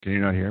Can you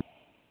not hear me?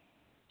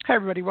 Hi,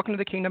 everybody. Welcome to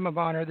the Kingdom of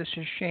Honor. This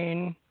is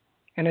Shane.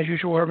 And as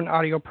usual, we're having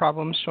audio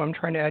problems, so I'm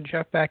trying to add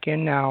Jeff back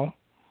in now.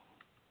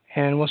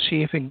 And we'll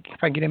see if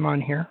I get him on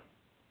here.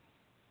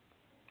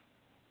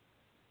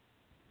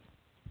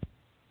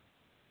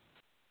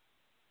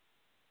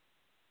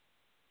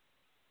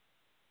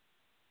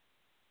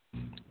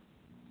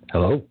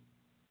 Hello?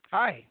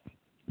 Hi.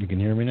 You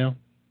can hear me now?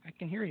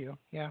 I can hear you,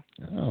 yeah.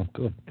 Oh,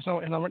 good. It's no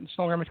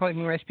longer telling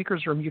me my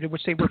speakers are muted,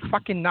 which they were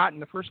fucking not in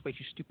the first place,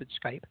 you stupid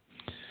Skype.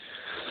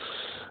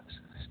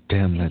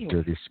 Damn that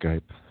dirty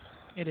Skype.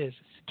 It is.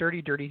 It's a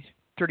dirty, dirty,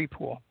 dirty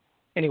pool.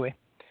 Anyway,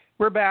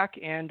 we're back,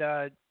 and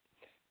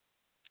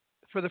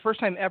for the first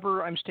time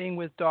ever, I'm staying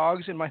with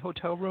dogs in my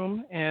hotel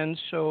room, and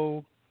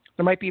so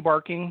there might be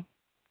barking.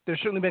 There's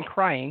certainly been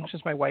crying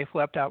since my wife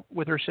left out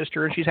with her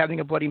sister, and she's having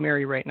a Bloody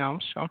Mary right now.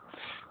 So,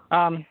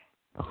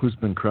 who's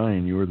been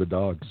crying? You or the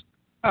dogs?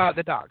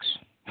 The dogs.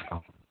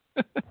 Oh.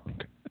 Okay.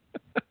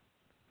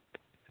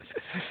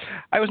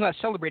 I was not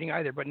celebrating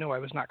either, but no, I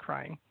was not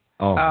crying.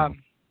 Oh.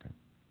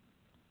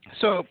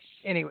 So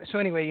anyway,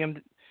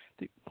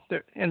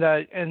 there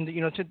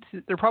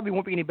probably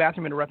won't be any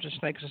bathroom interruptions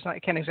tonight because I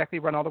can't exactly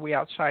run all the way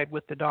outside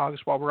with the dogs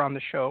while we're on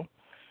the show.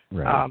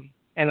 Right.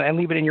 And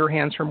leave it in your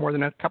hands for more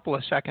than a couple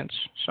of seconds.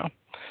 So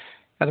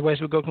otherwise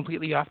we'll go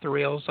completely off the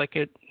rails like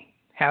it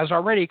has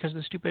already because of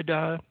the stupid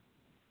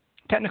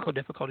technical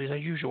difficulties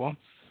as usual.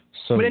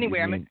 So but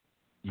anyway, you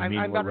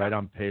mean we're right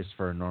on pace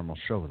for a normal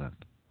show then?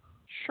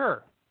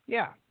 Sure.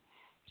 Yeah.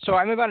 So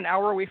I'm about an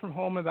hour away from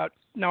home.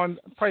 Now I'm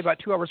probably about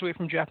 2 hours away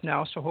from Jeff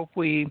now. So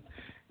hopefully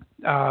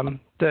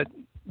the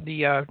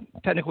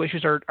technical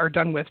issues are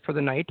done with for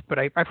the night. But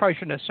I probably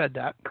shouldn't have said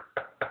that.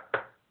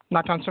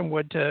 Knocked on some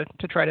wood to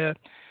try to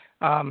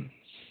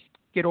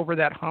get over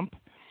that hump.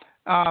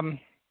 So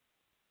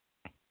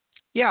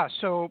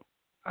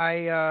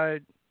I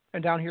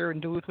am down here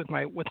in Duluth with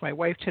my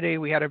wife today.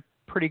 We had a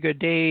pretty good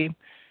day.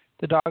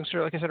 The dogs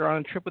are, like I said, are on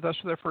a trip with us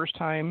for the first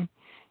time.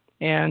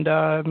 And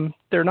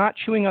they're not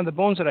chewing on the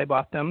bones that I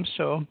bought them,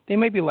 so they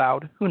may be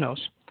loud. Who knows?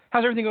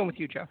 How's everything going with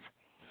you, Jeff?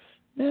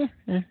 All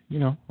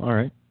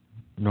right.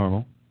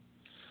 Normal.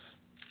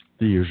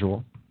 The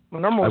usual.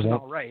 Well, normal isn't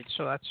all right,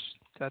 so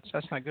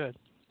that's not good.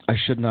 I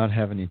should not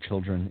have any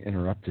children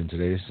interrupting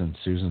today since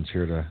Susan's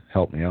here to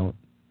help me out.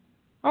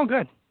 Oh,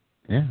 good.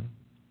 Yeah.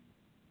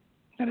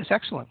 That is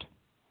excellent.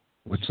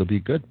 Which will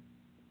be good.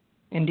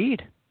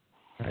 Indeed.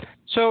 Right.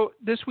 So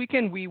this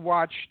weekend we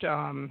watched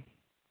the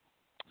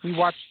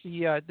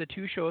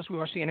two shows. We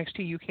watched the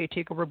NXT UK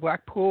Takeover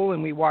Blackpool,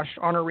 and we watched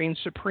Honor Reigns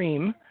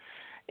Supreme.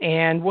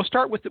 And we'll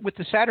start with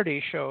the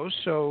Saturday shows.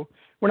 So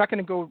we're not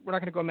going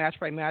to go match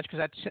by match because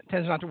that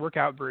tends not to work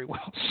out very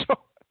well. So,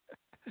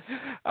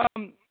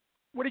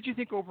 what did you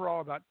think overall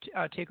about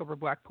Takeover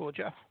Blackpool,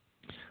 Jeff?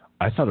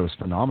 I thought it was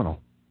phenomenal.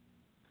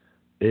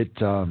 It,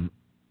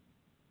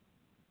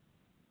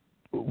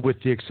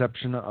 with the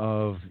exception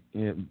of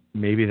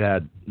maybe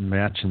that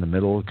match in the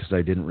middle, because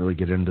I didn't really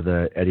get into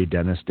the Eddie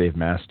Dennis, Dave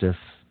Mastiff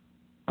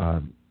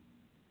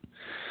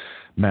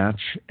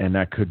match, and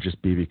that could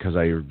just be because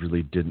I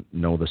really didn't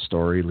know the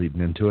story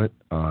leading into it,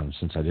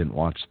 since I didn't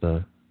watch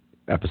the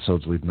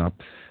episodes leading up.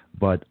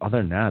 But other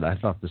than that, I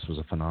thought this was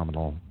a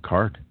phenomenal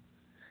card,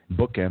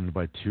 bookended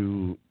by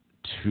two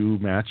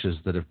matches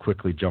that have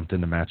quickly jumped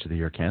into Match of the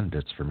Year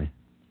candidates for me.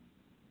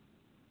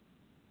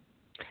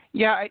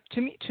 Yeah,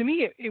 to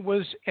me, it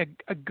was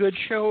a good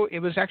show. It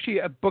was actually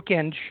a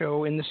bookend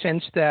show in the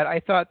sense that I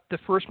thought the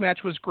first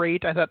match was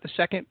great. I thought the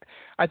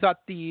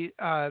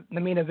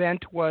main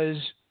event was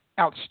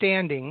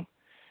outstanding,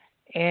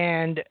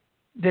 and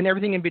then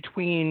everything in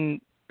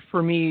between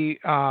for me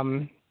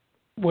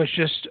was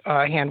just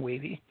hand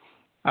wavy.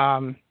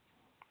 I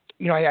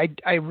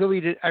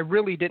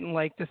really didn't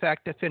like the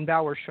fact that Finn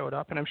Balor showed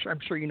up, and I'm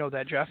sure you know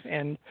that, Jeff.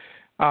 And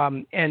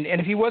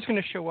if he was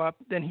going to show up,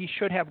 then he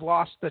should have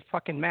lost the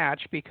fucking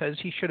match because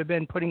he should have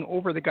been putting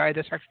over the guy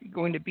that's actually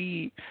going to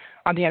be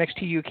on the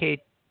NXT UK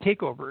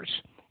takeovers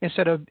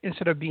instead of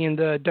being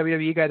the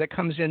WWE guy that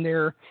comes in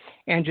there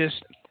and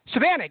just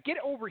Savannah, get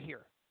over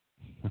here.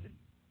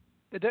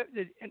 The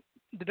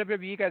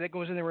WWE guy that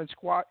goes in there and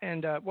squat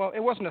and it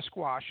wasn't a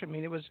squash. I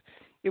mean, it was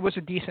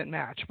a decent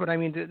match, but I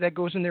mean that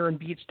goes in there and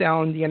beats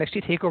down the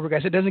NXT takeover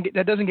guys. That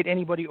doesn't get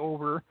anybody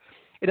over.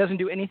 It doesn't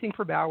do anything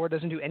for Balor. It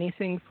doesn't do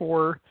anything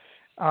for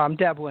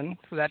Devlin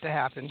for that to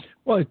happen.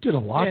 Well, it did a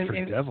lot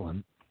for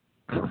Devlin,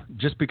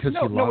 just because he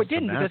lost. No, it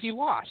didn't the match, because he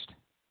lost.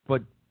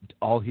 But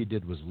all he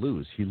did was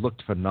lose. He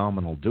looked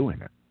phenomenal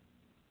doing it.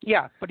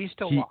 Yeah, but he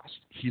still lost.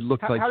 He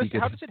looked how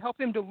does it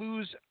help him to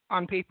lose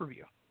on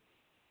pay-per-view?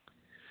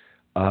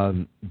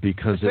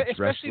 Because it's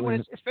especially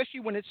wrestling. Especially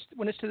when it's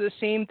to the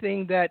same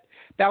thing that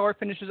Balor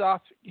finishes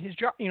off his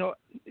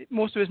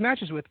most of his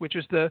matches with, which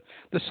is the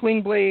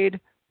sling blade,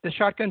 the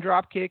shotgun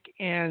dropkick,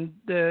 and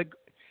the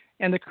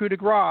coup de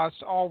grace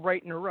all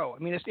right in a row. I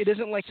mean, it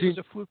isn't like it was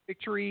a fluke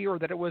victory or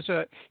that it was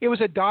a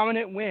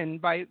dominant win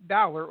by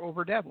Balor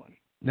over Devlin.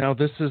 Now,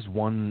 this is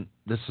one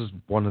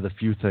of the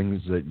few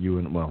things that you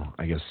and, well,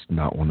 I guess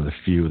not one of the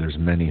few, there's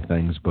many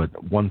things,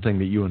 but one thing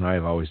that you and I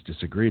have always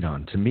disagreed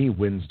on. To me,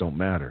 wins don't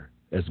matter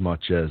as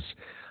much as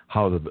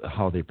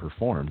how they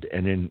performed.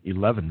 And in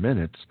 11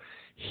 minutes,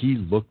 he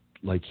looked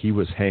like he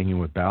was hanging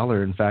with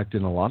Balor. In fact,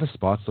 in a lot of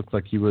spots, looked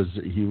like he was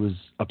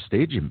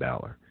upstaging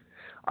Balor.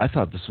 I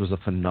thought this was a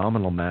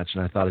phenomenal match,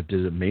 and I thought it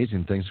did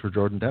amazing things for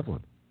Jordan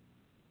Devlin.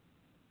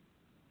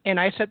 And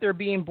I sat there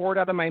being bored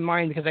out of my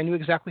mind because I knew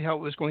exactly how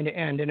it was going to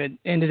end, and it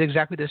ended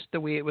exactly the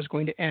way it was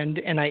going to end.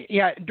 And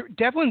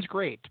Devlin's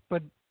great,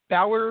 but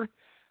Balor,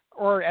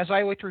 or as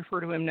I like to refer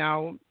to him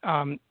now,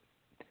 Van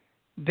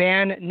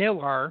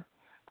Nilar,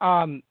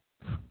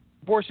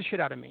 bores the shit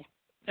out of me.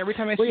 Every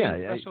time I see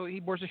him wrestle, he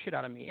bores the shit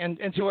out of me. And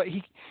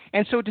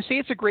so to say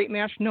it's a great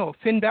match, no.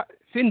 Finn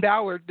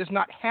Balor does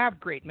not have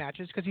great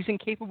matches because he's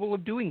incapable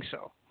of doing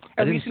so.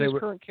 At least in his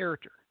current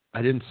character.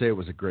 I didn't say it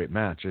was a great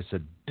match. I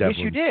said Devlin.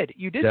 Yes, you did.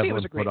 You did say it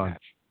was a great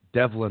match.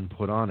 Devlin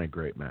put on a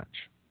great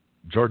match.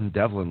 Jordan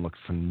Devlin looked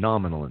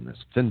phenomenal in this.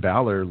 Finn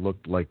Balor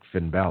looked like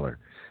Finn Balor.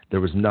 There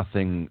was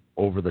nothing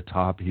over the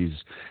top.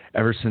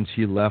 Ever since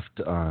he left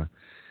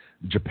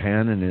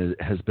Japan and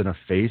has been a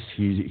face,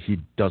 he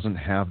doesn't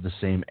have the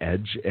same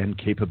edge and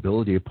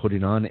capability of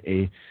putting on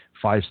a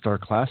 5-star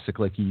classic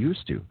like he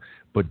used to.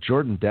 But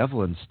Jordan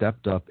Devlin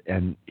stepped up,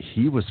 and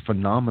he was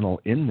phenomenal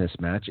in this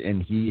match,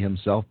 and he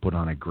himself put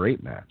on a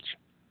great match.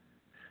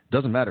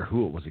 Doesn't matter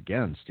who it was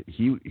against.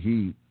 He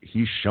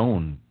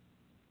shone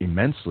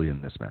immensely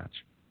in this match.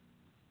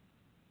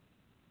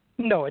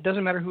 No, it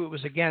doesn't matter who it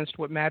was against.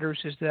 What matters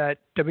is that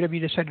WWE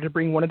decided to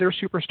bring one of their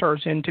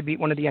superstars in to beat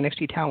one of the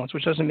NXT talents,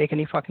 which doesn't make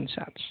any fucking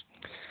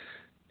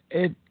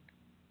sense.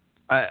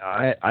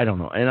 I don't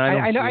know, and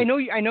I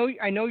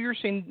know you're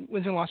saying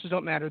wins and losses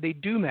don't matter. They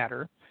do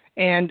matter,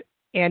 and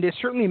it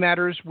certainly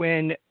matters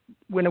when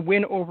a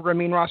win over a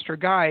main roster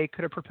guy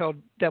could have propelled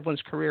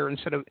Devlin's career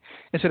instead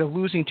of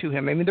losing to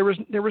him. I mean,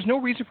 there was no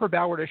reason for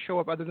Balor to show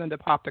up other than to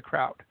pop the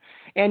crowd.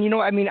 And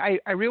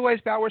I realize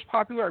Balor's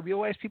popular. I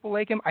realize people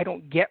like him. I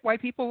don't get why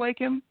people like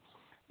him,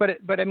 but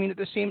it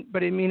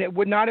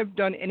would not have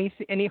done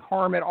any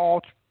harm at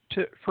all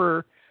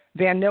for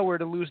Van Nilar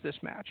to lose this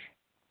match.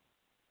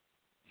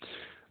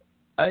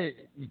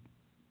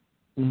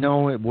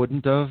 No, it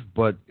wouldn't have,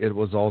 but it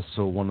was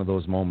also one of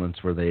those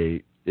moments where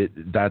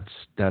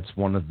that's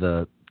one of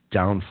the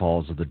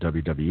downfalls of the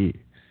WWE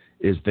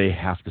is they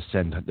have to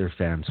send their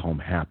fans home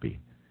happy.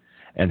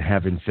 And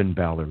having Finn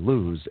Balor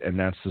lose, and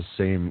that's the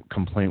same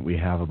complaint we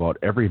have about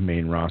every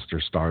main roster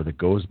star that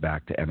goes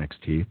back to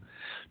NXT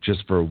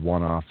just for a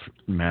one-off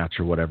match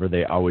or whatever,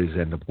 they always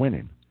end up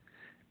winning.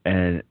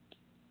 And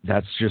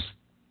that's just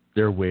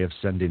their way of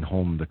sending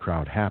home the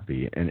crowd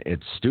happy, and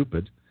it's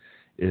stupid.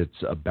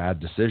 It's a bad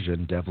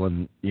decision.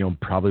 Devlin,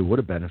 probably would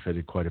have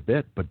benefited quite a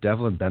bit, but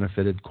Devlin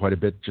benefited quite a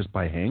bit just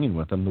by hanging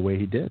with him the way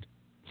he did.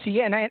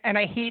 See, and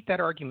I hate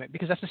that argument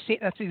because that's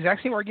the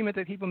exact same argument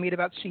that people made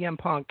about CM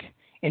Punk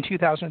in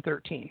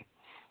 2013.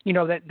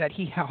 That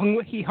he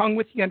hung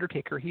with the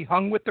Undertaker, he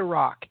hung with The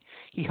Rock,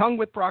 he hung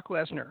with Brock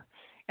Lesnar,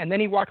 and then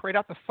he walked right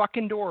out the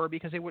fucking door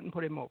because they wouldn't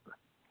put him over.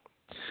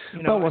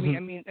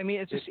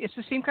 It's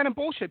the same kind of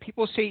bullshit.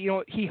 People say,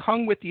 he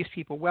hung with these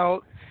people.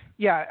 Well,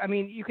 yeah,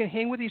 you can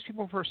hang with these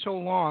people for so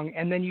long,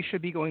 and then you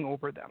should be going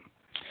over them.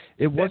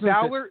 It wasn't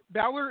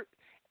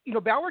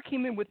Balor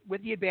came in with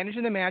the advantage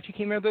in the match. He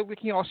came in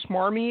looking all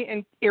smarmy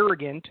and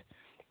arrogant,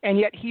 and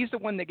yet he's the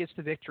one that gets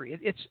the victory.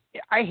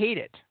 I hate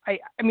it.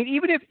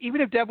 Even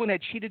if Devlin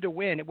had cheated to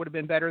win, it would have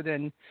been better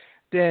than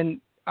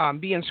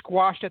being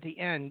squashed at the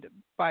end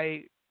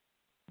by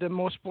the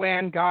most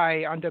bland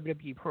guy on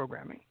WWE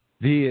programming.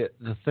 The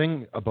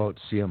thing about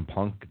CM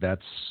Punk,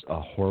 that's a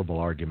horrible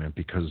argument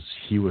because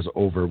he was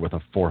over with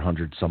a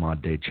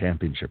 400-some-odd day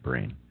championship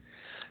reign.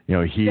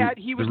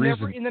 He was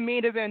never in the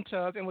main event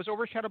of and was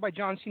overshadowed by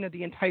John Cena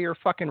the entire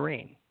fucking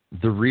reign.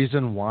 The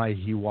reason why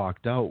he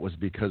walked out was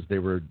because they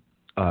were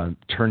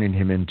turning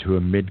him into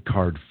a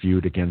mid-card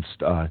feud against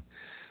the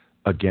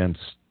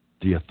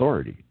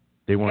Authority.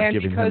 They weren't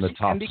giving him the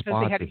top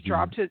spot.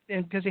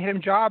 Because they had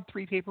him job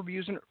 4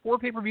 pay-per-views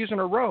in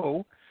a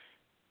row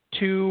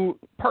to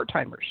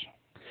part-timers.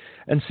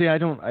 And see,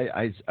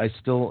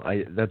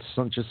 that's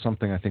just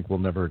something I think we'll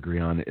never agree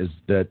on, is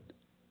that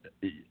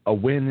a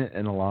win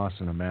and a loss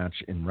in a match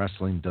in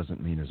wrestling doesn't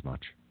mean as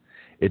much.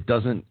 It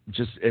doesn't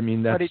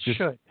but it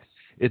should.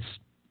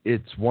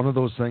 It's one of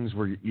those things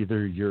where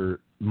either your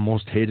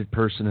most hated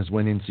person is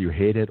winning, so you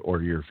hate it,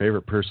 or your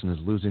favorite person is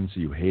losing,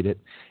 so you hate it.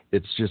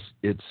 It's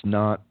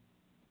not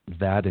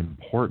that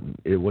important.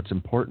 What's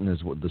important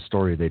is what the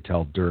story they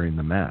tell during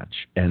the match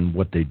and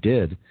what they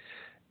did.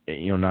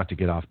 Not to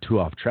get too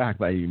off track,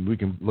 but we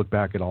can look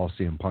back at all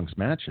CM Punk's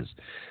matches.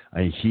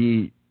 Jeff.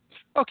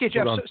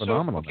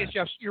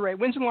 Jeff, you're right.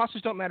 Wins and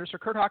losses don't matter. So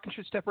Kurt Hawkins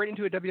should step right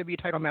into a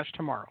WWE title match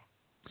tomorrow.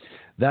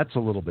 That's a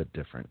little bit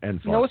different.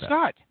 No, it's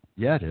not.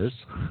 Yeah, it is.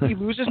 He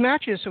loses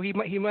matches, so he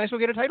might as well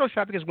get a title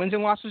shot because wins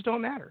and losses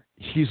don't matter.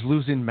 He's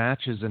losing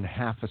matches in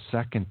half a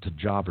second to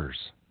jobbers.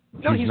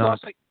 No, he's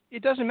lost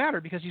it doesn't matter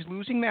because he's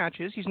losing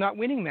matches. He's not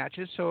winning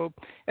matches. So,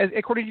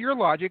 according to your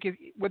logic,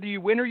 whether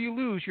you win or you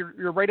lose,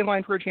 you're right in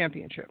line for a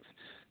championship.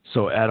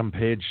 So Adam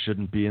Page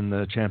shouldn't be in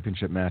the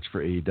championship match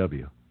for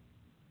AEW.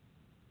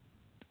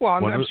 Well,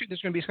 I'm sure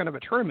there's going to be kind of a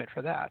tournament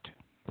for that.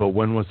 But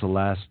when was the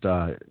last?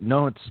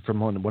 No, it's from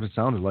what it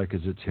sounded like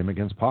is it's him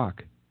against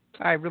Pac.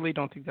 I really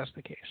don't think that's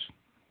the case.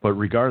 But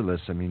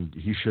regardless, I mean,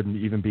 he shouldn't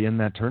even be in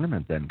that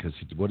tournament then, because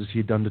what has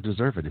he done to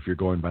deserve it if you're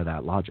going by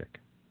that logic?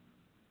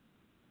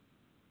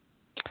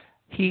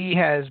 He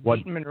has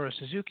beaten Minoru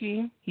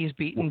Suzuki. He's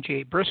beaten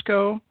Jay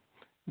Briscoe.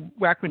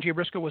 Back when Jay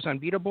Briscoe was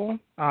unbeatable.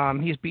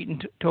 He's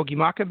beaten Togi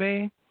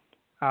Makabe.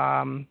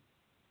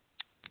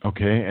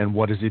 Okay, and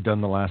what has he done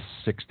the last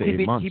 6 to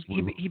 8 months?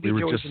 He beat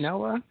Joey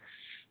Janela.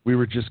 We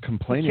were just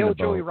complaining about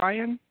Joey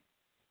Ryan.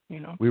 You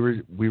know. We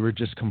were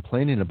just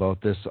complaining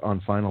about this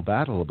on Final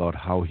Battle about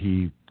how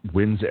he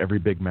wins every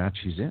big match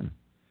he's in.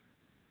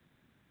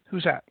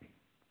 Who's that?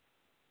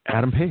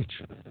 Adam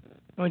Page.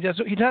 No, he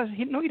doesn't. He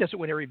doesn't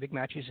win every big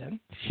match he's in.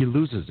 He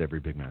loses every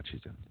big match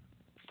he's in.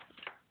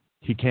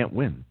 He can't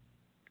win.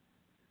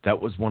 That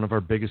was one of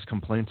our biggest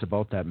complaints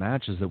about that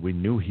match, is that we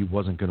knew he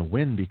wasn't going to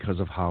win because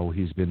of how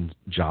he's been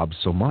jobbed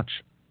so much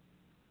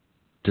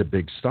to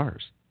big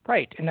stars.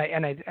 Right, and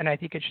I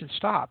think it should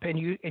stop. And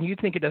you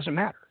think it doesn't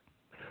matter.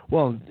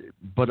 Well,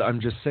 but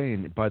I'm just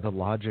saying, by the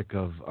logic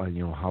of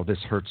how this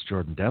hurts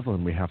Jordan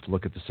Devlin, we have to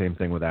look at the same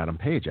thing with Adam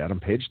Page. Adam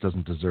Page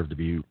doesn't deserve to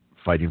be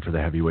fighting for the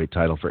heavyweight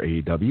title for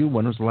AEW.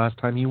 When was the last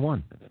time he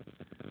won?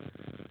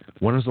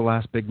 When was the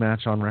last big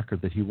match on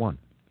record that he won?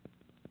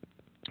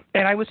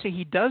 And I would say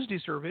he does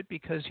deserve it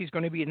because he's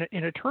going to be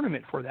in a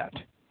tournament for that.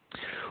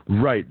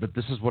 Right, but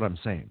this is what I'm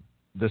saying.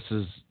 This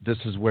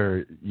is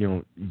where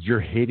you're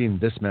hating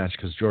this match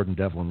because Jordan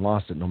Devlin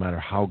lost it, no matter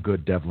how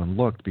good Devlin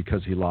looked,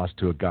 because he lost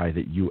to a guy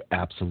that you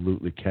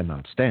absolutely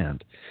cannot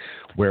stand.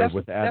 Where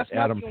with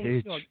Adam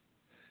Page,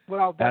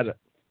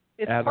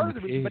 it's part of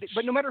the reason.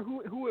 But no matter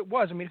who it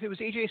was, I mean, if it was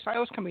AJ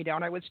Styles coming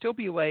down, I would still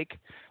be like,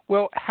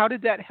 well, how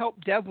did that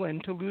help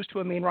Devlin to lose to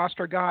a main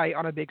roster guy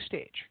on a big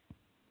stage?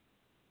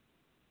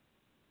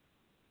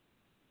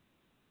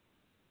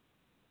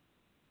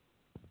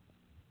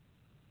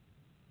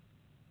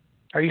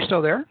 Are you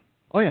still there?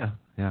 Oh yeah.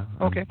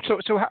 Okay. So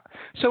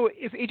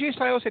if AJ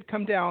Styles had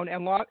come down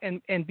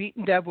and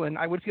beaten Devlin,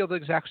 I would feel the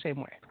exact same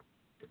way.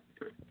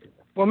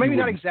 Well, maybe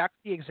not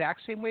the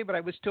exact same way, but I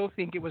would still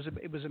think it was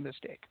a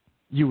mistake.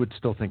 You would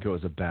still think it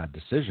was a bad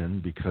decision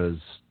because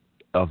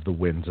of the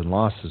wins and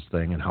losses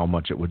thing and how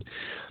much it would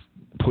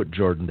put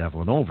Jordan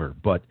Devlin over.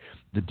 But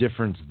the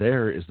difference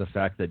there is the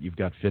fact that you've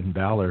got Finn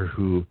Balor,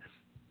 who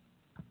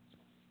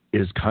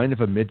is kind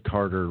of a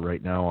mid-carder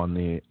right now on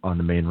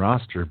the main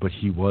roster, but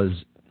he was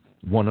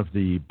one of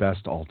the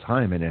best all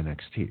time in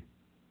NXT.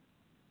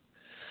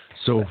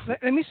 So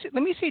let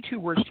me say two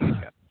words to you,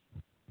 Jeff.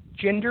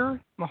 Jinder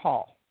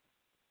Mahal.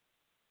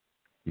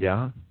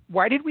 Yeah.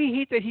 Why did we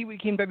hate that he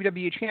became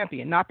WWE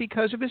champion? Not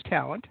because of his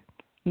talent,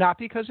 not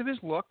because of his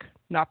look,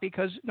 not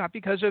because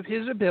of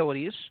his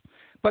abilities,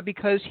 but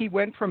because he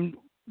went from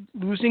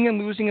losing and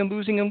losing and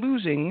losing and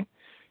losing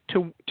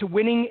to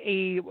winning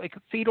a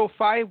fatal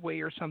 5-way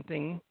or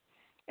something,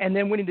 and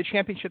then winning the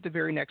championship the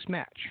very next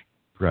match.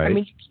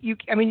 Right.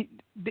 I mean,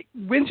 the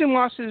wins and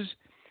losses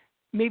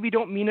maybe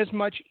don't mean as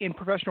much in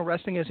professional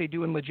wrestling as they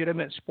do in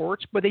legitimate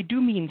sports, but they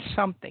do mean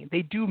something.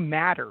 They do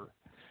matter.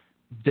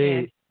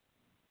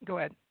 Go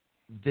ahead.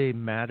 They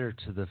matter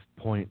to the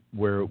point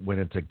where when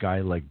it's a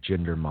guy like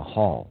Jinder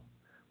Mahal,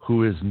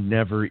 who is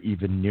never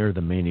even near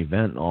the main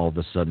event, all of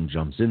a sudden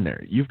jumps in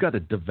there. You've got a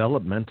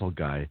developmental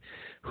guy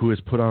who has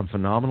put on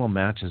phenomenal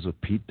matches with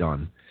Pete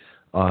Dunne,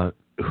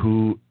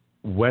 who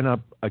went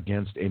up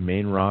against a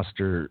main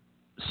roster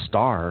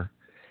star,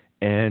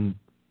 and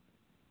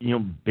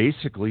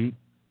basically,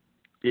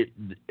 if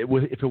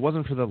it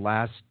wasn't for the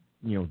last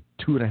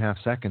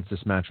 2.5 seconds,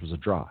 this match was a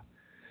draw.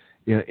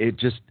 It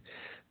just.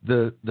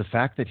 The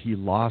fact that he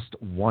lost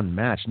one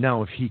match,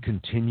 now if he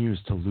continues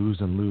to lose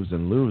and lose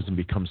and lose and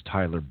becomes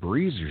Tyler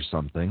Breeze or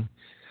something,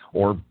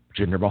 or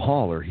Jinder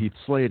Mahal or Heath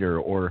Slater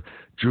or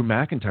Drew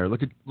McIntyre,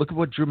 look at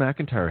what Drew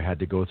McIntyre had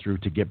to go through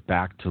to get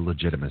back to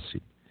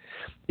legitimacy.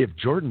 If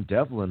Jordan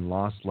Devlin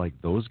lost like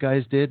those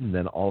guys did and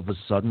then all of a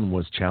sudden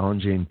was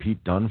challenging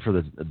Pete Dunne for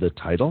the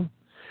title,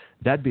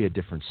 that'd be a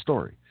different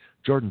story.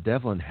 Jordan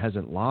Devlin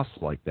hasn't lost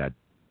like that.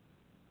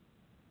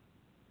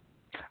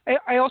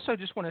 I also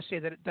just want to say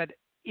that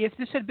if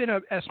this had been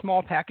a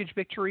small package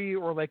victory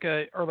or like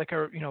a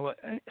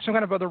some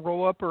kind of other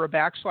roll up or a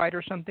backslide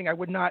or something, I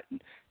would not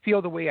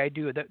feel the way I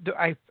do.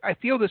 I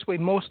feel this way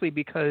mostly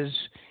because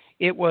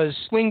it was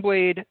sling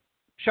blade,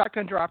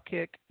 shotgun drop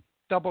kick,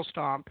 double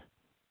stomp,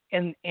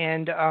 and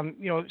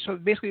so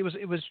basically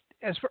it was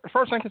as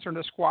far as I'm concerned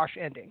a squash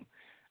ending.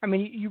 I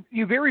mean,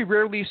 you very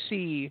rarely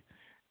see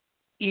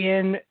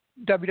in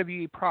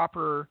WWE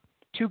proper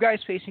two guys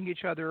facing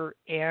each other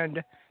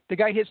and the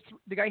guy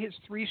hits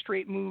 3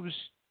 straight moves,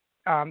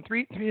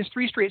 three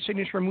straight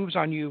signature moves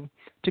on you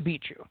to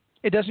beat you.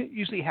 It doesn't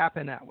usually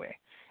happen that way,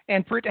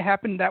 and for it to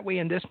happen that way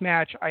in this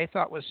match, I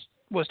thought was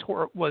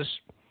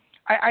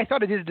I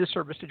thought it did a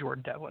disservice to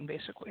Jordan Devlin,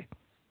 basically.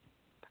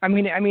 I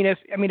mean,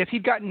 if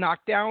he'd gotten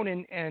knocked down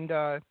and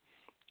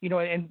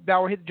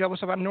Balor hit the jump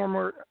stuff out of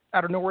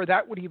nowhere,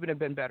 that would even have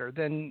been better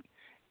than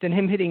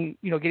him hitting,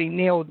 getting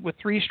nailed with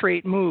 3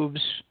 straight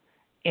moves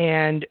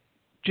and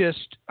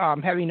just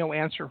having no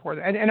answer for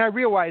that. And I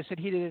realized that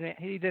he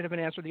didn't have an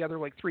answer the other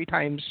 3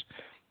 times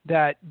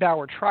that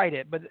Balor tried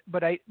it, but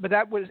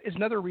that is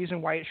another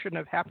reason why it shouldn't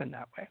have happened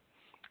that way.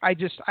 I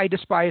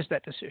despise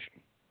that decision.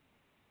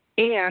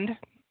 And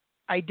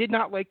I did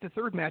not like the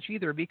third match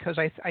either because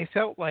I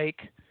felt like,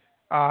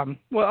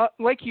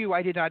 like you,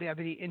 I did not have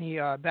any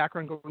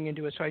background going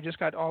into it, so I just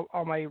got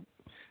all my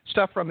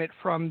stuff from it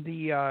from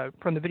the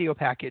video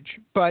package.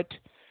 But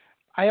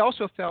I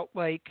also felt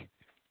like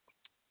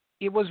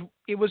it was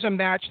a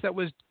match that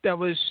was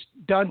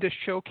done to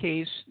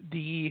showcase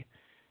the.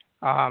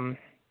 I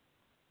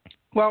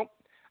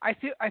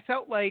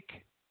felt like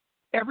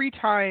every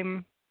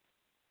time.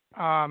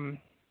 I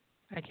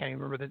can't even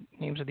remember the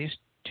names of these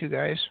 2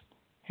 guys.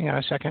 Hang on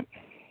a second.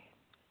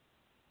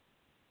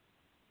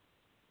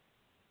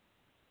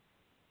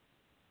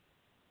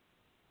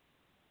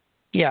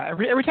 Yeah,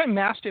 every time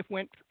Mastiff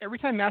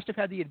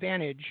had the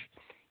advantage,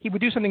 he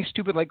would do something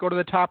stupid like go to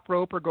the top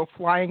rope or go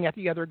flying at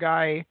the other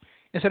guy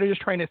instead of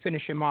just trying to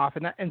finish him off.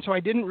 And so I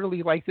didn't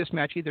really like this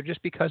match either,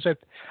 just because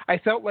I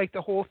felt like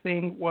the whole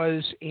thing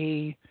was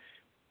a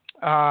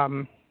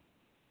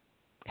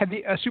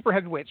super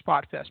heavyweight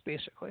spot fest,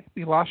 basically.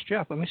 We lost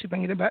Jeff. Let me see if I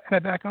can get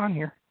that back on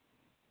here.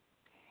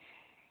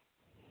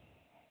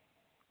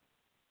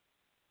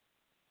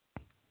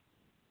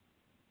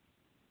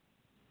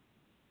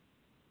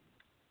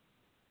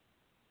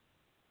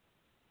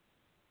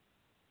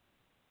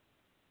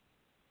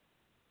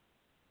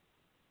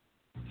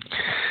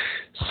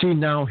 See,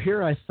 now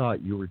here I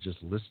thought you were just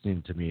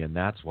listening to me, and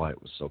that's why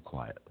it was so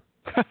quiet.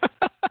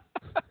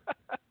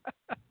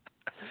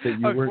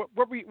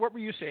 What were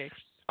you saying?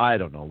 I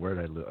don't know. Where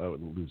did I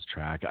lose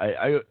track?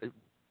 I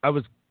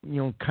was,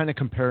 kind of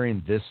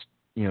comparing this,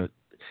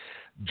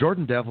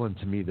 Jordan Devlin,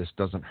 to me, this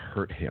doesn't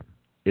hurt him.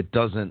 It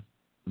doesn't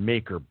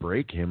make or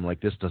break him.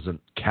 Like, this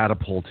doesn't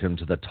catapult him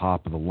to the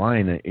top of the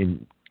line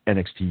in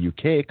NXT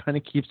UK. It kind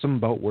of keeps him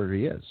about where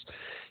he is.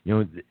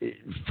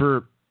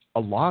 For a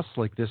loss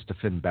like this to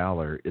Finn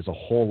Balor is a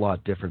whole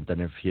lot different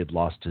than if he had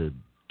lost to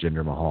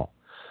Jinder Mahal,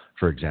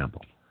 for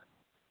example.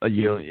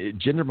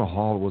 Jinder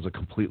Mahal was a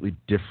completely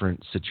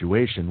different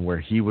situation where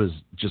he was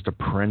just a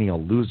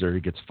perennial loser. He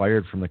gets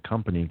fired from the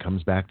company,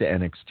 comes back to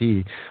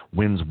NXT,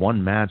 wins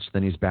 1 match,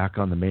 then he's back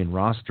on the main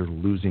roster,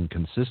 losing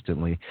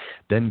consistently,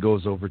 then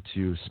goes over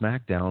to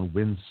SmackDown,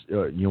 wins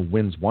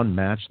 1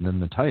 match, and then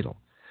the title.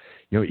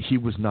 He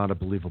was not a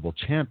believable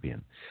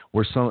champion.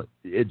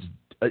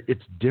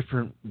 It's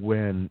different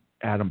when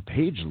Adam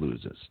Page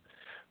loses,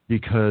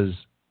 because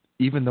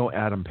even though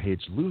Adam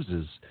Page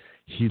loses,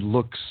 he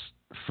looks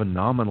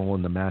phenomenal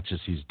in the matches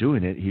he's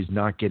doing it. He's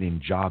not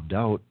getting jobbed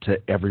out to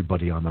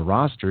everybody on the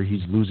roster.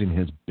 He's losing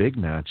his big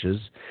matches,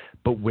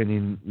 but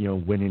winning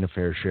a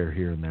fair share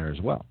here and there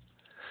as well.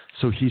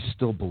 So he's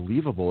still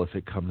believable if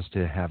it comes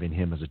to having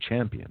him as a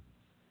champion.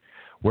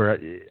 Where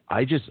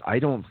I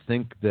don't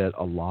think that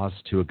a loss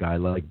to a guy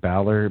like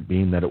Balor,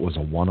 being that it was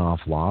a one-off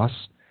loss,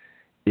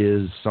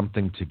 is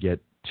something to get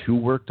too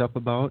worked up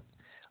about.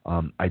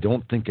 I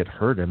don't think it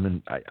hurt him,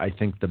 and I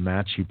think the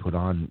match he put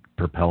on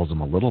propels him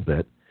a little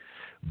bit.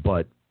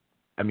 But,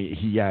 I mean,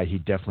 he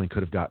definitely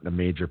could have gotten a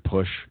major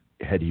push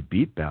had he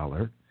beat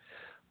Balor.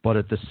 But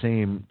at the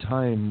same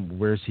time,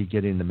 where's he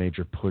getting the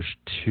major push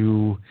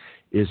to?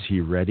 Is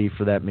he ready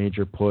for that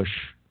major push?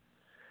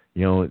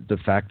 The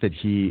fact that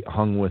he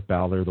hung with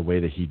Balor the way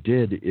that he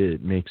did,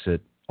 it makes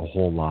it a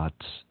whole lot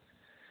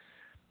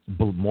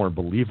more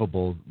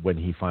believable when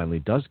he finally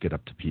does get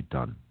up to Pete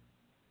Dunne.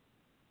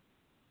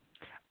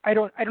 I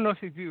don't know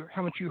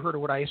how much you heard of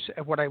what I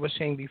was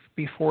saying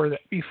before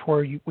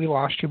we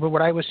lost you, but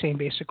what I was saying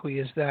basically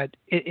is that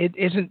it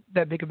isn't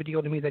that big of a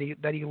deal to me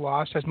that he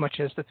lost, as much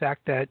as the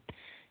fact that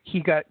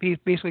he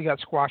basically got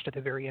squashed at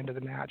the very end of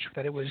the match.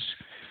 That it was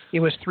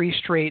 3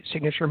 straight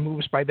signature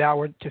moves by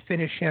Balor to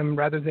finish him,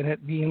 rather than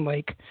it being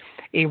like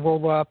a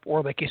roll up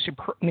or like just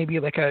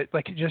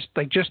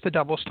the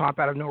double stomp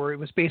out of nowhere. It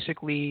was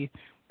basically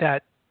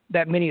that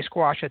mini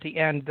squash at the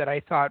end that I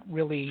thought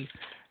really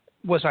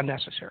was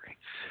unnecessary.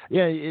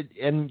 Yeah,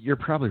 and you're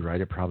probably right.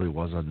 It probably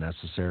was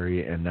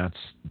unnecessary, and that's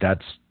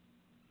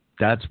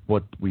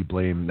what we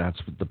blame. That's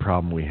the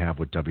problem we have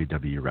with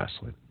WWE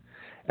wrestling,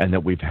 and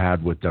that we've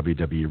had with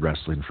WWE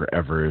wrestling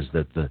forever, is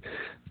that the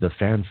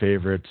fan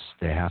favorites,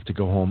 they have to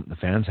go home. The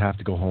fans have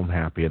to go home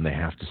happy, and they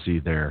have to see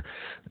their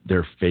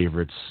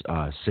favorites'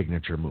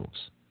 signature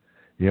moves.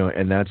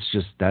 And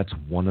that's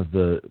one of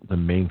the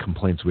main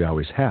complaints we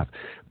always have.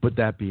 But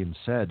that being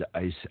said,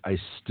 I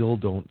still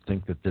don't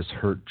think that this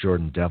hurt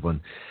Jordan Devlin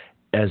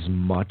as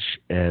much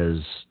as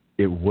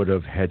it would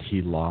have had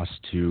he lost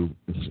to,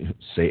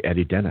 say,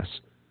 Eddie Dennis.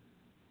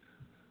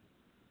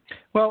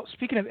 Well,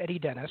 speaking of Eddie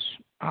Dennis,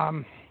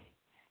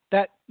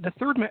 that the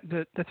third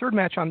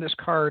match on this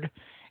card,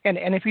 and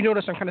if you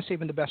notice, I'm kind of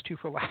saving the best 2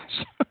 for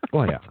last.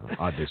 Well, yeah,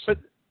 obviously.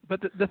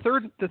 But the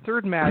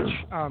third match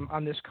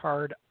on this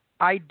card,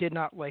 I did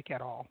not like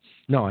at all.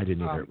 No, I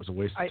didn't either. It was a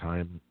waste of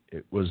time.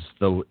 It was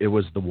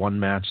the one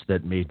match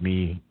that made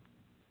me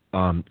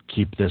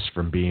keep this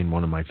from being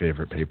one of my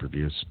favorite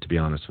pay-per-views, to be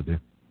honest with you.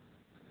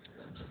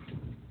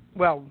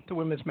 Well, the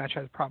women's match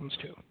has problems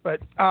too, but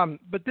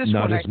this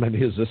not one as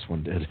many as this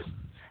one did.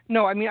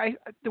 No, I mean,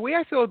 the way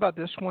I feel about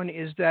this one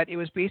is that it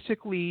was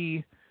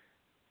basically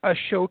a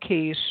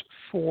showcase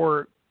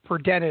for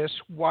Dennis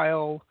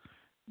while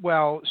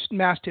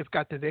Mastiff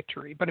got the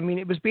victory. But I mean,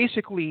 it was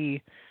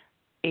basically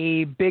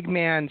a big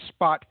man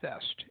spot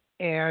fest,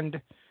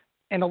 and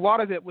a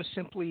lot of it was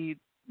simply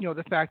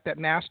the fact that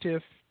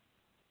Mastiff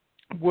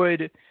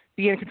would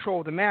be in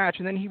control of the match,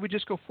 and then he would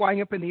just go flying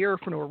up in the air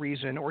for no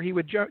reason, or he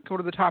would go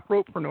to the top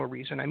rope for no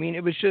reason. I mean,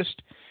 it was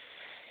just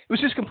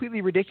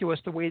completely ridiculous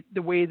the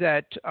way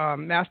that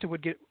Mastiff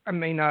would get. I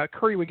mean,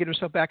 Curry would get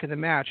himself back in the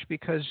match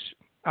because,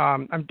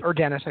 or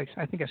Dennis,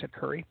 I think I said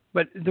Curry,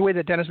 but the way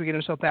that Dennis would get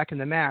himself back in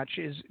the match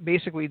is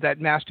basically that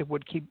Mastiff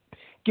would keep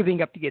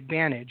giving up the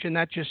advantage, and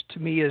that just to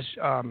me is,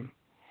 I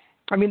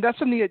mean, that's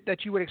something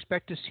that you would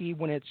expect to see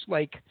when it's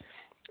like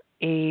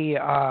a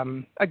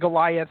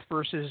Goliath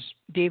versus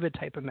David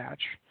type of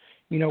match,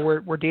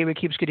 where David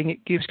keeps getting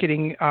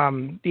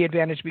the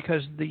advantage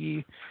because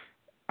the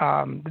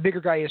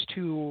bigger guy is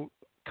too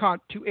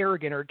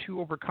arrogant or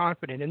too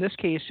overconfident. In this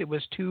case, it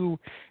was two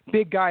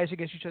big guys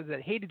against each other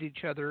that hated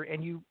each other,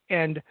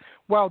 and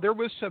while there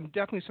was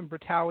definitely some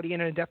brutality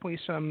and definitely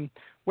some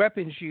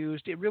weapons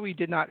used, it really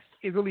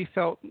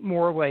felt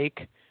more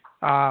like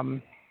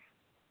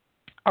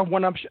a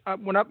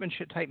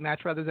one-upmanship type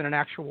match rather than an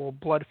actual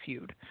blood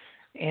feud.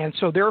 And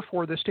so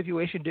therefore the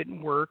stipulation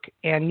didn't work,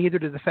 and neither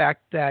did the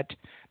fact that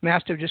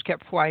Mastiff just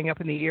kept flying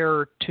up in the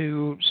air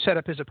to set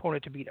up his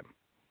opponent to beat him.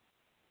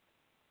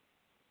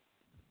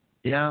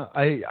 Yeah,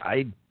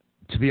 I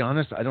to be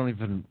honest, I don't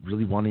even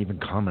really want to even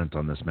comment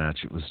on this match.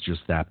 It was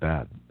just that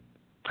bad.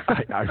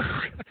 I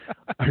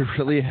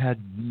really had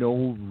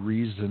no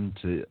reason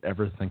to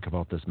ever think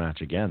about this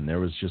match again. It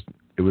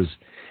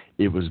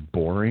was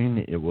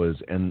boring. It was,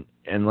 and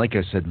like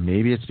I said,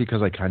 maybe it's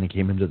because I kind of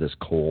came into this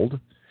cold,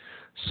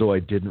 so I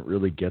didn't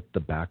really get the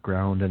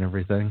background and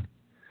everything.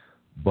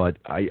 But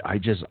I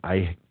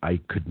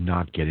could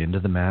not get into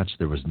the match.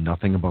 There was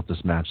nothing about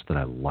this match that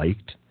I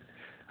liked.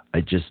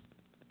 I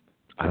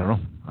don't know.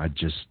 I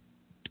just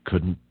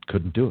couldn't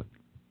do it.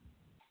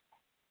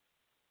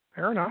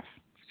 Fair enough.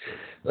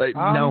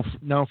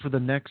 Now for the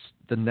next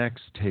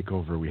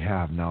takeover we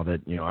have, now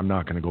that I'm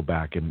not going to go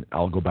back, and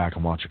I'll go back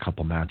and watch a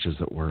couple matches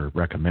that were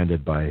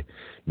recommended by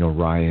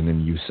Ryan,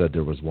 and you said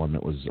there was one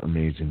that was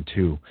amazing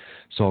too.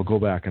 So I'll go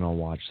back and I'll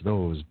watch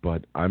those.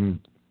 But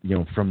I'm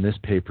from this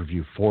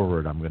pay-per-view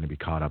forward, I'm going to be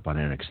caught up on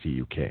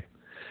NXT UK.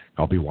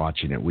 I'll be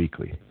watching it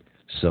weekly.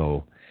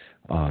 So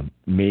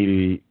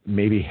maybe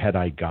had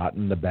I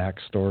gotten the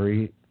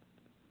backstory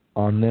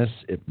on this,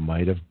 it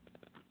might have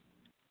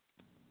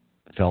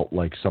felt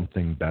like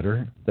something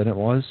better than it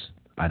was.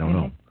 I don't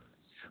know.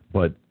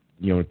 But,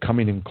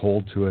 coming in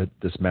cold to it,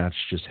 this match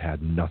just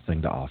had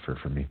nothing to offer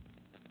for me.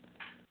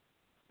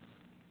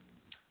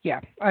 Yeah.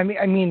 I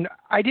mean,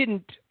 I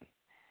didn't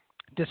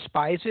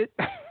despise it.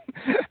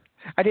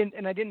 I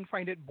didn't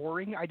find it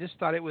boring. I just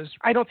thought it was.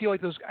 I don't feel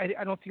like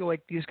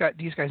these guys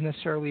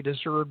necessarily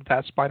deserved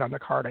that spot on the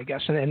card, I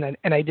guess. And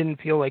I didn't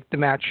feel like the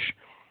match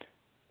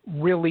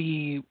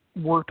really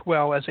worked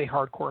well as a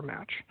hardcore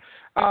match.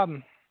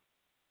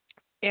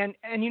 And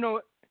I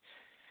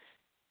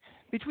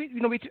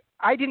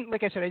didn't,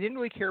 like I said, I didn't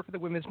really care for the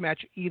women's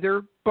match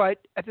either. But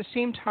at the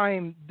same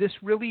time, this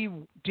really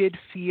did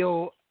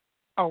feel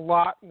a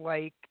lot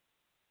like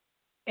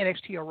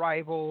NXT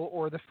Arrival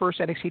or the first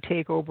NXT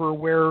Takeover,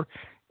 where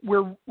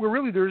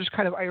really they're just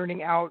kind of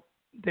ironing out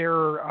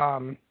their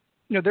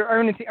they're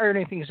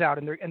ironing things out,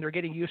 and they're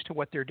getting used to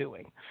what they're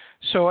doing.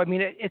 So I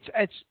mean,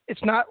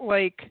 it's not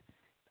like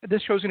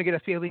this show's going to get a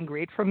failing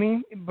grade from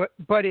me,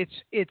 but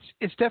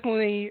it's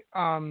definitely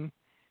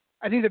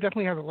I think they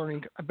definitely have a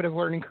bit of a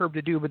learning curve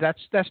to do, but that's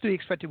to be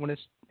expected when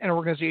it's an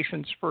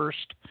organization's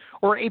first,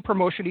 or a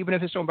promotion, even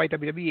if it's owned by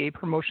WWE, a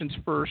promotion's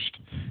first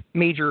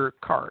major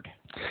card.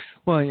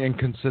 Well, and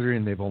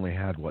considering they've only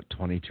had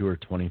 22 or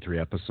 23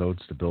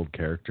 episodes to build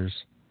characters,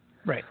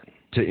 right?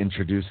 To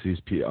introduce these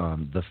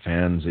the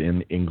fans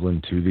in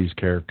England to these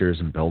characters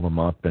and build them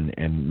up and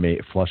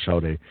flush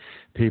out a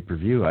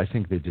pay-per-view, I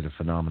think they did a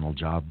phenomenal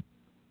job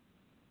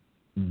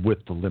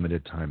with the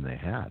limited time they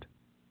had.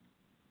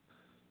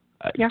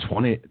 Yeah.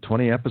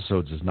 20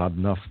 episodes is not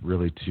enough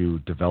really to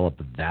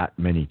develop that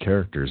many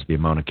characters, the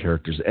amount of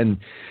characters. And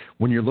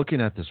when you're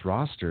looking at this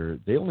roster,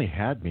 they only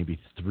had maybe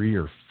 3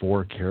 or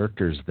 4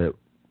 characters that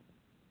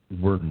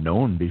were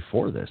known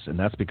before this, and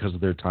that's because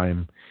of their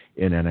time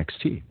in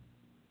NXT.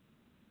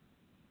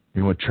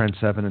 With Trent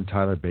Seven and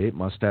Tyler Bate,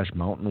 Mustache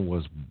Mountain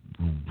was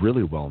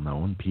really well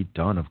known. Pete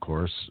Dunne, of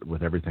course,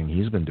 with everything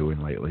he's been doing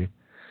lately.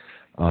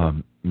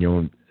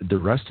 The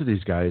rest of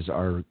these guys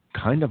are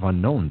kind of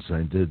unknowns.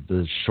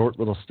 The short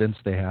little stints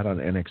they had on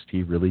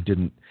NXT really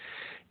didn't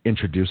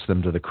introduce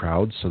them to the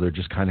crowd, so they're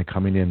just kind of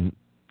coming in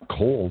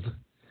cold,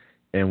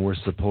 and we're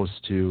supposed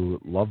to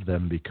love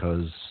them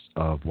because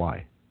of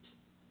why.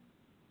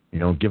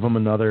 Give them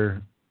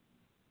another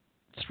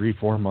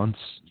 3-4 months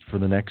for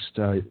the next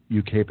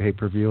UK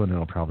pay-per-view, and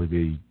it'll probably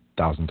be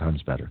 1,000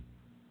 times better.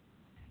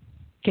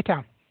 Get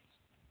down.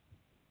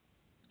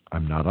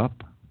 I'm not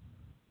up.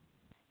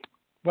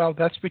 Well,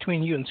 that's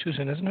between you and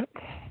Susan, isn't it?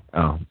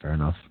 Oh, fair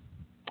enough.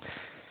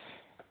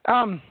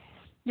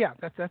 Yeah,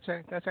 that's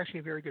actually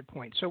a very good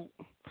point. So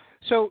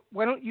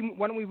why don't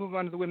we move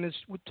on to the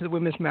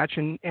women's match,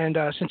 and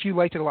since you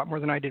liked it a lot more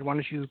than I did, why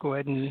don't you go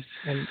ahead and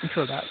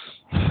intro that?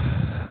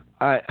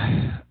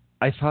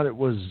 I thought it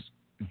was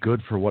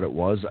good for what it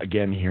was.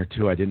 Again, here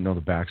too, I didn't know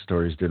the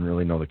backstories, didn't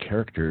really know the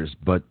characters,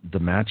 but the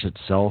match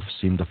itself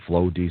seemed to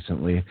flow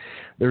decently.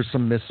 There's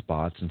some missed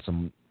spots and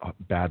some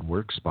bad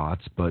work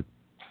spots, but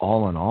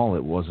all in all,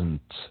 it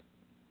wasn't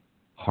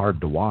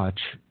hard to watch.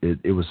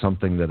 It was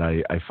something that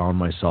I found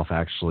myself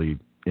actually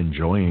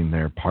enjoying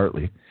there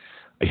partly.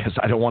 I guess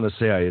I don't want to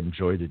say I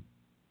enjoyed it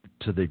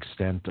to the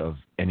extent of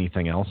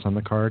anything else on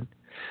the card,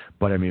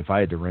 but I mean, if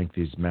I had to rank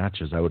these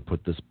matches, I would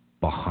put this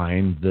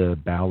behind the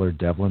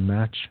Balor-Devlin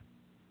match,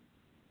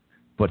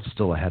 but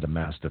still ahead of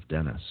Mastiff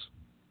Dennis.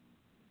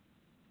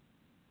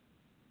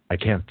 I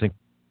can't think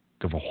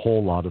of a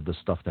whole lot of the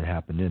stuff that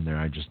happened in there.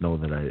 I just know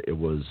that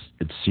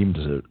it seemed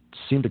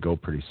to go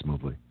pretty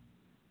smoothly.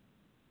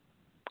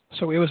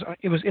 So it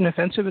was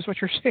inoffensive, is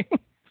what you're saying?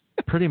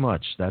 Pretty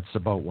much. That's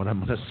about what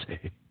I'm going to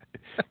say.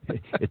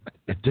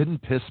 It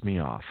didn't piss me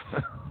off.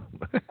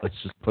 Let's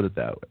just put it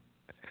that way.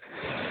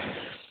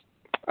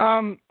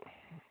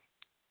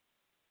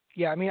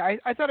 Yeah, I mean,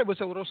 I thought it was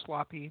a little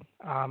sloppy.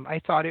 I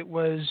thought it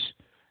was,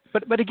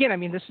 but again, I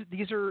mean,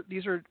 these are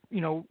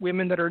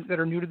women that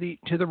are new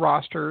to the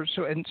roster.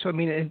 So I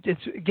mean,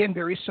 it's again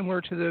very similar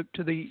to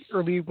the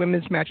early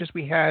women's matches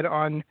we had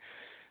on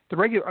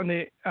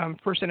the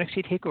first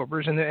NXT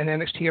takeovers and the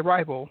NXT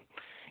arrival,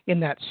 in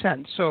that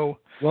sense. So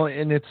well,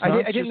 and it's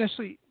I didn't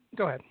necessarily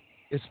go ahead.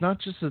 It's not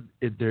just that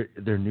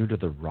they're new to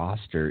the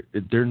roster;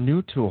 they're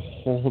new to a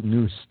whole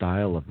new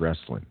style of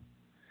wrestling.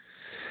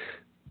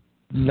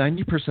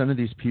 90% of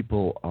these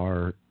people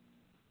are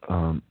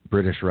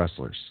British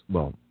wrestlers.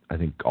 Well, I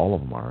think all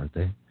of them are, aren't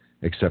they?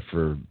 Except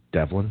for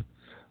Devlin.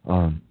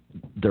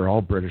 They're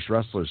all British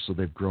wrestlers, so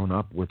they've grown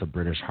up with a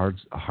British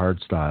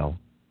hard style,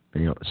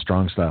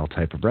 strong style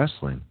type of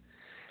wrestling.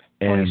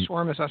 And Tony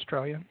Storm is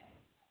Australian.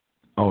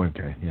 Oh,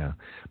 okay, yeah.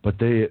 But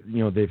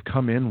they've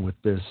come in with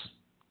this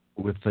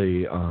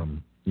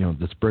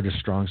British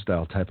strong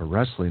style type of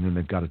wrestling, and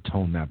they've got to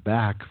tone that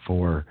back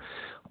for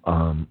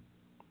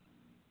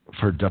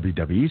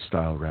WWE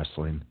style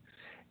wrestling.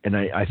 And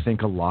I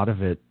think a lot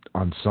of it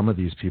on some of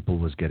these people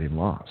was getting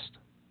lost.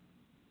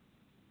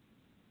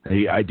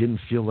 I didn't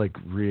feel like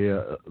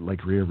Rhea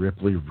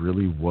Ripley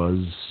really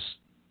was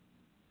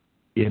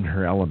in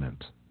her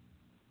element.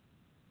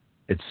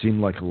 It seemed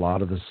like a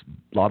lot of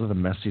the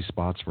messy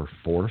spots were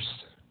forced.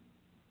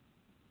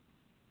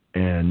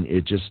 And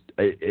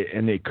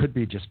it could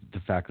be just the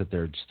fact that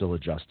they're still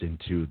adjusting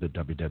to the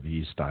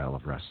WWE style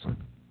of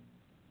wrestling.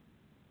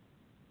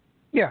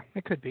 Yeah,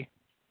 it could be.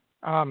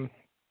 Of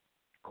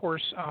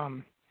course,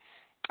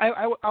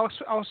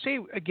 I'll say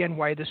again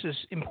why this is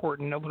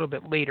important a little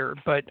bit later.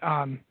 But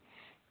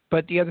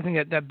the other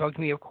thing that bugged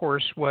me, of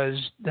course, was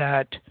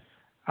that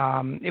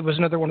it was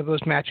another one of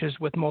those matches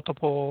with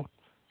multiple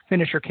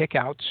finisher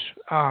kickouts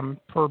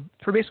for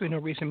basically no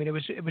reason. I mean,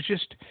 it was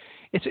just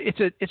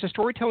it's a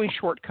storytelling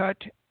shortcut,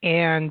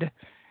 and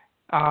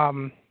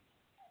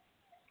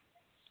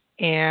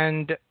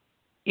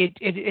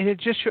it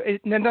just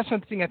and that's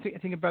another thing I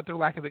think about their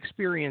lack of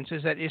experience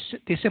is that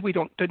they simply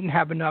didn't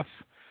have enough,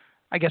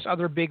 I guess,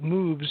 other big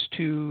moves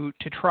to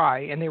try,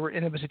 and it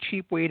was a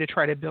cheap way to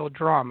try to build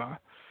drama,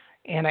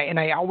 and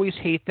I always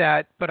hate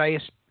that, but I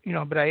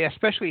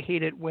especially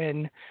hate it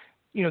when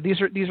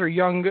these are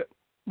young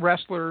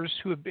wrestlers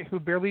who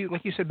barely,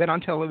 like you said, been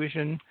on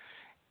television,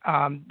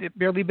 they've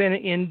barely been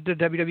in the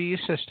WWE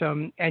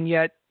system, and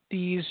yet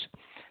these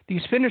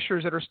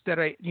finishers that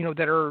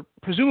are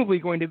presumably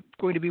going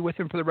to be with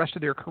them for the rest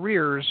of their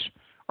careers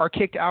are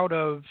kicked out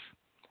of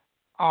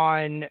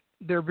on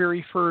their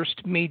very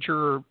first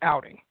major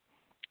outing,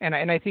 and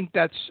I think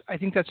that's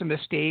a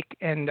mistake,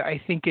 and I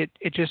think it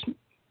just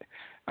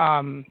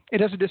it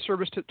does a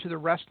disservice to the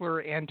wrestler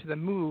and to the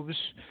moves,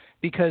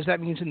 because that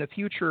means in the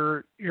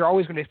future you're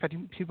always going to expect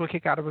people to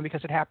kick out of them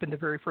because it happened the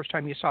very first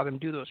time you saw them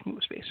do those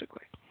moves,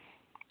 basically.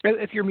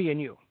 If you're me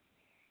and you.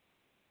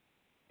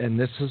 And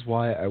this is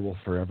why I will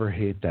forever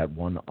hate that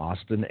one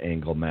Austin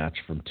Angle match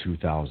from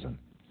 2000.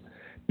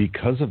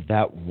 Because of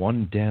that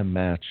one damn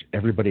match,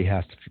 everybody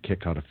has to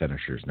kick out of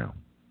finishers now.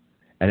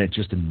 And it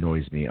just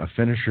annoys me. A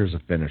finisher is a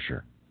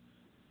finisher.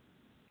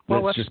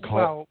 Well, let's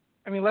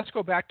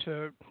go back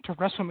to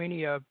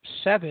WrestleMania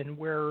 7,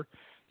 where,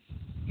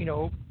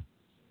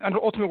 under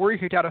Ultimate Warrior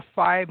kicked out of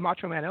 5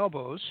 Macho Man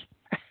elbows,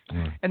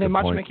 and then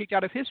Macho Man kicked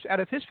out of his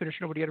finisher.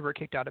 Nobody had ever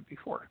kicked out of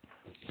before.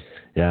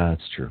 Yeah,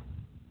 that's true.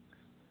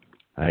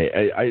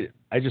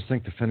 I just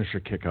think the finisher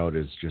kick out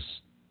is just,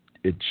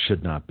 it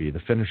should not be.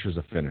 The finisher's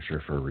a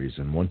finisher for a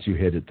reason. Once you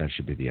hit it, that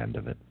should be the end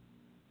of it.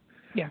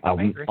 Yeah, I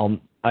agree.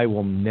 I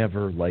will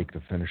never like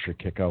the finisher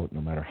kick out,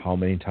 no matter how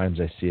many times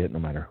I see it, no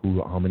matter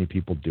how many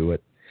people do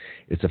it.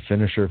 It's a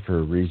finisher for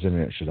a reason,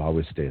 and it should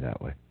always stay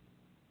that way.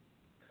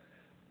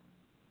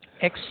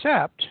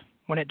 Except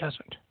when it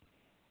doesn't.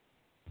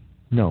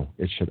 No,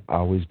 it should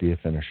always be a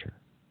finisher.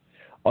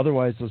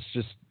 Otherwise, let's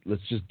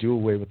just do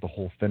away with the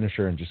whole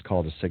finisher and just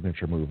call it a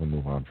signature move and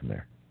move on from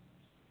there.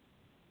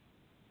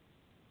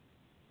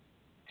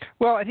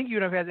 Well, I think you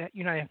and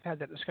I have had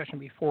that discussion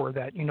before.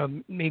 That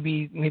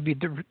maybe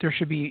there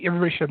should be,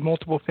 everybody should have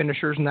multiple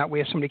finishers, and that way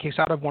if somebody kicks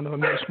out of one of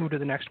them, they just move to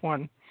the next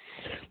one.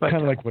 But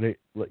kind of like what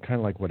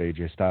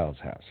AJ Styles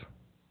has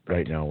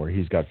right now, where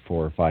he's got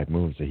 4 or 5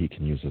 moves that he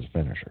can use as a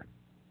finisher.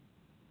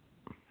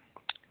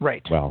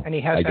 Right. Well, and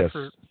he has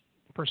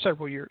for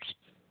several years.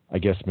 I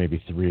guess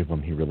maybe 3 of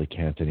them he really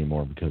can't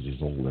anymore because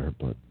he's older,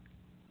 but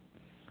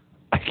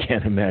I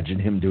can't imagine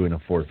him doing a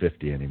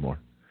 450 anymore.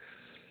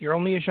 You're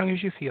only as young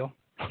as you feel.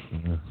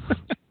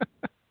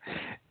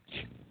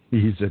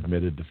 He's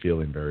admitted to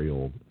feeling very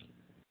old.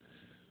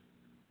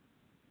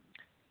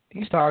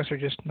 These dogs are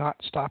just not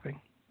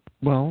stopping.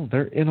 Well,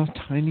 they're in a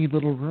tiny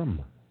little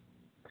room.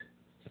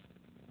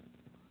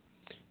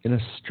 In a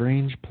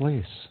strange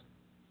place.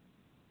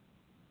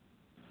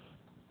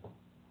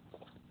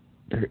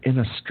 They're in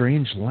a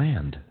strange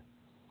land.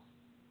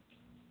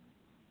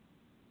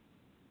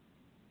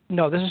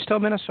 No, this is still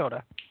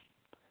Minnesota.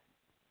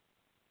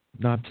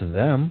 Not to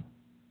them.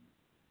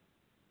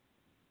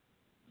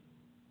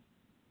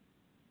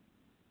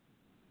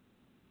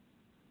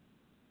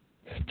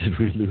 Did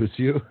we lose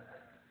you?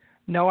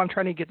 No, I'm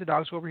trying to get the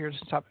dogs over here to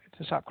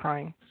stop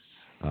crying.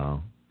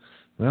 Oh,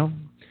 well,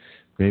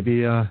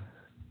 maybe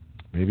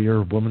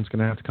your woman's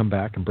gonna have to come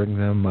back and bring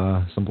them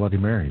some Bloody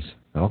Marys.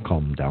 I'll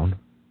calm them down.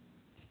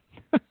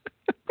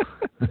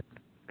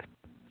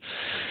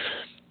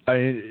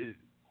 Do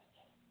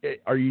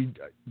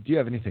you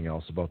have anything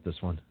else about this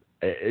one?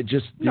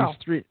 No.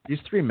 These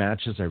three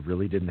matches, I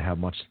really didn't have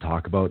much to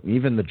talk about. And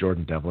even the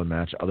Jordan Devlin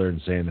match, other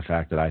than saying the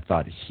fact that I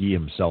thought he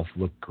himself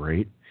looked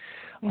great,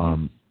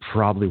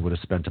 probably would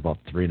have spent about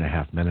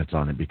 3.5 minutes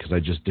on it because I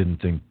just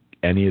didn't think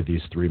any of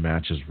these 3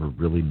 matches were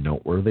really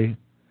noteworthy.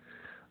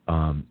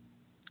 That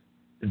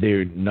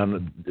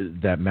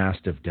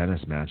Mastiff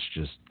Dennis match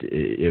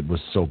it was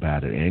so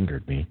bad it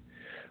angered me.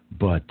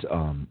 But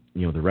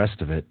the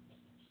rest of it,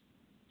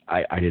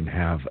 I didn't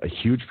have a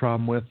huge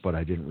problem with, but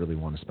I didn't really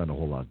want to spend a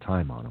whole lot of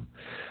time on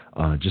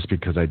them, just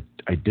because I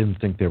didn't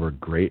think they were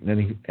great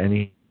in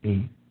any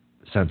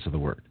sense of the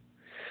word.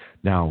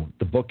 Now,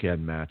 the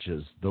bookend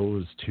matches,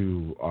 those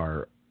 2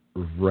 are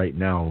right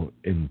now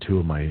in 2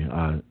 of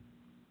my,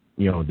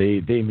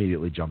 they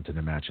immediately jumped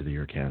into Match of the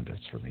Year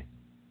candidates for me.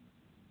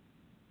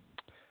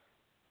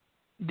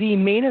 The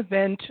main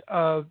event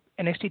of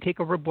NXT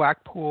TakeOver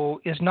Blackpool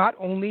is not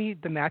only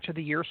the match of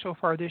the year so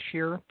far this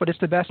year, but it's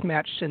the best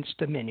match since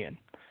Dominion.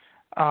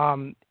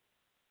 And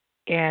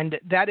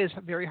that is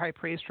very high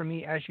praise for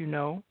me, as you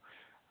know.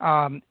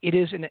 It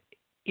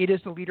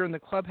is the leader in the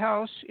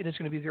clubhouse. It is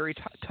going to be very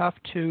tough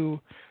to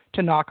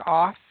knock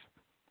off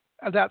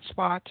of that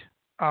spot.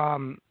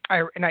 I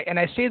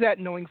say that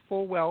knowing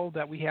full well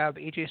that we have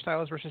AJ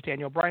Styles versus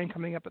Daniel Bryan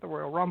coming up at the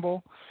Royal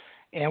Rumble,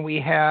 and we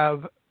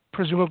have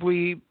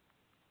presumably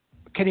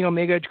Kenny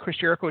Omega, Chris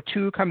Jericho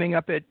 2 coming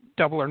up at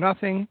Double or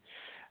Nothing.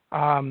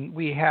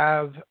 We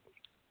have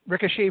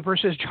Ricochet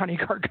versus Johnny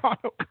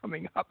Gargano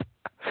coming up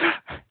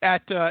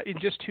at in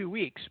just 2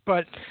 weeks.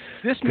 But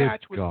this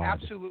match was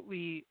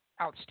absolutely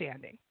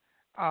outstanding.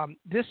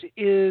 This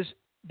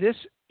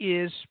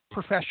is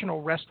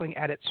professional wrestling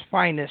at its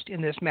finest in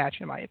this match,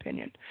 in my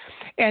opinion.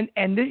 And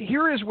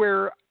here is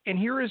where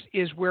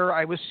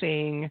I was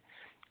saying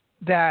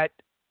that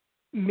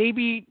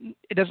maybe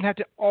it doesn't have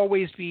to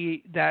always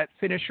be that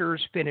finishers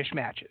finish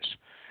matches.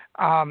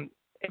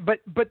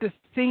 But the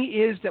thing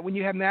is that when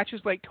you have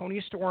matches like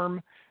Toni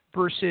Storm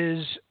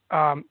versus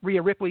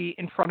Rhea Ripley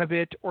in front of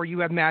it, or you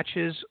have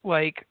matches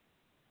like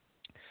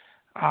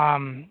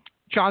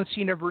John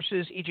Cena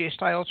versus AJ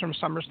Styles from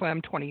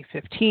SummerSlam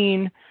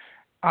 2015,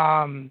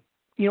 when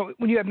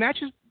you have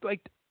matches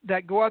like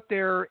that go out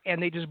there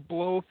and they just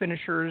blow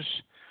finishers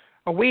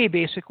away,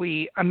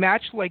 basically, a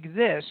match like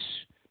this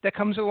that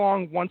comes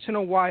along once in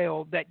a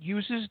while that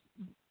uses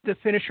the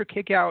finisher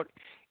kick out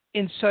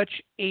in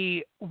such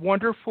a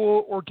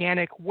wonderful,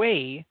 organic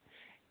way.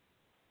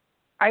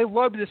 I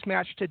loved this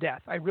match to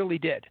death. I really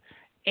did.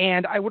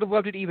 And I would have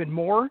loved it even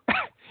more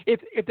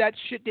if that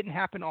shit didn't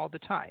happen all the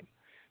time.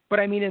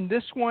 But I mean, in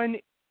this one,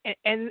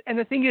 and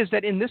the thing is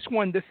that in this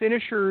one, the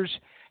finishers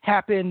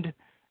happened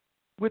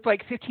with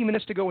like 15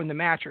 minutes to go in the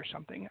match or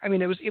something. I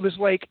mean, it was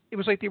like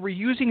they were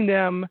using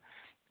them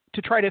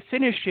to try to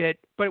finish it,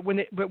 but when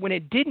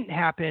it didn't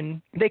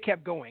happen, they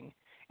kept going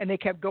and they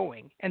kept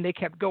going and they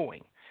kept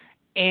going,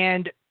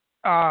 and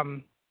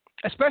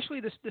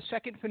especially the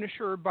second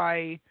finisher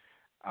by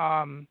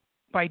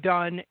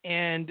Dunn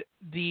and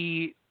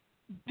the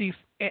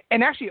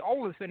and actually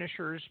all of the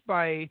finishers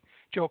by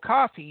Joe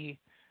Coffey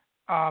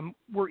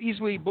were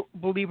easily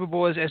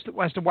believable as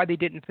to why they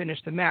didn't finish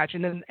the match.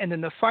 And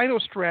then the final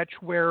stretch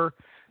where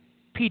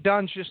Pete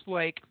Dunne's just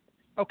like,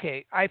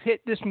 okay, I've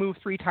hit this move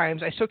 3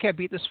 times. I still can't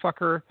beat this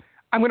fucker.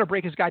 I'm going to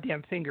break his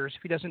goddamn fingers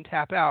if he doesn't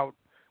tap out,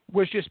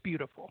 was just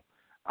beautiful.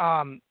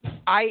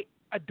 I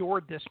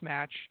adored this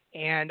match,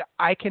 and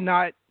I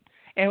cannot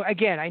 – and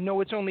again, I know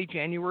it's only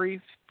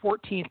January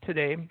 14th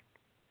today.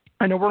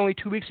 I know we're only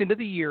 2 weeks into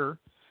the year,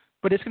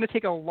 but it's going to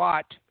take a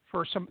lot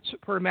for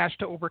a match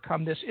to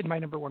overcome this in my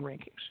number 1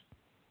 rankings.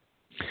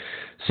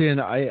 See,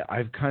 and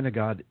I've kind of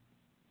got –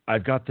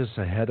 I've got this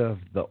ahead of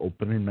the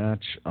opening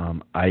match.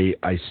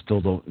 I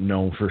still don't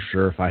know for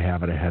sure if I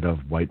have it ahead of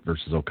White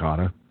versus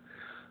Okada.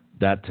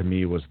 That to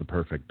me was the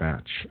perfect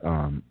match.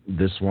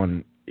 This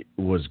one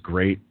was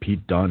great.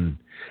 Pete Dunne,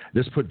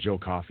 this put Joe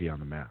Coffey on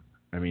the map.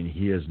 I mean,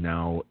 he is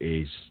now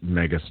a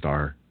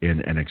megastar in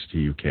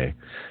NXT UK.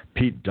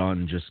 Pete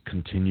Dunne just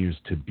continues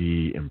to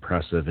be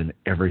impressive in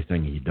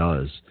everything he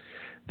does.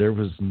 There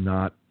was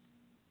not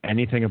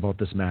anything about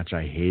this match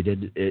I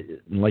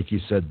hated. Like you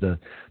said, the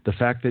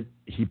fact that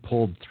he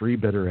pulled 3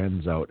 bitter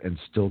ends out and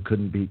still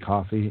couldn't beat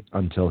Coffey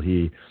until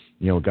he,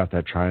 got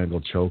that triangle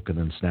choke and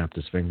then snapped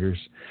his fingers.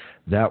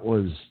 That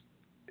was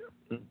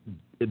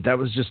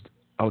just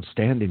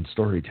outstanding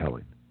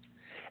storytelling.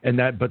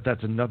 But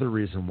that's another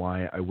reason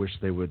why I wish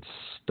they would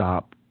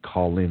stop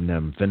calling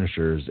them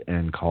finishers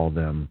and call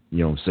them,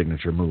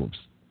 signature moves.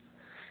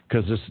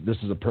 Because this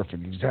is a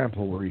perfect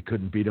example where he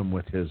couldn't beat him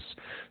with his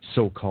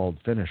so-called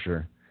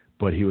finisher,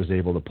 but he was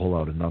able to pull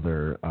out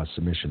another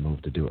submission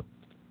move to do it.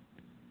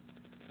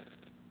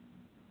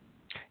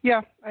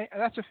 Yeah,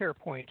 that's a fair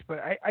point. But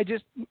I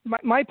just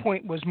my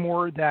point was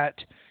more that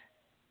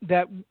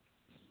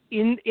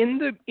in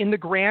the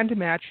grand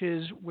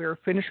matches where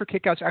finisher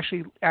kickouts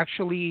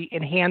actually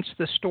enhance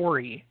the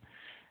story,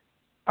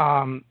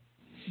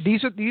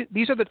 these are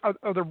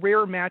the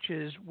rare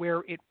matches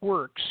where it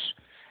works,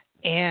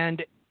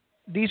 and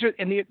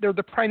they're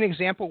the prime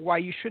example why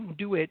you shouldn't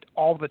do it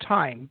all the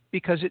time,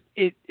 because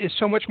it is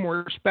so much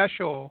more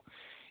special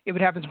if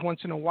it happens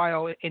once in a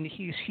while in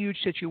these huge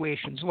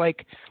situations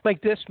like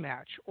this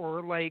match,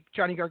 or like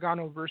Johnny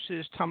Gargano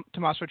versus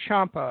Tommaso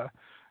Ciampa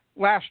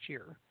last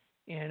year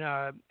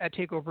at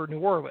TakeOver New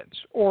Orleans,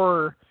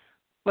 or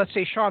let's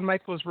say Shawn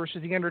Michaels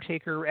versus The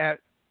Undertaker at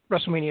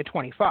WrestleMania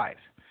 25.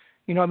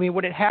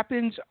 When it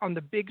happens on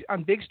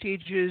big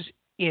stages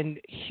in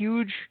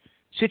huge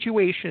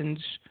situations,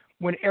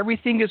 when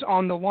everything is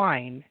on the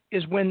line,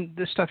 is when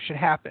this stuff should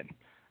happen.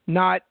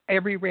 Not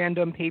every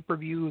random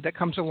pay-per-view that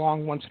comes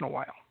along once in a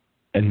while.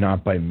 And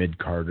not by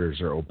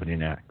mid-carders or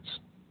opening acts.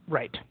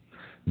 Right.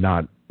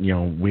 Not,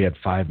 we had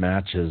 5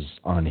 matches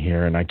on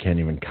here, and I can't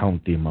even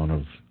count the amount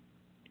of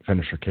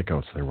finisher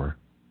kickouts there were.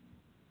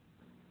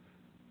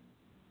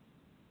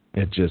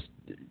 It just,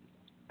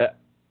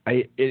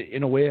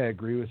 in a way, I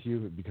agree with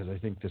you, because I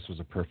think this was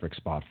a perfect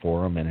spot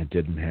for him, and it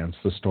did enhance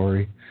the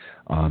story.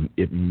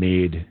 It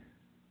made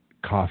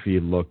Coffey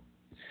look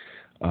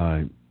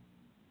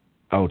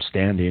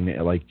outstanding,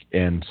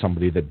 and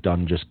somebody that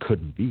Dunne just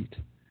couldn't beat.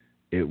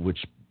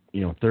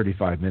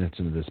 35 minutes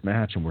into this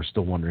match, and we're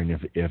still wondering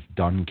if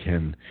Dunne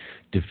can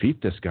defeat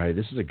this guy.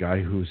 This is a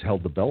guy who's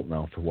held the belt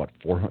now for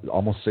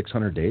almost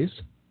 600 days,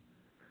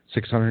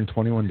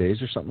 621 days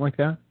or something like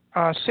that.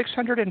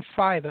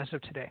 605 as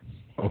of today.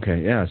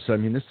 Okay, yeah. So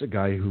this is a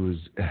guy who's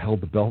held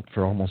the belt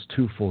for almost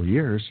 2 full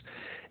years,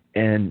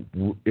 and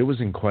it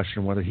was in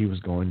question whether he was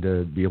going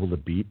to be able to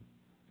beat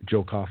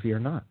Joe Coffey or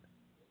not.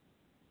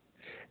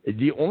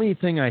 The only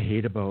thing I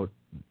hate about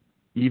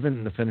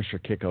even the finisher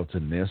kickouts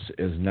in this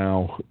is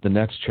now the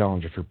next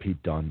challenger for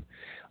Pete Dunne,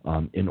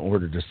 in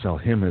order to sell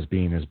him as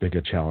being as big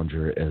a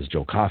challenger as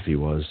Joe Coffey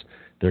was,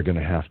 he's going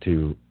to have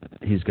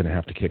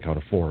to kick out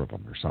of 4 of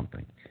them or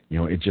something.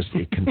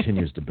 It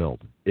continues to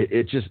build.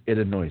 It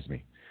annoys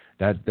me.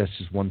 That's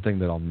just one thing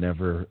that I'll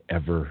never,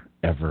 ever,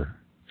 ever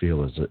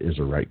feel is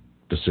a right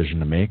decision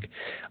to make.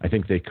 I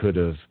think they could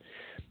have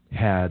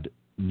had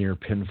near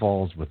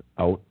pinfalls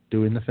without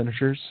doing the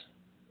finishers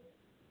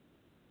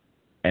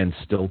and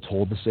still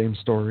told the same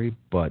story,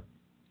 but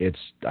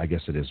I guess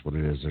it is what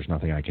it is. There's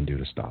nothing I can do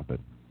to stop it.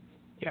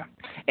 Yeah.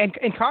 And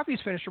Coffey's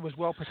finisher was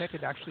well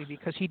protected, actually,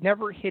 because he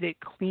never hit it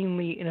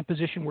cleanly in a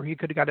position where he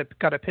could have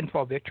got a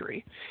pinfall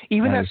victory.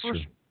 Even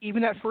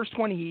that first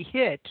one he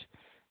hit,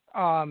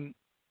 Dunne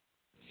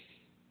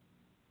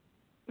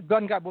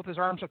got both his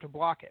arms up to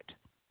block it.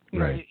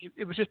 Right.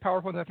 It was just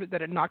powerful enough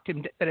that it knocked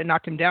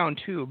him down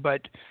too.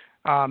 But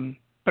he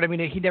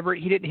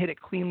didn't hit it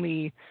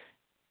cleanly.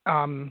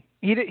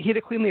 He hit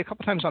it cleanly a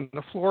couple times on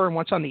the floor and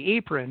once on the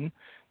apron,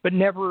 but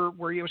never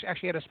where he was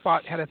actually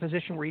had a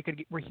position where he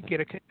could get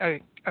a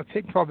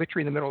pinfall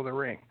victory in the middle of the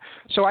ring.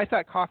 So I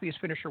thought Coffey's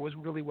finisher was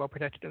really well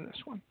protected in this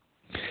one.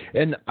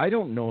 And I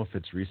don't know if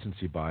it's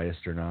recency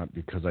biased or not,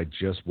 because I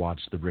just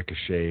watched the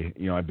Ricochet.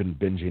 I've been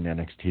binging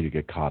NXT to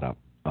get caught up.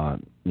 I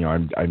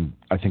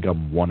think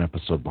I'm 1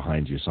 episode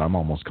behind you, so I'm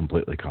almost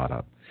completely caught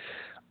up.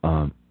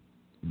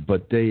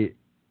 But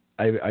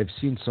I've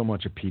seen so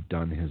much of Pete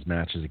Dunne, his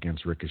matches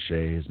against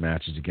Ricochet, his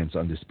matches against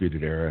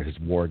Undisputed Era, his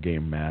War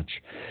Game match,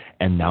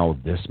 and now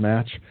this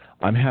match.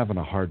 I'm having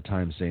a hard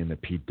time saying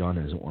that Pete Dunne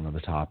isn't one of the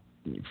top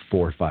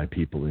 4 or 5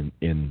 people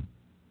in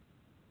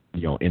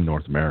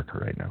North America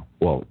right now.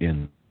 Well,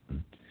 in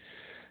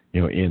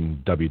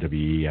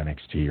WWE,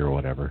 NXT, or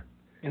whatever.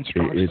 In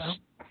strong style.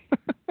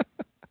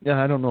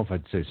 Yeah, I don't know if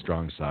I'd say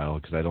strong style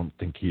because I don't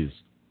think he's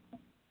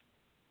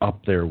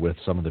up there with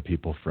some of the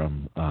people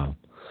from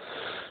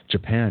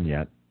Japan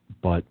yet,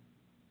 but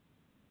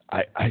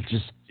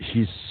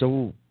he's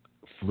so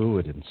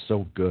fluid and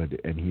so good,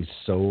 and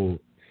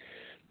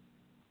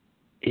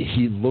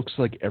he looks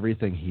like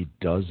everything he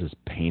does is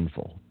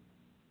painful.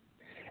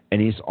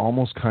 And he's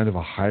almost kind of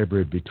a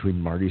hybrid between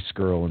Marty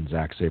Scurll and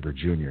Zack Sabre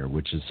Jr.,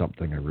 which is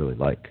something I really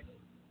like.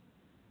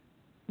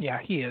 Yeah,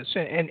 he is.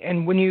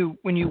 And when you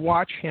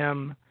watch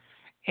him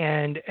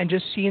and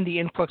just seeing the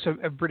influx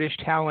of British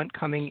talent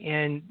coming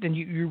in, then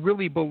you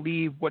really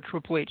believe what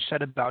Triple H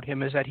said about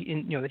him is that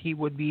he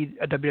would be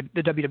the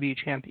WWE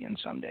champion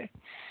someday.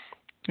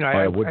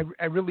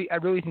 I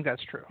really think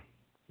that's true.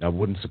 That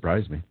wouldn't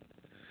surprise me.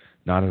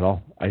 Not at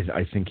all.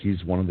 I think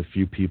he's one of the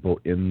few people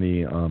in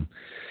the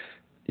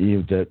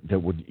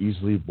that would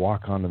easily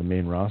walk onto the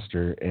main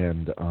roster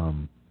and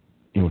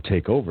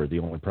take over. The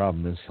only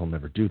problem is he'll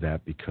never do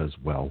that because,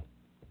 well,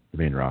 the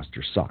main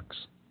roster sucks.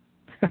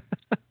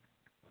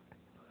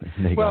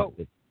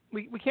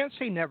 We can't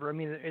say never. I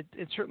mean,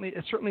 it's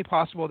certainly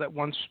possible that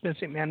once Vince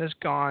McMahon is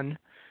gone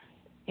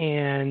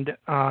and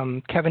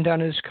Kevin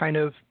Dunn is kind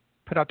of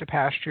put out to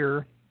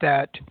pasture,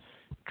 that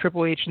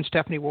Triple H and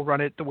Stephanie will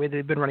run it the way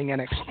they've been running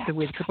NXT, the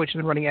way Triple H has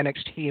been running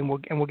NXT,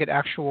 and we'll get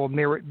actual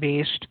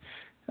merit-based,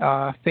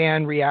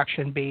 fan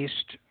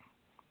reaction-based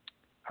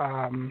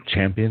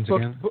champions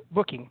again.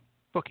 Booking.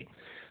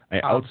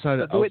 Outside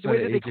of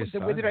AJ Styles, the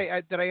way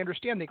that I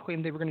understand, they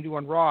claimed they were going to do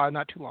on Raw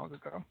not too long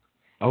ago.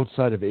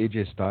 Outside of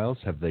AJ Styles,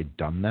 have they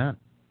done that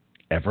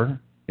ever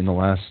in the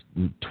last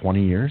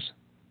 20 years?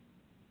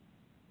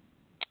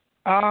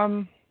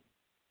 Well,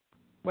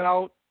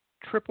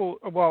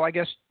 I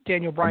guess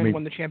Daniel Bryan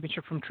won the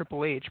championship from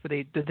Triple H, but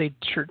they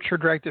sure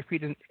dragged their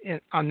feet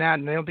on that,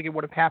 and I don't think it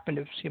would have happened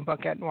if CM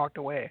Punk hadn't walked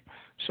away.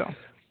 So.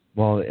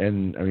 Well,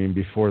 and I mean,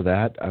 before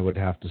that, I would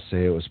have to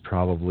say it was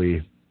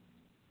probably,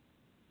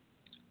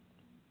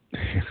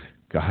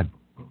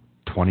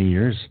 20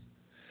 years.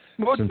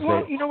 Well,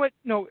 you know what?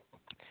 No,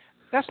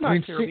 that's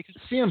not fair. Because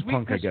CM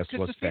Punk, I guess,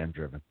 was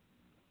fan-driven.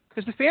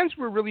 Because the fans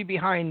were really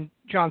behind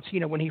John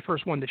Cena when he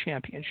first won the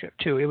championship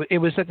too. It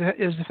was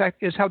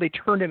how they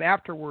turned him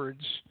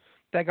afterwards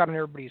that got on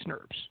everybody's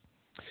nerves.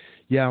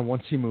 Yeah,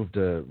 once he moved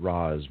to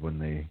Raw is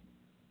when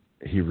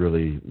he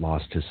really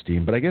lost his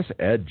steam. But I guess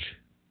Edge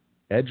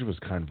was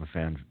kind of a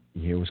fan.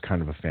 He was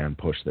kind of a fan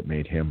push that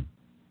made him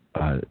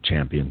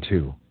champion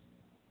too.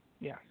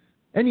 Yeah,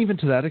 and even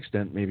to that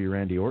extent, maybe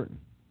Randy Orton.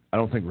 I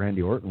don't think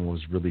Randy Orton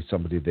was really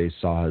somebody they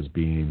saw as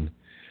being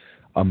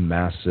a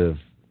massive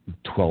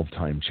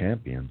 12-time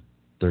champion,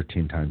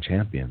 13-time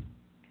champion.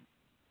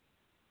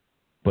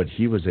 But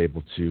he was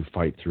able to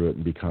fight through it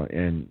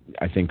and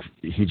I think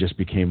he just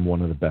became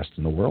one of the best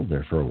in the world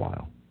there for a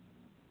while.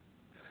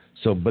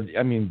 So, but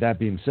I mean, that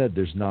being said,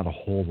 there's not a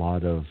whole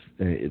lot of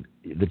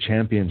the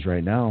champions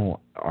right now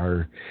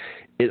are.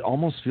 It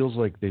almost feels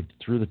like they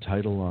threw the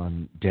title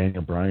on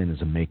Daniel Bryan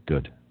as a make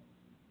good.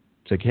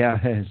 It's like, yeah,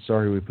 hey,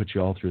 sorry we put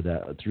you all through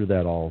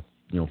that all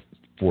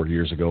 4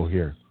 years ago.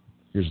 Here's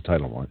a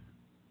title one.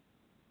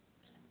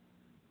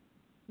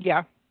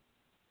 Yeah,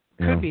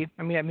 could be.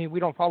 I mean, we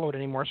don't follow it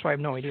anymore, so I have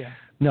no idea.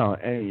 No,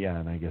 yeah,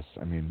 and I guess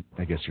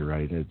you're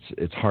right.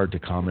 It's hard to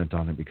comment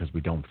on it because we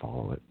don't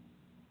follow it.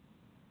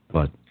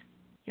 But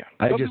yeah,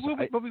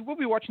 we will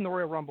be watching the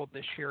Royal Rumble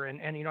this year,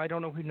 and I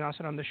don't know who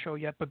announced it on the show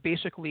yet, but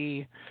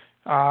basically,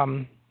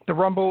 the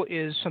Rumble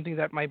is something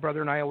that my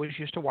brother and I always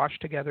used to watch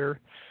together.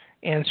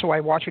 And so I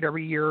watch it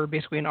every year,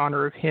 basically in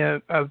honor of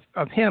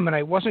him. And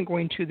I wasn't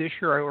going to this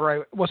year, or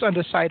I was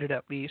undecided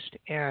at least.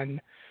 And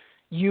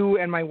you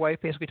and my wife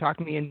basically talked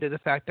me into the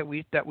fact that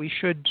we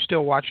should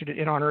still watch it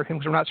in honor of him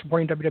because we're not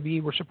supporting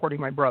WWE, we're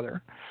supporting my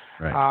brother.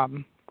 Right.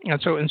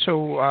 And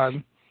so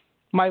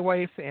my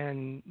wife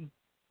and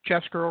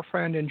Jeff's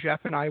girlfriend and Jeff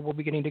and I will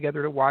be getting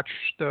together to watch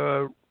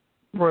the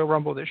Royal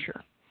Rumble this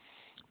year.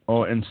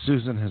 Oh, and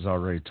Susan has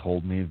already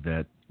told me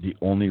that the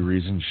only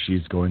reason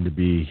she's going to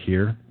be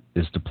here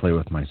is to play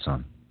with my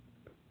son.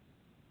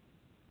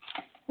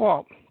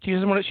 Well, she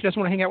doesn't want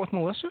to hang out with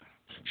Melissa?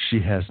 She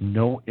has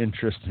no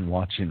interest in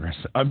watching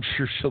wrestling. I'm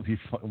sure she'll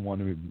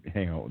want to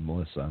hang out with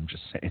Melissa. I'm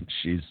just saying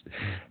she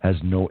has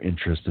no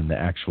interest in the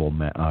actual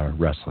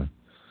wrestling.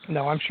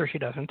 No, I'm sure she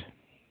doesn't.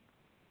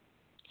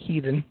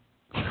 Heathen.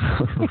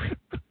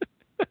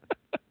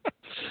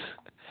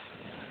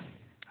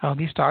 Oh,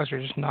 these dogs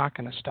are just not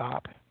going to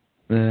stop.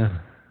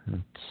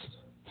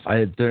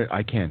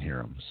 I can't hear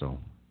them, so.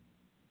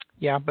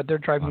 Yeah, but they're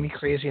driving me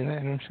crazy,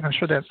 and I'm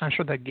sure that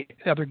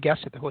other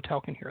guests at the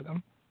hotel can hear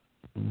them.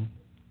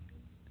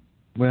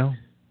 Well,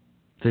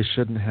 they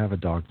shouldn't have a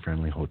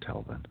dog-friendly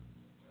hotel then.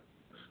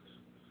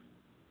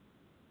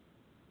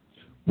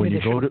 When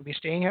you go to be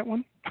staying at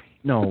one.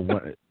 No,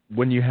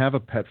 when you have a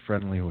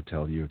pet-friendly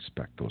hotel, you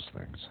expect those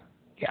things.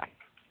 Yeah.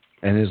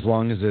 And as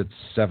long as it's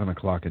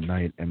 7:00 at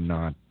night and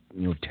not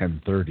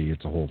 10:30,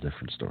 it's a whole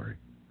different story.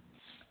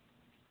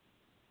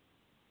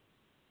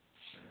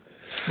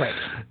 Right.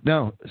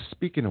 Now,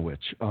 speaking of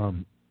which,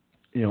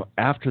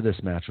 after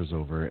this match was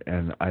over,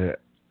 and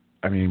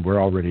I mean,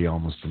 we're already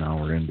almost an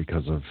hour in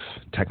because of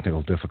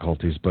technical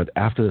difficulties, but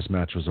after this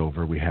match was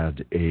over, we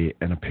had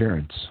an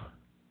appearance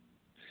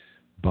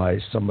by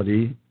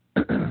somebody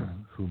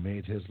who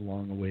made his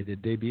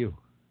long-awaited debut.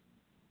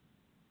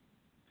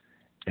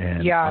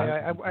 And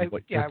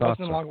it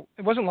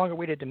wasn't long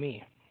awaited to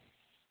me.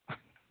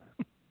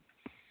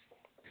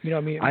 We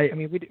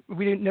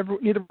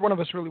didn't. Neither one of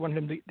us really wanted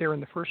him there in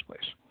the first place.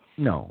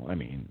 No, I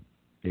mean,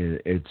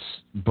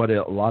 but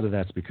a lot of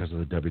that's because of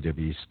the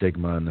WWE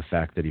stigma and the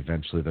fact that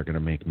eventually they're going to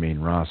make main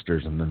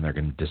rosters and then they're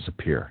going to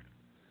disappear.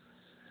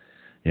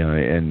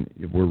 And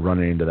we're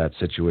running into that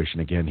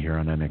situation again here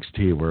on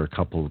NXT, where a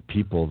couple of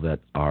people that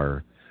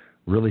are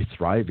really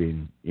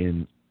thriving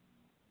in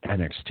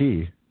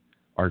NXT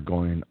are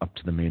going up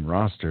to the main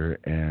roster,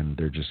 and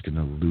they're just going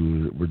to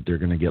lose. They're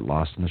going to get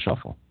lost in the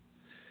shuffle.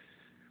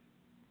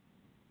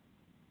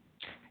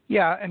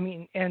 Yeah, I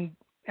mean, and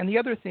the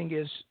other thing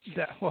is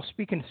that, well,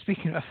 speaking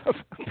of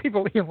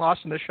people being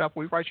lost in the shuffle,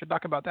 we probably should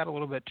talk about that a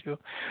little bit too.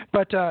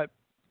 But I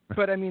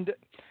mean,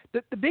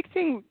 the big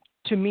thing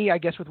to me, I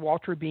guess, with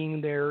Walter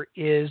being there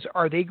is,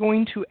 are they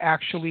going to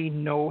actually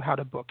know how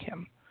to book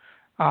him?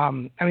 I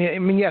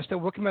mean, yes, they'll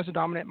book him as a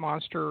dominant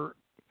monster,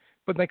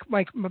 but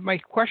my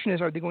question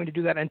is, are they going to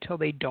do that until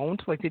they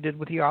don't, like they did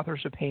with the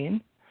Authors of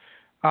Pain?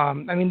 I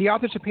mean, the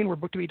Authors of Pain were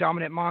booked to be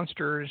dominant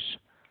monsters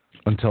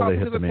until they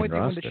hit the main roster. They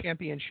won the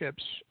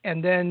championships,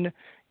 and then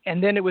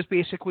it was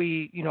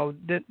basically,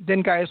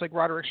 then guys like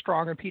Roderick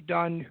Strong and Pete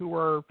Dunne, who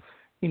were,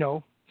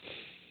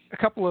 a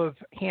couple of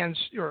hands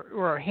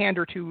or a hand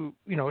or two,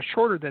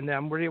 shorter than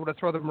them, were able to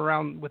throw them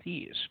around with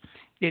ease.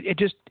 It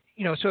just,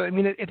 so I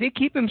mean, if they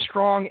keep him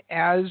strong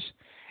as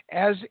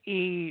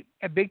a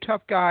big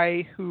tough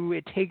guy who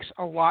it takes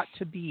a lot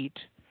to beat,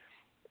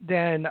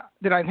 then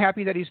I'm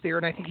happy that he's there,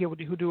 and I think he'll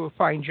do a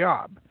fine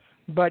job.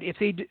 But if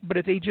they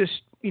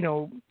just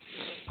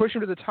push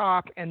him to the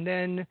top and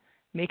then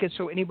make it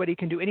so anybody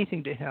can do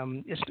anything to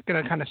him, it's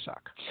going to kind of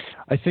suck.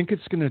 I think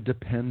it's going to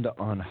depend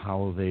on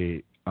how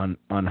they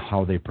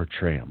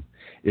portray him.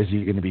 Is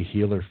he going to be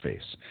heel or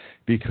face?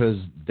 Because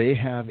they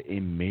have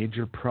a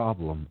major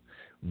problem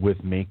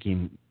with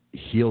making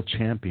heel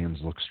champions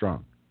look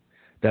strong.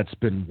 That's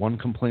been one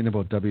complaint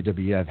about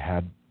WWE I've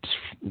had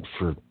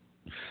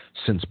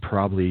since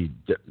probably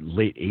the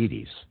late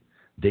 80s.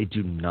 They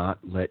do not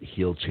let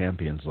heel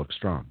champions look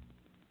strong.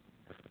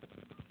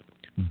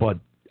 But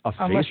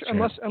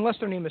unless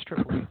their name is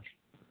Triple H.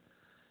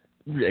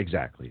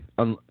 Exactly.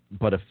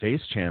 But a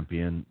face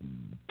champion,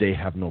 they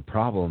have no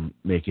problem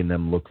making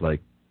them look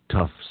like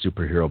tough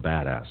superhero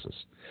badasses.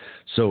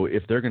 So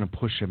if they're going to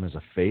push him as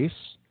a face,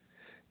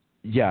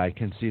 yeah, I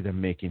can see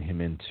them making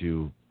him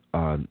into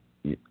a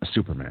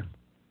Superman.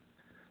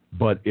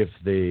 But if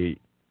they,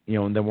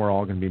 and then we're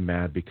all going to be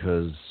mad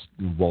because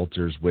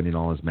Walter's winning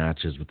all his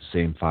matches with the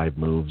same 5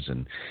 moves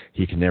and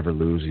he can never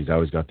lose. He's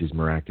always got these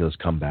miraculous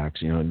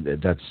comebacks.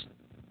 That's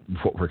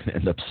what we're going to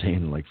end up saying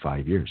in like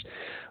 5 years.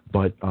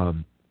 But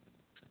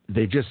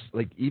they just,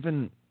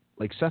 even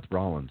Seth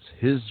Rollins,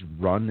 his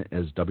run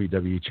as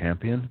WWE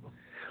champion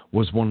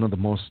was one of the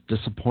most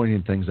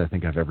disappointing things I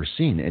think I've ever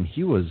seen. And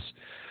he was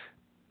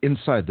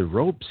inside the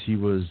ropes. He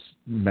was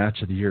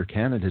match of the year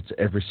candidates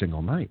every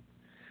single night.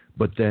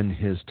 But then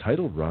his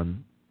title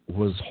run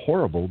was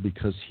horrible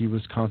because he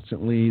was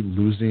constantly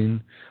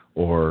losing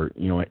or,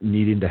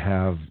 needing to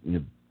have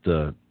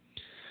the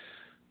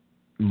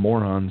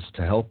morons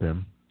to help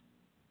him.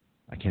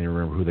 I can't even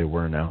remember who they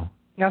were now.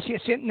 Now, see,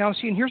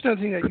 and here's another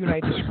thing that you and I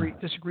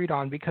disagreed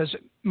on, because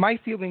my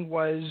feeling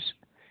was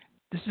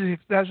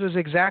that was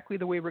exactly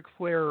the way Ric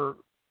Flair,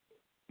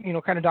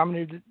 kind of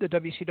dominated the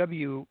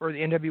WCW or the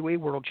NWA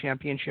World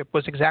Championship,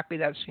 was exactly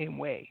that same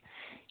way.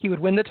 He would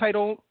win the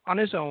title on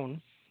his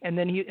own, and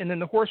then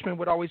the Horsemen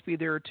would always be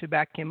there to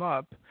back him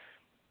up,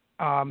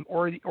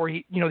 or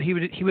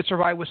he would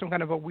survive with some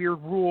kind of a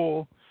weird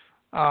rule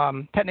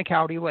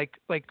technicality like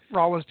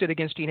Rollins did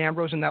against Dean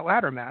Ambrose in that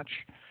ladder match.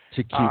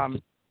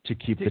 To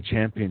keep the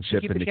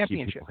championship and to keep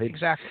people hated.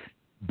 Exactly.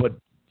 But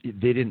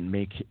they didn't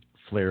make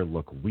Flair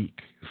look weak.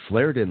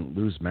 Flair didn't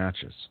lose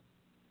matches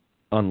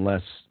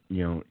unless,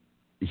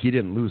 he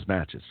didn't lose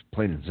matches,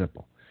 plain and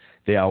simple.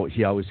 He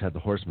always had the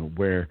Horsemen,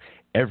 where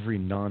every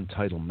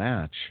non-title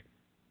match,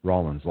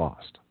 Rollins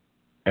lost.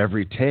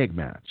 Every tag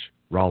match,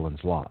 Rollins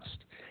lost.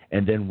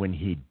 And then when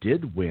he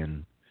did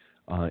win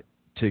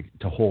to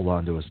hold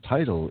on to his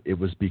title, it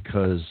was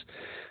because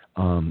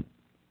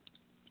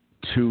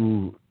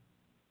two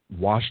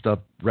washed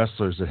up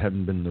wrestlers that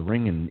haven't been in the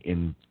ring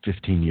in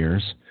 15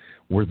 years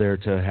were there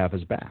to have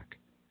his back.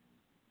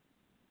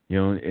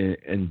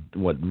 And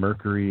what,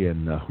 Mercury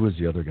and who was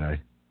the other guy?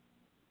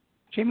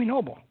 Jamie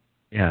Noble.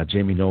 Yeah,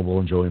 Jamie Noble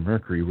and Joey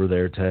Mercury were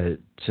there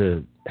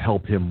to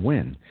help him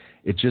win.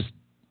 it just,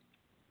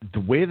 the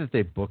way that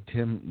they booked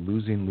him,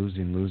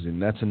 losing,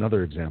 that's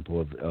another example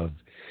of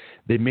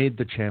they made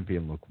the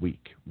champion look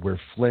weak, where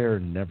Flair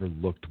never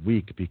looked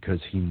weak because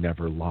he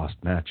never lost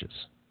matches.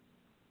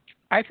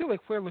 I feel like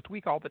Flair looked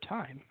weak all the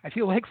time. I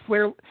feel like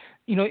Flair,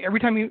 every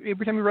time he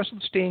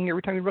wrestled Sting,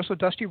 every time he wrestled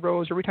Dusty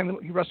Rhodes, every time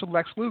he wrestled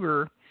Lex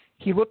Luger,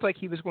 he looked like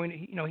he was going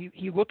to,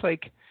 he looked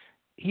like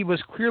he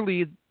was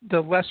clearly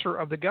the lesser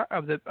of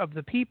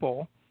the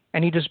people,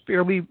 and he just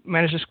barely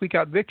managed to squeak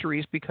out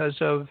victories because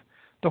of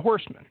the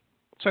Horsemen.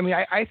 So I mean,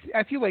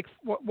 I feel like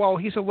while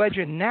he's a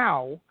legend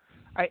now,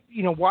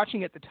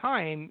 watching at the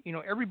time,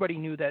 everybody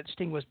knew that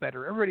Sting was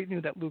better. Everybody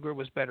knew that Luger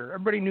was better.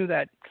 Everybody knew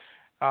that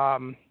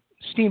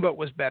Steamboat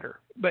was better.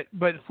 But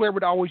Flair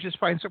would always just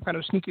find some kind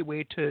of sneaky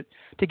way to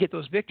get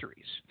those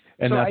victories.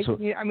 And so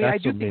I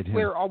do think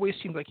Flair always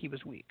seemed like he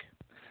was weak.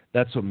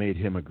 That's what made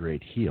him a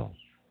great heel.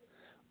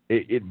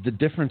 The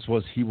difference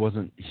was he was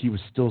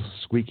still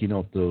squeaking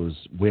out those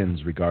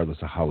wins regardless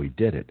of how he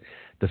did it.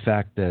 The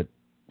fact that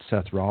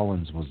Seth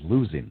Rollins was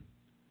losing,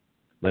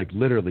 like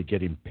literally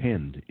getting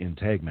pinned in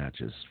tag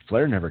matches.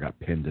 Flair never got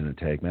pinned in a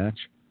tag match.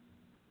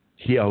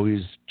 He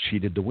always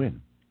cheated to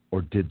win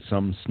or did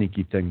some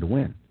sneaky thing to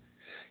win.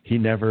 He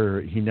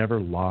never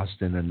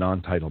lost in a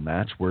non-title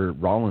match, where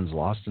Rollins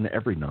lost in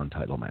every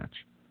non-title match.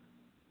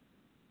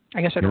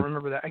 I guess I don't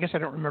remember that. I guess I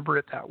don't remember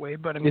it that way.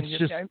 But I mean,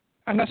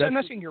 I'm not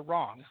saying you're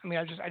wrong. I mean,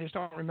 I just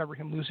don't remember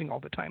him losing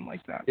all the time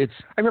like that.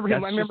 I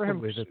remember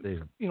him,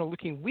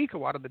 looking weak a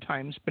lot of the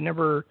times, but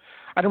never.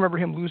 I don't remember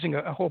him losing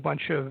a whole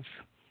bunch of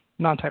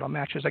non-title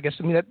matches. I guess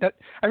I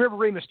I remember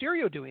Rey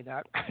Mysterio doing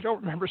that. I don't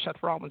remember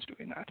Seth Rollins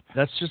doing that.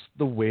 That's just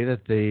the way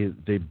that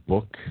they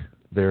book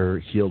their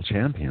heel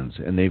champions,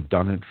 and they've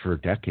done it for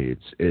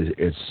decades.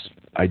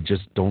 I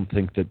just don't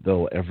think that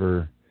they'll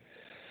ever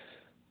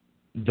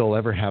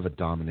have a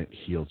dominant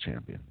heel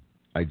champion.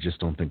 I just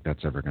don't think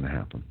that's ever going to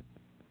happen.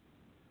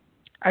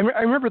 I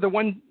remember the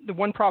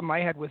one problem I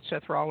had with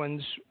Seth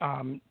Rollins,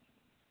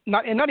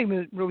 not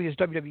even really his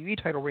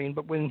WWE title reign,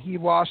 but when he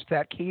lost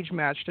that cage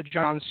match to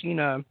John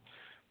Cena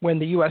when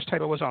the U.S.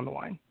 title was on the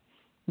line.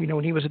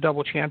 When he was a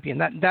double champion.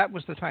 That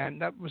was the time.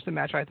 That was the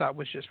match I thought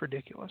was just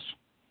ridiculous.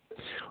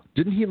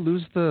 Didn't he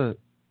lose the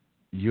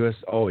U.S.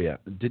 Oh yeah,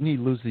 didn't he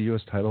lose the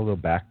U.S. title though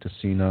back to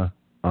Cena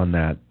on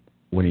that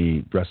when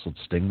he wrestled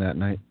Sting that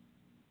night?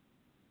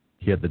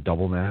 He had the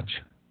double match,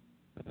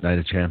 Night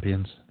of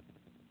Champions.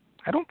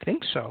 I don't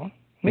think so.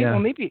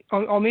 Maybe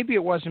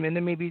it wasn't, and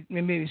then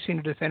maybe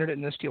Cena defended it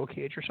in the steel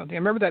cage or something. I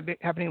remember that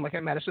happening like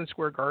at Madison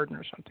Square Garden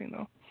or something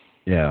though.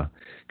 Yeah,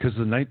 because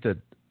the night that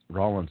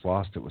Rollins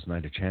lost it was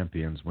Night of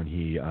Champions when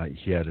he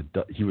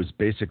was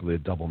basically a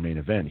double main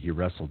event. He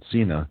wrestled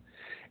Cena,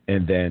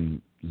 and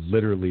then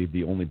literally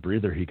the only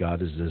breather he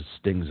got is as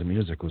Sting's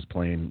music was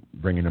playing,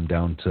 bringing him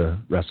down to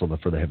wrestle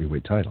for the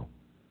heavyweight title.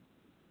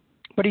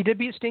 But he did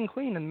beat Sting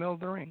clean in the middle of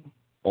the ring.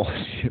 Oh,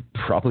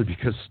 probably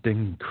because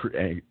Sting's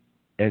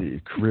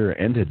career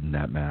ended in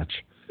that match.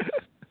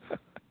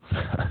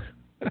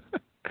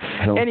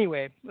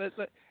 Anyway,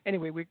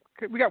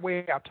 we got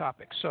way off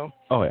topic. So.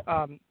 Oh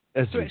yeah.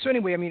 So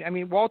anyway, I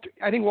mean, Walter.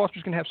 I think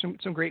Walter's going to have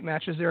some great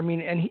matches there. I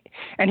mean,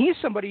 and he's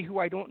somebody who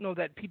I don't know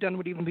that Pete Dunne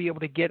would even be able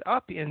to get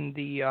up in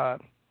the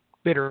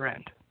bitter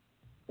end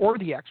or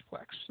the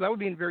X-Plex. So that would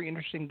be very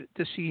interesting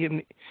to see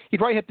him. He'd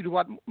probably have to do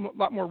a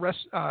lot more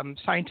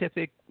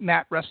scientific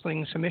mat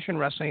wrestling, submission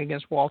wrestling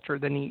against Walter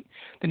than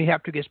he'd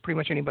have to against pretty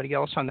much anybody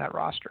else on that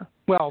roster.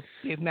 Well,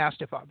 Dave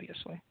Mastiff,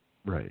 obviously.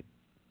 Right.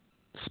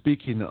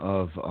 Speaking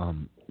of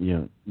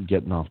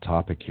getting off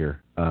topic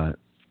here.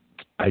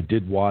 I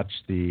did watch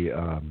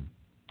the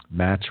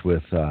match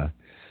with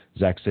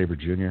Zack Sabre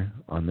Jr.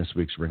 on this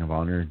week's Ring of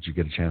Honor. Did you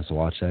get a chance to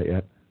watch that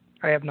yet?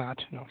 I have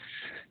not, no.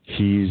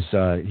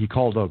 He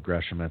called out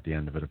Gresham at the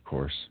end of it, of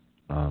course.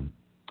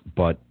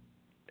 But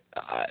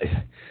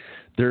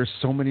there are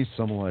so many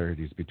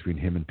similarities between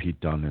him and Pete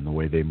Dunne in the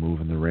way they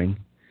move in the ring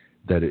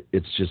that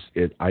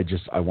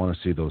I want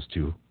to see those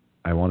two.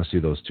 I want to see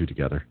those two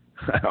together.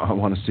 I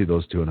want to see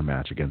those two in a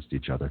match against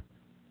each other.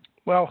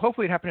 Well,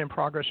 hopefully it happened in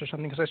Progress or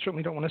something, because I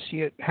certainly don't want to see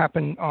it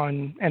happen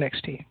on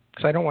NXT,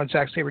 because I don't want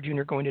Zack Sabre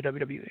Jr. going to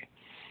WWE.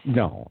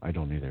 No, I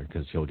don't either,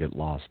 because he'll get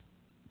lost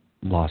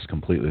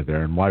completely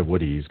there. And why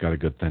would he? He's got a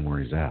good thing where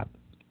he's at.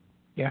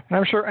 Yeah, and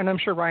I'm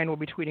sure Ryan will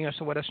be tweeting us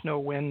to let us know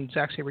when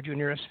Zack Sabre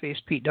Jr. has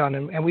faced Pete Dunne,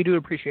 and we do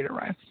appreciate it,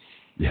 Ryan.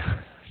 Yeah,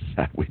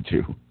 that we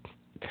do.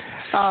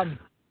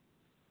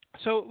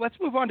 So let's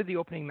move on to the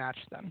opening match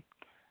then.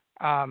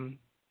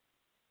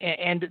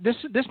 And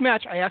this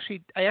match, I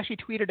actually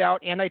tweeted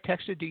out and I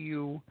texted to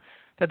you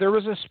that there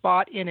was a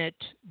spot in it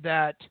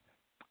that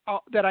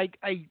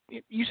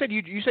you said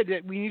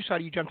that when you saw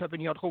it, you jumped up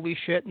and yelled "Holy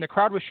shit!" and the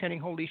crowd was chanting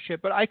 "Holy shit!"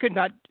 But I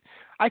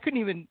couldn't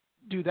even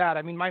do that.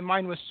 I mean, my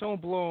mind was so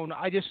blown.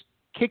 I just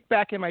kicked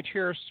back in my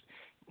chair,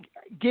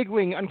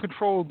 giggling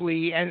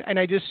uncontrollably, and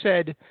I just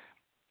said,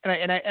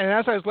 and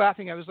as I was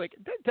laughing, I was like,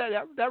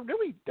 that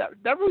really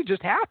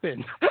just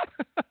happened.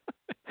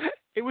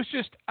 It was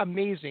just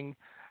amazing.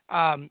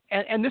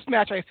 And this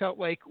match I felt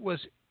like was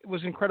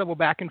incredible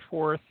back and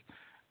forth.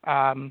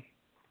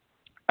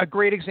 a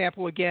great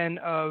example again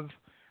of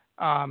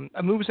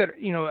moves that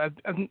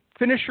of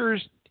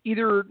finishers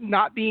either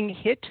not being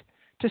hit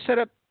to set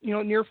up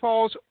near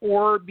falls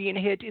or being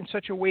hit in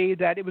such a way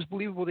that it was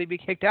believable they'd be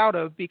kicked out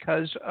of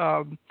because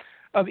of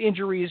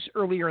injuries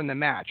earlier in the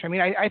match. I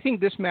mean, I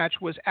think this match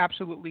was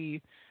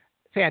absolutely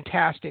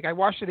fantastic. I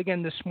watched it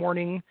again this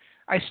morning.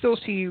 I still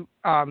see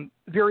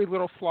very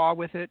little flaw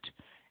with it,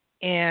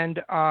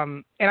 and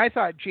I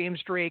thought James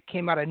Drake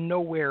came out of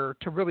nowhere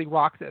to really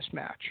rock this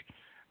match.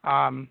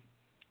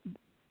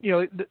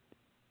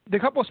 The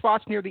couple of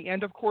spots near the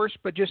end, of course,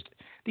 but just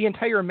the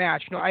entire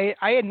match. I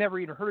had never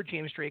even heard of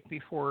James Drake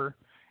before,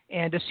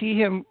 and to see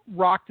him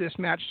rock this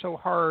match so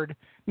hard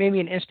made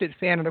me an instant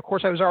fan. And of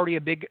course, I was already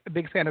a big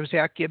fan of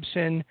Zach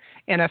Gibson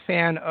and a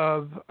fan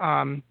of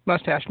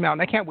Mustache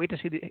Mountain. I can't wait to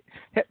see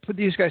for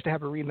these guys to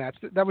have a rematch.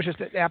 That was just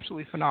an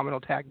absolutely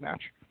phenomenal tag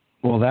match.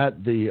 Well,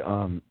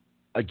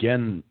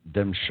 again,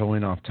 them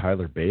showing off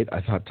Tyler Bate, I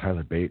thought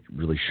Tyler Bate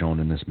really shone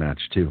in this match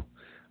too.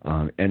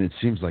 And it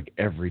seems like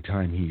every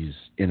time he's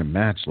in a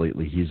match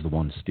lately, he's the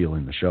one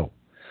stealing the show.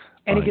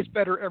 And he gets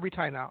better every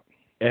time out.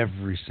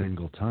 Every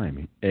single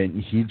time.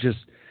 And he's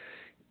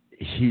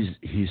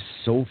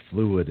so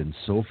fluid and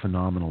so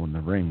phenomenal in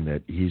the ring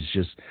that he's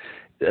just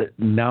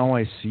now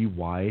I see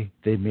why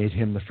they made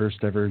him the first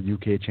ever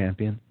UK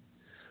champion.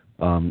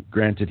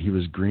 Granted, he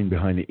was green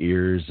behind the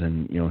ears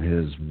and,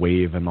 his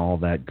wave and all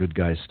that good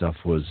guy stuff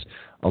was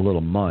a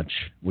little much,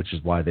 which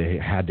is why they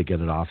had to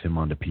get it off him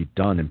onto Pete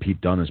Dunne, and Pete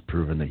Dunne has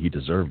proven that he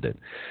deserved it.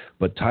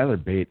 But Tyler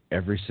Bate,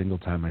 every single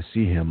time I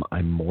see him,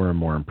 I'm more and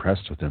more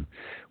impressed with him.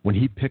 When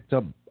he picked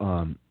up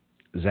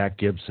Zach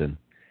Gibson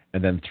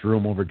and then threw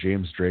him over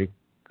James Drake's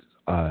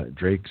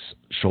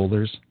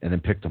shoulders and then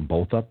picked them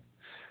both up,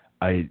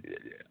 I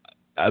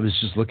was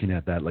just looking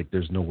at that like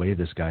there's no way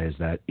this guy is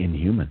that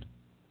inhuman.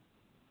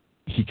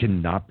 He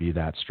cannot be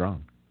that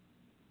strong.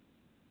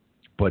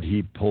 But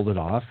he pulled it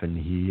off,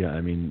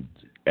 and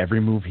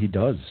every move he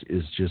does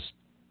is just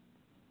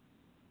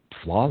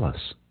flawless,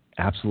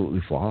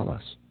 absolutely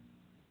flawless.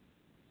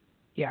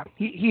 Yeah,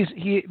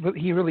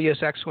 he really is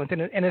excellent,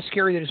 and it's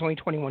scary that he's only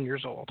 21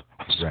 years old.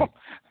 So,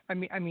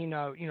 right.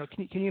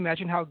 Can you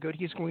imagine how good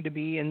he's going to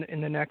be in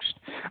the next?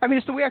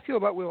 It's the way I feel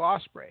about Will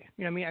Ospreay.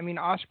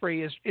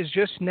 Ospreay is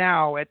just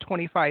now at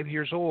 25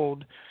 years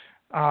old,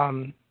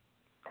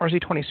 or is he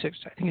 26?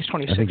 I think he's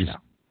 26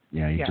 now.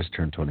 Yeah, he just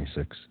turned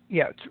 26.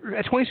 Yeah,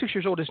 at 26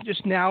 years old, is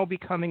just now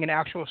becoming an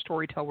actual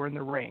storyteller in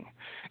the ring,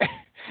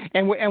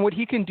 and what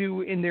he can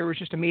do in there is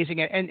just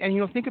amazing. And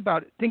think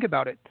about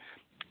it.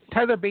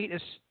 Tyler Bate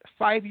is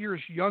 5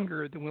 years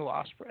younger than Will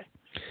Ospreay,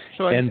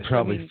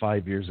 probably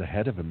 5 years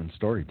ahead of him in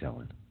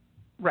storytelling.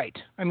 Right.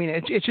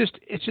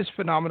 It's just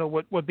phenomenal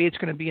what Bate's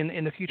going to be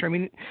in the future.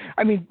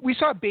 We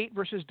saw Bate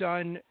versus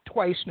Dunne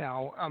twice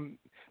now,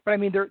 but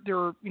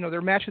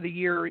their match of the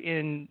year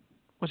in,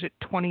 was it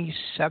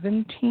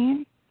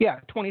 2017? Yeah,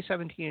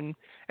 2017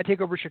 at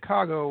TakeOver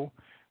Chicago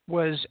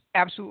was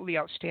absolutely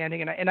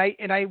outstanding, and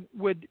I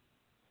would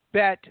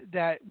bet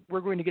that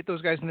we're going to get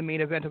those guys in the main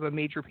event of a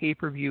major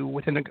pay-per-view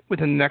within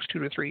the next 2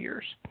 to 3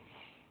 years.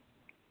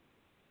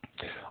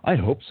 I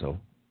hope so.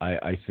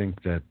 I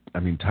think that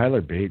Tyler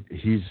Bate,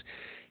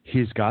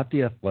 he's got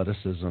the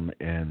athleticism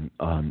and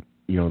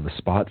the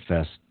spot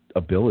fest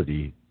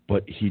ability,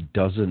 but he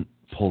doesn't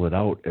pull it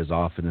out as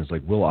often as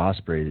like Will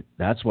Ospreay.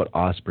 That's what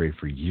Ospreay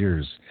for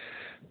years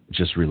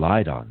just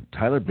relied on.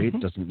 Tyler Bate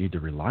doesn't need to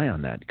rely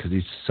on that because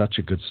he's such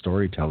a good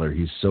storyteller.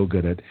 He's so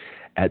good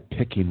at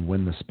picking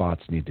when the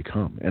spots need to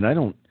come. And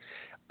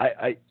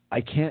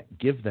I can't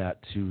give that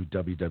to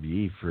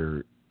WWE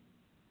for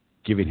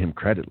giving him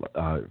credit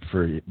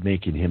for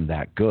making him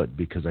that good,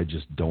 because I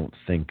just don't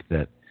think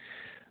that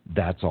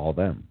that's all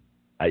them.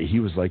 He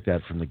was like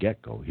that from the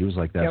get-go. He was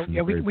like that from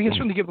the very we can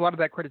certainly give a lot of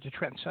that credit to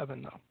Trent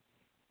Seven, though.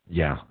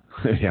 Yeah,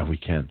 yeah, we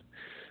can.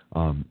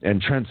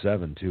 And Trent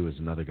Seven, too, is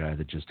another guy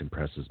that just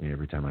impresses me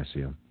every time I see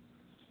him.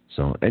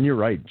 So, and you're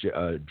right,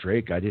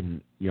 Drake, I'd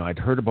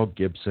heard about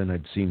Gibson.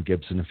 I'd seen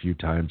Gibson a few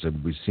times,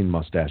 and we've seen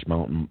Mustache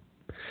Mountain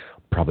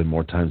probably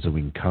more times than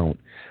we can count.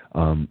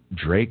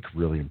 Drake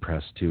really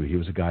impressed, too. He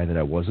was a guy that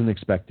I wasn't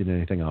expecting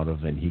anything out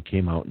of, and he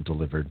came out and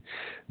delivered.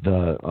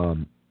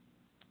 That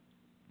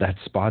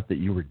spot that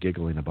you were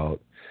giggling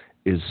about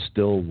is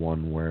still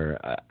one where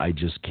I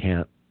just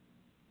can't.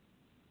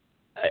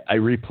 I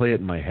replay it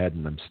in my head,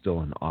 and I'm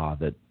still in awe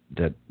that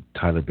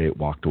Tyler Bate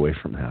walked away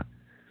from that.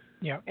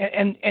 Yeah,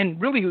 and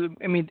really,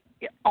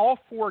 all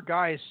four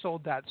guys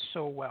sold that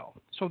so well.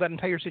 Sold that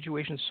entire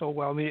situation so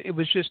well. It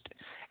was just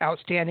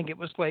outstanding. It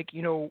was like,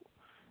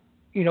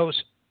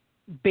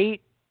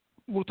 Bate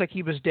looked like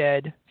he was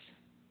dead.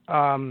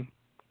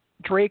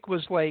 Drake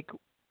was like,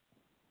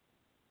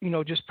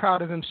 just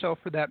proud of himself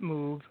for that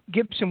move.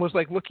 Gibson was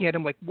like looking at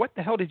him like, what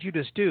the hell did you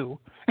just do?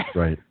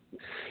 Right.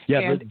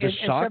 Yeah, and, the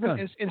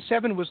shotgun. And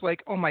Seven was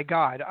like, oh my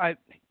God,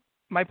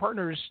 my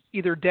partner's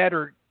either dead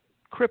or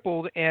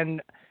crippled,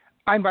 and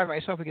I'm by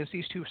myself against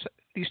these two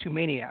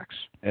maniacs.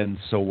 And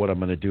so what I'm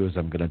going to do is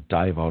I'm going to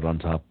dive out on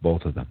top of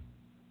both of them.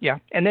 Yeah,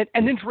 and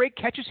then Drake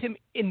catches him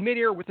in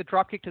midair with a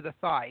drop kick to the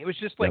thigh. It was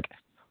just like,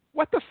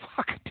 what the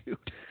fuck, dude?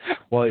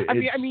 Well,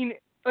 I mean,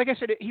 like I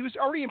said, he was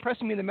already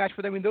impressing me in the match,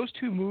 but I mean, those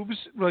two moves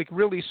like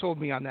really sold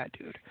me on that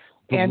dude.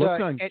 And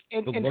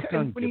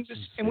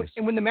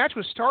when the match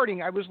was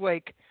starting, I was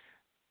like,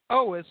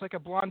 oh, it's like a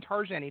blonde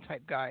Tarzan-y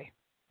type guy.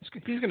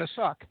 He's gonna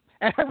suck,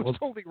 and I was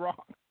totally wrong.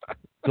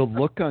 The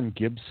look on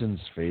Gibson's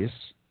face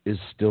is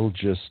still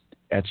just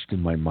etched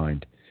in my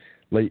mind.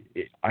 Like,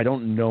 I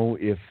don't know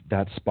if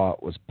that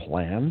spot was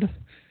planned,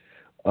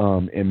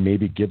 and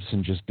maybe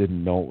Gibson just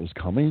didn't know it was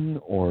coming,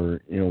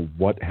 or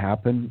what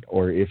happened,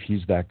 or if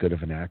he's that good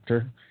of an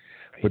actor.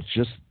 Right. But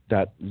just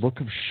that look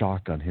of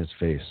shock on his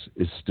face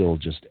is still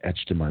just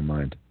etched in my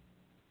mind.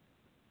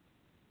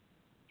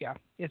 Yeah,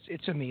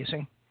 it's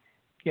amazing.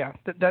 Yeah,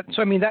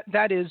 so I mean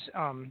that is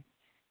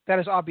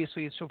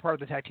obviously so part of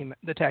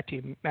the tag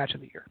team match of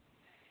the year.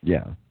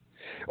 Yeah.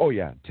 Oh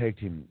yeah,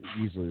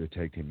 easily the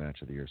tag team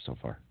match of the year so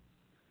far.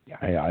 Yeah.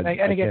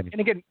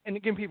 And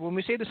again, people, when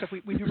we say this stuff,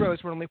 we do realize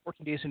we're only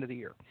 14 days into the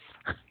year.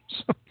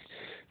 So.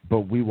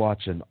 But we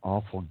watch an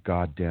awful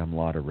goddamn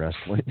lot of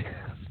wrestling.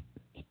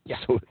 Yeah.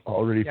 So it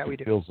already we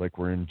feels like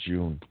we're in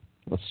June.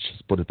 Let's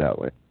just put it that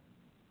way.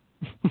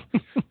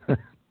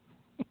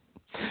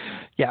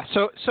 Yeah.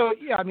 So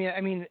yeah.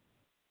 I mean,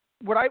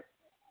 what I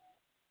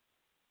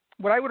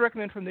would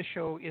recommend from this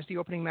show is the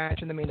opening match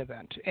and the main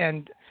event.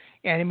 And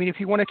I mean, if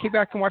you want to kick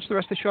back and watch the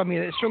rest of the show, I mean,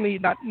 it's certainly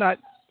not.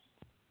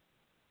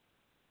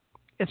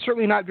 It's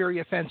certainly not very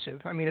offensive.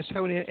 I mean, it's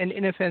an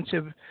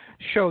inoffensive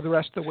show the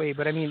rest of the way.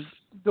 But I mean,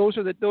 those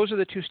are the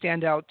two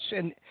standouts,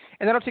 and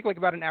that'll take like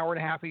about an hour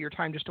and a half of your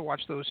time just to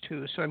watch those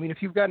two. So I mean,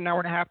 if you've got an hour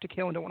and a half to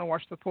kill and don't want to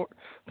watch the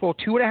full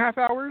 2.5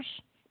 hours,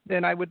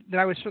 then I would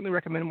certainly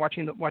recommend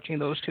watching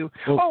those two.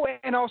 Well,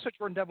 and also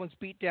Jordan Devlin's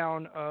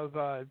beatdown of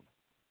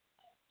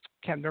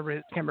can't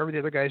remember the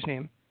other guy's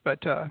name, but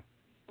that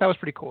was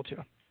pretty cool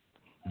too.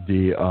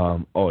 His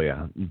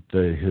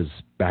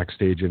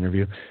backstage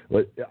interview.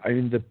 What I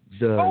mean the.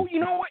 Oh, you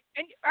know what?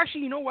 And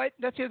actually, you know what?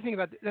 That's the other thing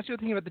about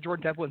the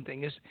Jordan Devlin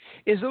thing is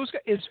those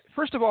guys.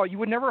 First of all, you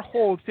would never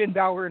hold Finn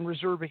Balor in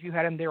reserve if you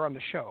had him there on the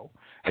show.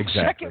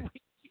 Exactly.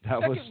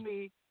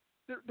 Secondly,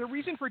 the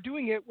reason for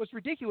doing it was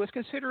ridiculous,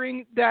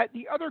 considering that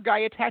the other guy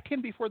attacked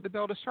him before the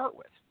bell to start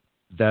with.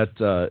 That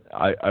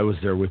I was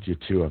there with you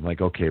too. I'm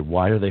like, okay,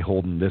 why are they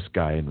holding this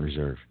guy in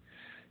reserve?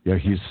 Yeah,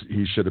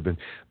 he should have been.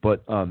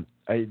 But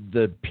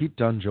the Pete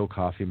Dunne Joe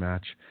Coffey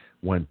match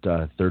went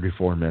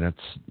 34 minutes.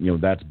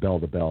 That's bell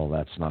to bell.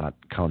 That's not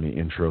counting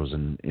intros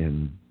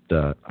and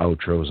the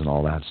outros and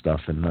all that stuff.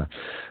 And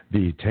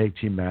the tag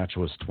team match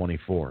was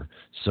 24.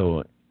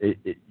 So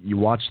you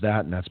watch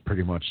that, and that's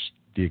pretty much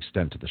the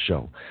extent of the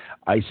show.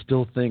 I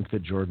still think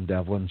that Jordan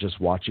Devlin, just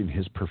watching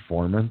his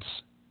performance,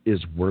 is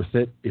worth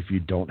it if you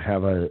don't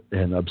have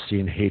an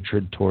obscene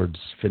hatred towards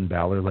Finn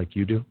Balor like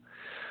you do.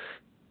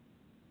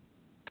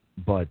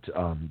 But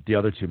the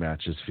other two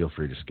matches, feel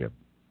free to skip.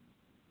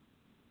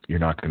 You're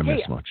not going to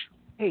miss much.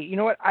 Hey, you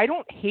know what? I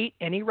don't hate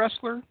any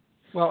wrestler,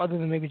 well, other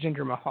than maybe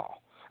Jinder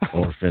Mahal.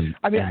 Or Finn.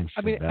 I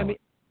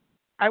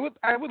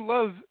would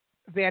love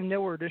Van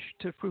Miller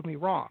to prove me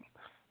wrong,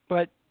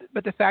 but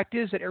the fact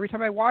is that every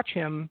time I watch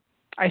him,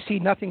 I see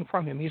nothing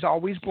from him. He's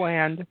always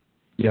bland.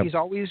 Yep. He's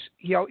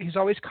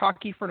always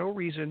cocky for no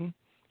reason.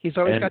 He's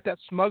always got that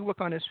smug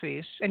look on his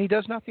face, and he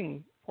does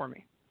nothing for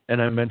me. And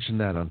I mentioned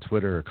that on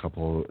Twitter a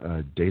couple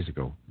days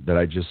ago, that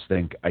I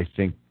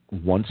think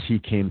once he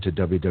came to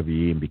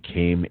WWE and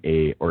became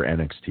or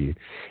NXT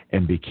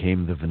and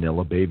became the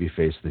vanilla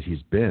babyface that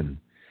he's been,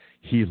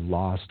 he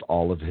lost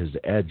all of his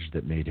edge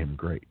that made him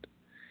great.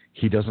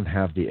 He doesn't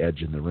have the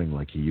edge in the ring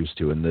like he used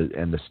to. And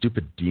the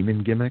stupid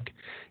demon gimmick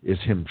is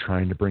him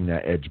trying to bring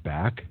that edge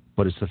back,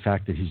 but it's the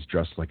fact that he's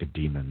dressed like a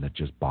demon that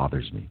just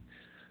bothers me.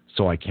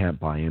 So I can't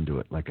buy into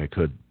it like I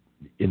could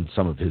in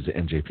some of his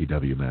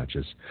NJPW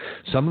matches.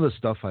 Some of the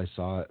stuff I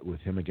saw with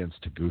him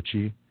against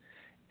Taguchi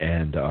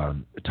and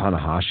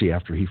Tanahashi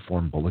after he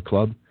formed Bullet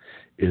Club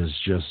is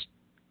just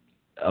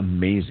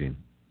amazing.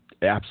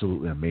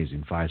 Absolutely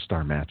amazing.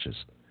 5-star matches.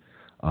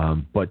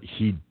 But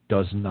he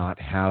does not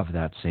have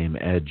that same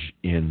edge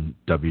in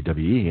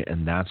WWE,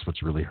 and that's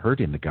what's really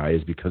hurting the guy,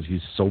 is because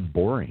he's so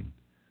boring.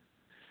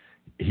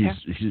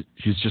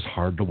 He's just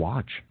hard to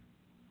watch.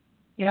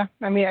 Yeah,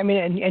 I mean,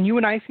 and you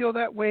and I feel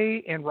that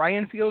way, and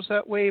Ryan feels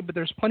that way, but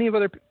there's plenty of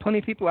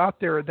people out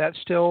there that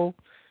still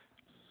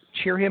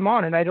cheer him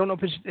on, and I don't know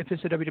if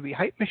it's the WWE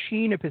hype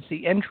machine, if it's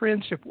the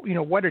entrance, if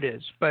what it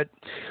is, but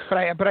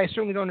I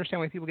certainly don't understand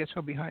why people get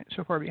so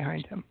far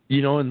behind him.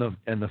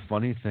 And the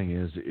funny thing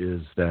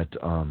is that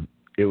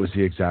it was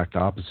the exact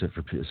opposite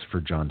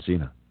for John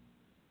Cena.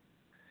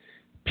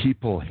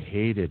 People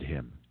hated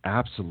him.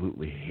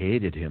 Absolutely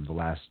hated him the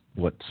last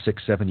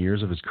 6-7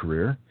 years of his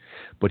career,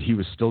 but he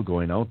was still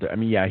going out there. I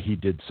mean, yeah, he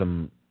did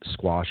some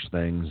squash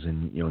things,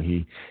 and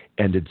he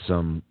ended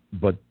some,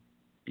 but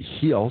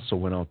he also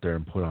went out there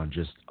and put on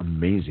just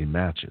amazing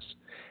matches.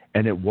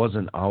 And it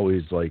wasn't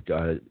always like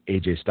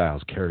AJ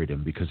Styles carried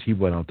him, because he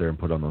went out there and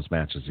put on those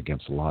matches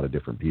against a lot of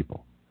different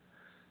people.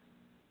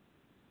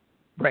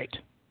 Right.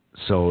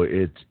 So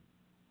it's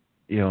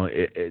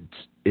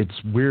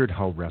weird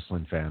how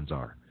wrestling fans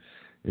are.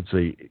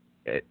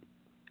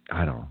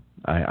 I don't know.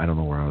 I don't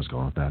know where I was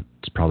going with that.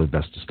 It's probably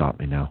best to stop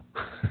me now.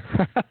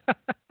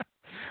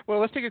 Well,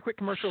 let's take a quick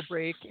commercial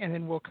break, and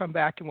then we'll come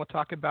back and we'll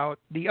talk about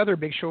the other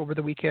big show over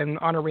the weekend,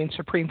 Honor Reigns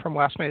Supreme from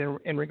last night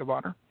in Ring of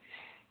Honor.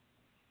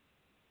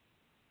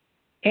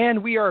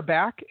 And we are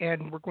back,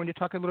 and we're going to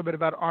talk a little bit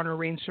about Honor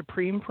Reigns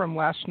Supreme from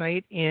last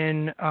night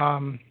in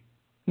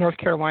North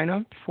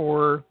Carolina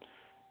for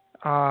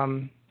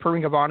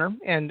Ring of Honor.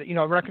 And, you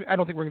know, I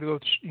don't think we're going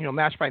to go,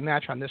 match by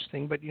match on this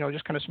thing, but,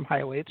 just kind of some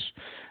highlights.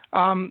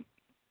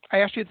 I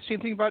asked you the same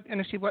thing about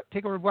NXT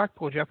TakeOver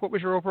Blackpool, Jeff. What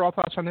was your overall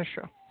thoughts on this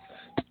show?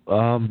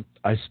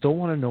 I still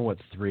want to know what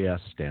 3S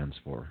stands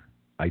for.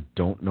 I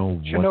don't know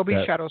what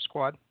Shinobi Shadow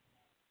Squad.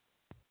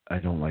 I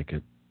don't like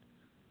it.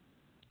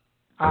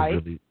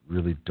 I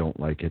really don't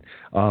like it.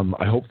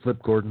 I hope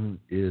Flip Gordon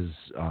is.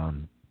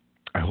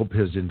 I hope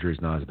his injury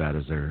is not as bad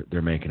as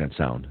they're making it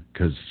sound,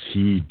 because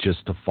he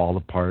just to fall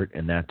apart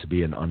and that to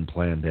be an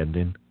unplanned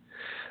ending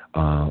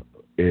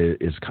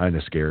is kind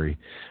of scary.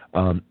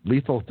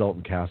 Lethal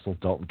Dalton Castle.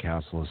 Dalton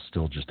Castle is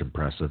still just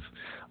impressive.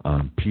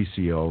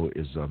 PCO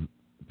is a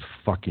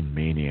fucking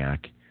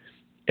maniac,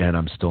 and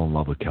I'm still in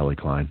love with Kelly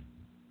Klein.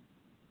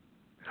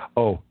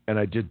 Oh, and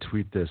I did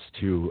tweet this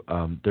too.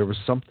 There was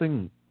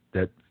something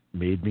that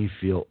made me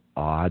feel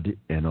odd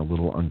and a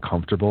little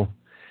uncomfortable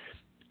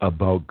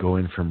about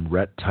going from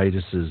Rhett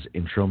Titus's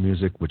intro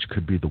music, which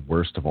could be the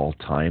worst of all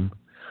time,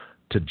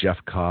 to Jeff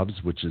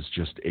Cobb's, which is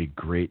just a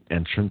great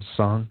entrance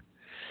song.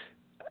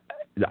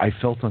 I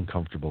felt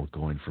uncomfortable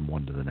going from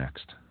one to the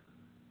next.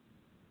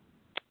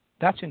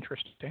 That's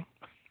interesting.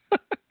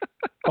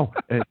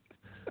 And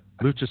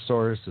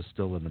Luchasaurus is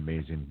still an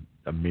amazing,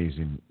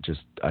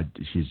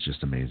 he's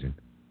just amazing.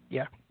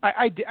 Yeah,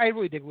 I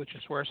really dig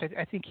Luchasaurus.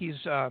 I think he's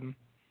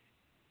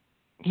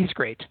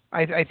great.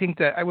 I think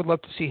that I would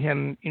love to see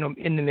him,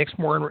 in the mix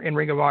more in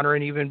Ring of Honor,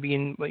 and even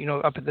being,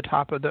 up at the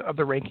top of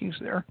the rankings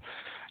there.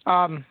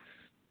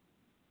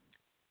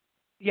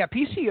 Yeah,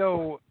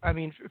 PCO. I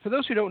mean, for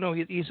those who don't know,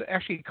 he's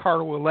actually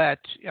Carl Ouellet,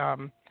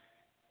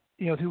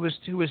 who was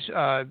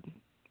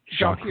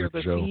Jean-Pierre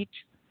Lafitte,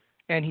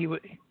 and he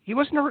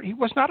was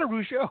not a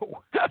Rougeau.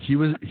 he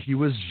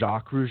was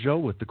Jacques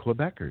Rougeau with the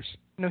Quebecers.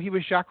 No, he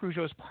was Jacques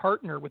Rougeau's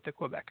partner with the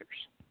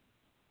Quebecers.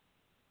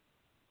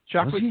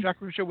 Jacques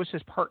Rougeau was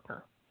his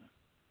partner.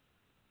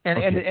 And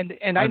okay.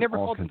 and I never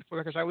called them the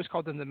Quebecers. I always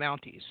called them the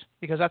Mounties,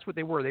 because that's what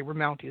they were. They were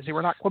Mounties. They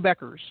were not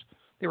Quebecers.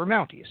 They were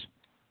Mounties.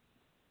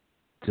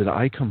 Did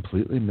I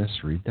completely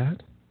misread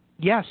that?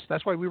 Yes,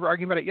 that's why we were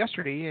arguing about it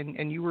yesterday,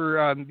 and you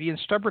were being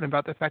stubborn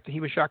about the fact that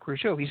he was Jacques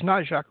Rougeau. He's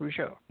not Jacques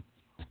Rougeau.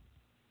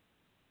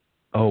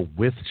 Oh,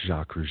 with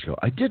Jacques Rougeau.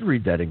 I did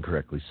read that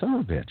incorrectly. Son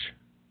of a bitch.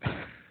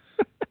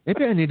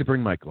 Maybe I need to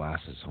bring my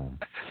glasses home.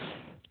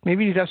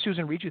 Maybe you need to have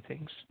Susan read you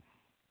things.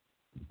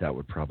 That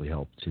would probably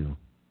help, too.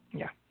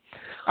 Yeah.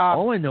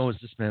 All I know is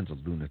this man's a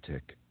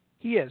lunatic.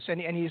 He is,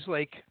 and he's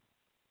like...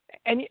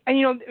 And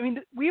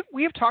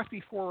we have talked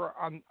before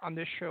on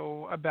this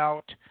show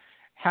about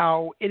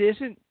how it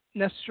isn't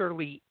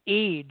necessarily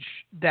age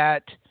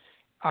that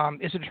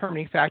is a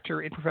determining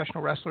factor in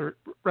professional wrestlers.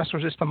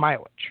 It's the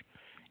mileage,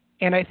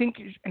 and I think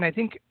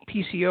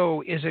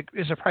PCO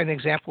is a prime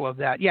example of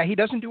that. Yeah, he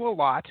doesn't do a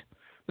lot,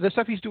 but the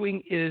stuff he's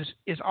doing is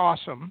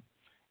awesome,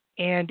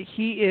 and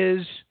he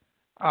is,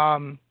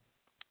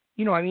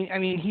 he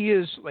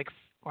is like,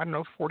 I don't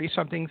know,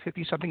 40-something,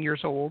 50-something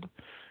years old.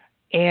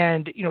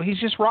 And he's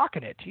just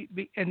rocking it.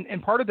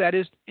 And part of that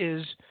is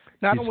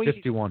not he's only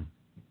 51.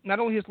 Not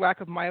only his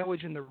lack of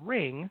mileage in the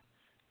ring,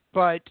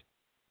 but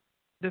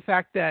the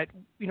fact that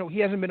he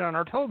hasn't been on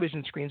our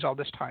television screens all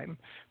this time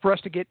for us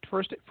to get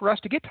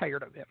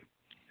tired of him.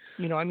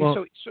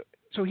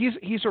 So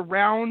he's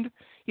around.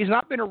 He's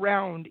not been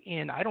around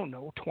in, I don't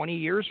know, 20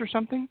 years or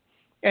something.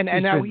 And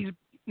now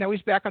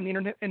he's back on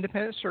the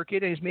independent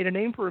circuit, and he's made a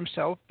name for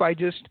himself by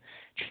just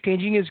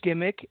changing his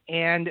gimmick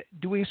and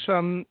doing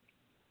some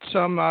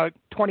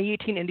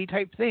 2018 indie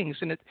type things,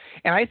 and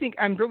I think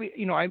I'm really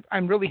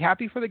I'm really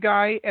happy for the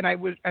guy, and I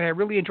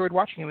really enjoyed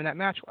watching him in that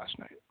match last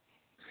night.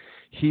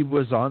 He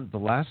was on the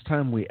last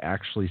time we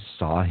actually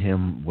saw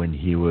him when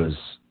he was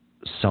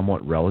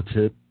somewhat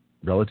relevant.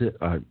 We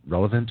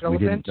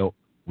didn't know.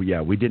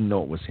 We didn't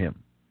know it was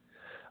him,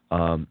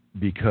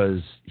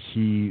 because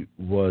he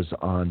was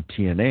on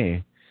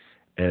TNA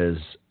as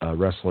a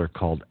wrestler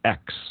called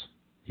X.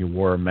 He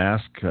wore a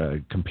mask,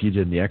 competed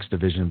in the X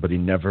division, but he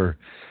never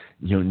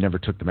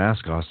took the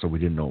mask off, so we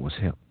didn't know it was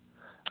him.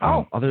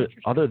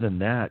 Other than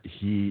that,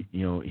 he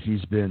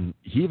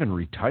even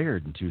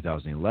retired in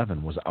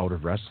 2011, was out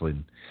of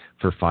wrestling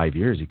for 5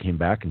 years. He came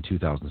back in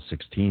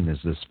 2016 as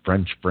this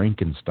French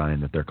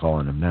Frankenstein that they're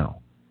calling him now.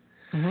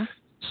 Mm-hmm.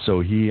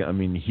 So he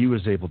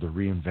was able to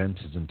reinvent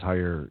his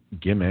entire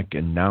gimmick,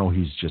 and now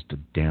he's just a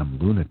damn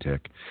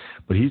lunatic.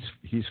 But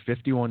he's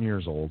 51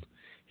 years old.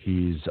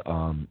 He's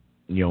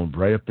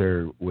right up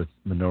there with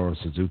Minoru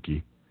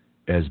Suzuki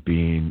as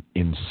being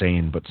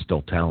insane but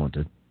still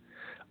talented.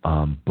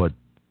 But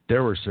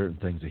there were certain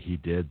things that he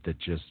did that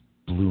just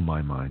blew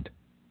my mind.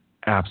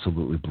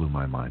 Absolutely blew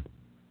my mind.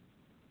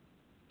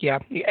 Yeah,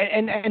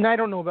 and I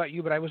don't know about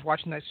you, but I was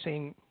watching that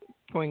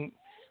going,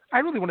 I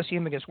really want to see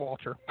him against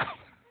Walter.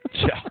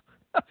 Yeah.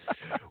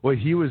 Well,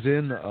 he was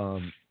in.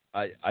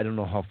 I don't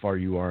know how far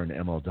you are in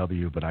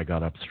MLW, but I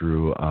got up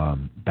through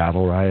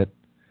Battle Riot,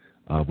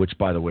 which,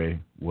 by the way,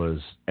 was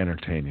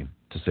entertaining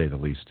to say the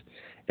least.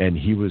 And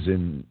he was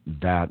in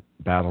that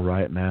Battle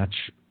Riot match,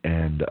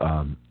 and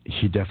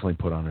he definitely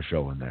put on a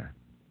show in there.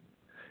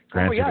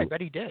 Granted, yeah, I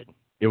bet he did.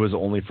 It was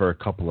only for a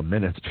couple of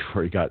minutes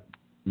before he got,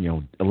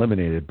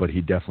 eliminated, but he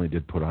definitely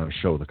did put on a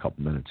show the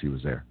couple minutes he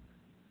was there.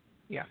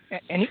 Yeah,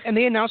 and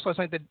they announced last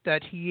night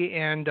that he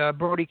and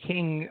Brody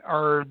King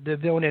are the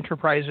Villain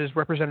Enterprises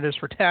representatives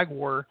for Tag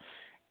War,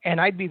 and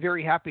I'd be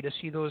very happy to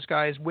see those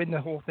guys win the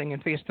whole thing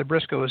and face the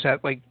Briscoes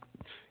at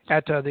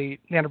the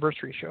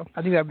anniversary show.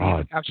 I think that'd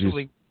be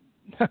absolutely.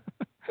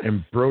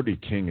 And Brody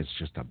King is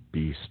just a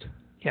beast.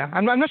 Yeah,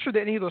 I'm not sure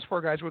that any of those four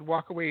guys would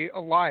walk away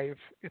alive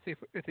if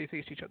they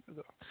faced each other,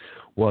 though.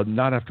 Well,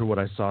 not after what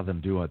I saw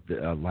them do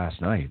last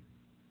night.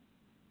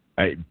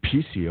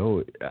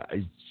 PCO,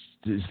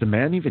 is the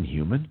man even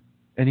human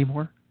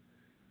anymore?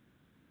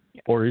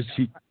 Yeah. Or is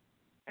he?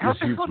 How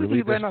did really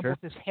he land on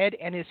both his head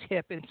and his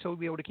hip and still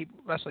be able to keep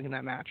wrestling in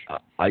that match?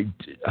 I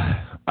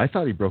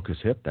thought he broke his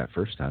hip that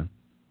first time.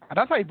 And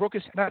I thought he broke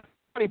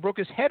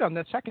his head on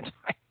that second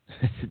time.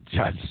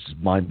 It's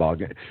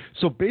mind-boggling.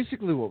 So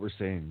basically what we're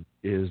saying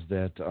is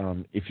that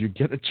if you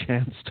get a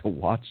chance to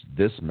watch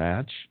this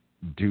match,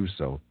 do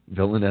so.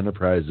 Villain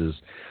Enterprises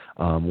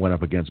went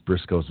up against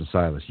Briscoes and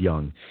Silas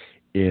Young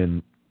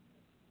in,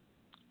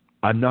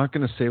 I'm not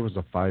going to say it was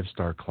a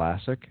 5-star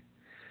classic,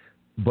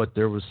 but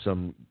there was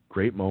some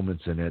great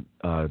moments in it.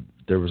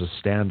 There was a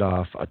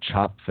standoff, a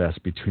chop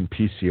fest between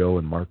PCO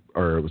and Mark,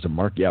 or was it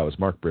Mark? Yeah, it was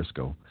Mark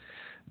Briscoe.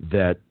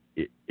 That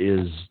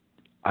is,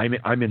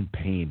 I'm in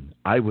pain.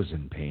 I was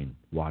in pain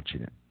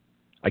watching it.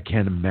 I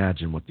can't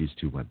imagine what these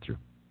two went through.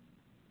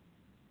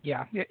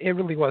 Yeah, it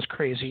really was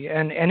crazy,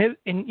 and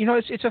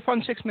it's a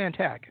fun 6-man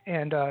tag,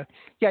 and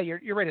yeah,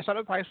 you're right. It's not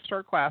a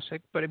 5-star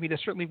classic, but I mean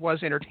it certainly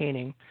was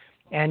entertaining,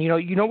 and you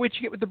know what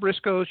you get with the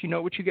Briscoes, you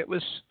know what you get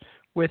with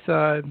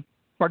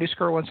Marty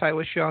Scurll and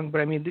Silas Young,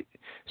 but I mean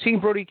seeing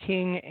Brody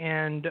King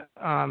and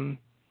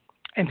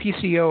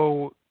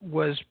PCO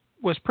was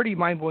pretty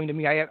mind blowing to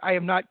me. I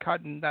have not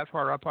gotten that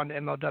far up on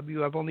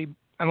MLW.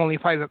 I'm only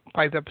five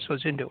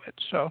episodes into it,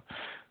 so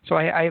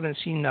I haven't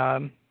seen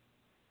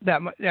that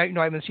much. I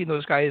haven't seen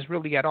those guys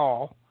really at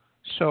all.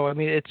 So I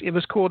mean, it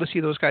was cool to see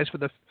those guys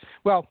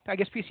I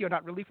guess PCO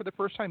not really for the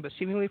first time, but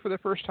seemingly for the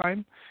first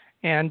time,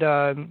 and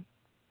to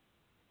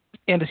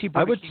see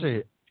Brody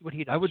King, what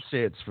he does. I would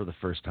say it's for the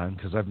first time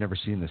because I've never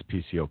seen this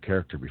PCO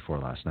character before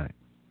last night.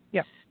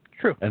 Yeah.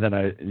 True. And then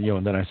I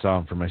saw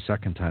him for my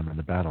second time in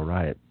the Battle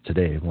Riot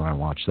today when I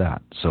watched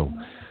that. So,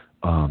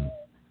 I'm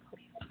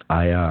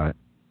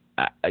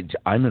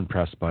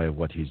impressed by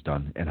what he's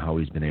done and how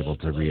he's been able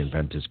to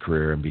reinvent his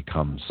career and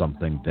become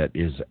something that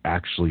is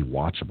actually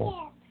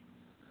watchable.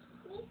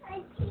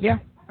 Yeah,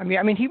 I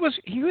mean he had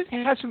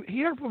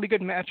a really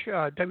good match,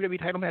 WWE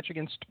title match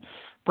against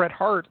Bret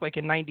Hart, like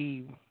in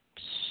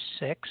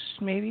 '96,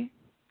 maybe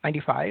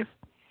 '95.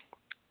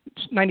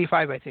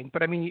 95, I think.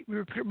 But I mean,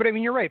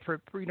 you're right.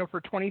 For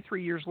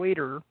 23 years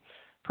later,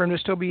 for him to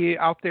still be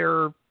out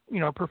there,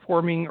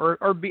 performing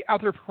or be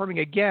out there performing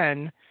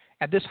again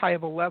at this high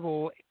of a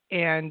level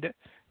and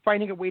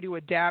finding a way to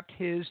adapt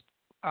his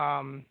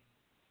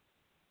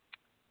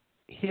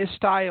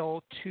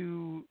style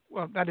to,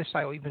 well, not his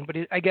style even, but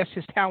I guess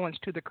his talents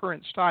to the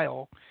current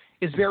style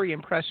is very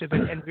impressive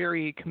and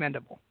very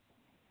commendable.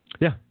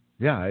 Yeah.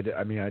 I'd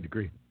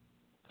agree.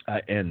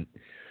 And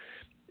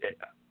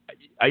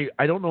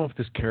I don't know if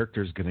this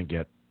character is going to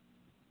get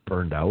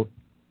burned out.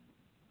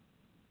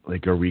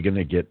 Like, are we going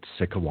to get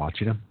sick of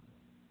watching him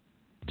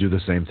do the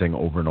same thing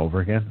over and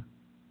over again?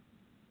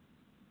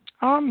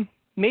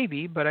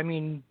 Maybe, but I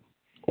mean,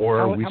 or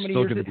how many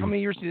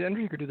years did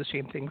Undertaker do the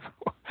same thing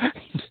for?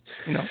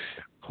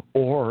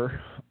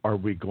 Or are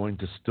we going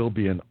to still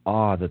be in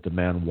awe that the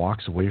man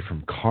walks away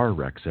from car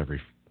wrecks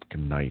every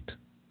fucking night?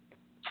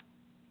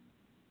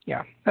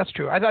 Yeah, that's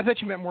true. I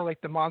thought you meant more like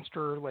the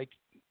monster, like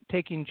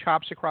taking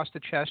chops across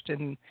the chest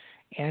and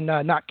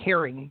not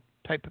caring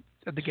type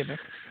of the gimmick.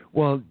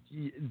 Well,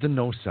 the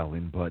no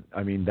selling, but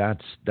I mean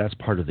that's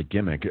part of the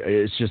gimmick.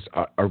 It's just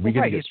are we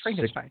going to get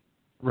sick?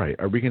 Right.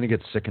 Are we going to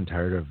get sick and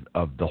tired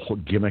of the whole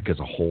gimmick as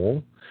a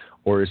whole,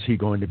 or is he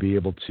going to be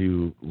able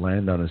to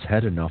land on his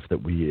head enough that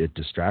it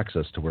distracts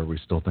us to where we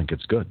still think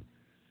it's good?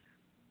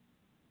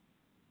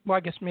 Well, I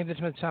guess maybe it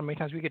depends on how many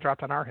times we get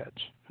dropped on our heads.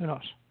 Who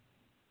knows?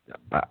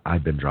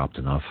 I've been dropped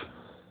enough.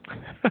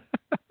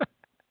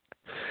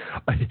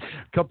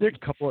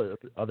 Couple of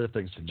other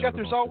things to know. Jeff,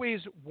 there's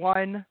always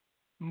one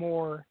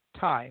more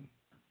time.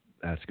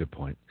 That's a good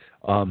point.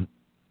 A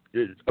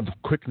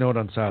quick note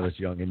on Silas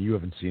Young, and you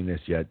haven't seen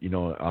this yet.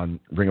 On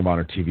Ring of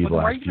Honor TV the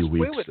last few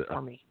weeks. Spoil it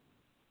for me?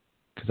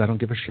 Because I don't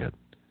give a shit.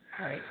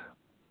 All right.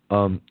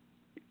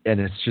 And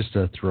it's just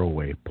a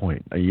throwaway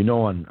point.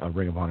 On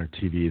Ring of Honor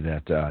TV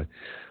that.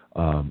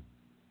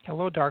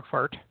 Hello, Dark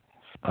Fart.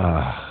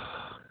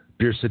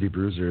 Beer City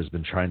Bruiser has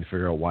been trying to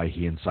figure out why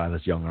he and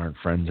Silas Young aren't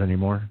friends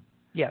anymore.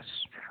 Yes.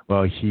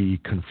 Well, he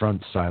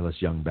confronts Silas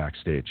Young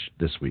backstage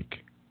this week.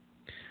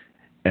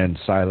 And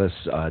Silas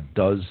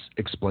does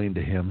explain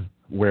to him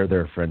where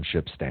their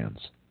friendship stands.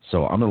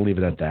 So I'm going to leave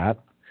it at that.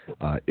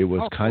 It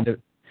was kind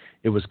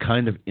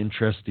of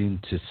interesting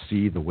to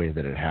see the way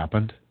that it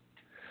happened.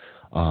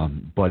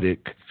 But it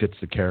fits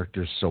the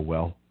characters so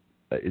well.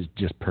 It's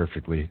just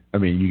perfectly. I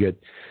mean,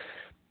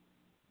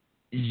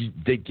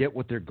 they get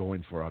what they're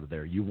going for out of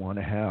there. You want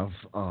to have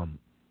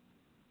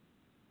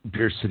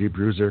Beer City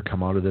Bruiser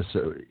come out of this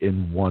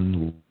in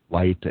one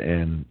light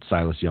and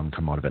Silas Young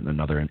come out of it in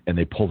another, and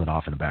they pulled it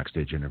off in a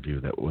backstage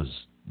interview that was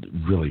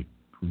really,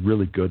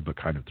 really good, but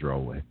kind of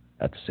throwaway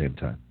at the same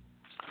time.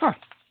 Huh.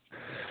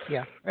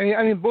 Yeah.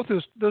 I mean, both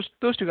those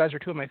two guys are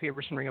two of my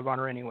favorites in Ring of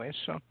Honor, anyways.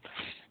 So.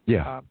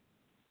 Yeah.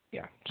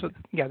 Yeah. So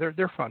yeah,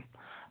 they're fun.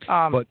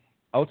 But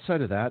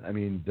outside of that, I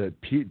mean, the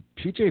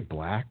PJ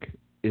Black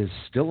is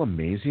still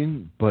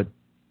amazing, but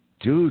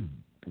dude,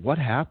 what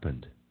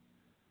happened?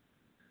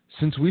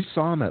 Since we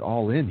saw him at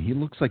All In, he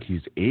looks like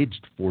he's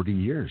aged 40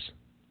 years.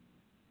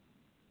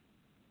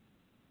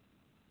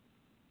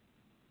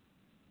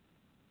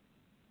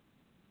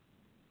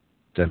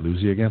 Did I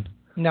lose you again?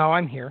 No,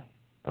 I'm here.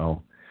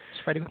 Oh.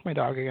 Just fighting with my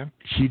dog again.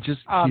 He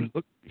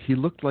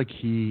looked like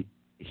he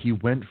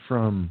went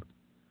from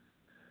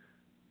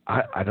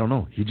I don't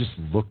know. He just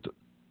looked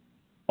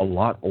a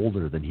lot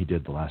older than he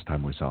did the last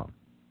time we saw him.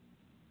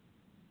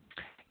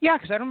 Yeah,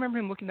 because I don't remember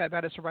him looking that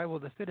bad at Survival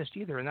of the Fittest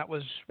either, and that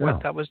was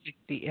that was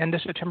the end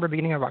of September,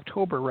 beginning of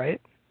October, right?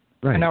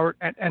 Right.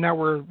 And now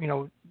we're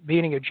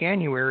beginning of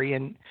January,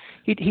 and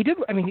he did.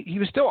 I mean, he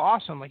was still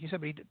awesome, like you said,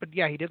 but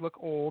yeah, he did look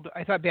old.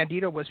 I thought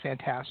Bandito was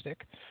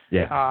fantastic.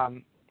 Yeah.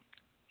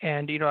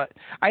 And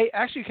I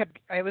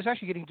was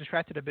actually getting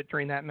distracted a bit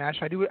during that match.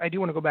 I do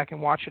want to go back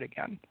and watch it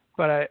again,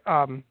 but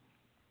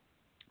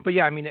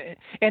yeah, I mean,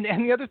 and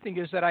the other thing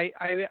is that I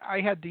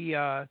had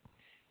the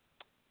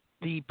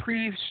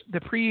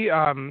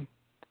pre-event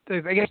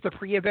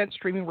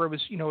streaming where it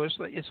was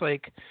it's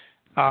like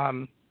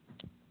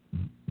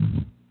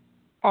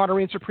Honor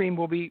Reign Supreme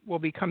will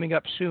be coming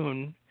up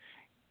soon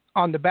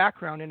on the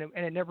background, and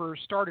it never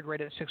started right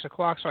at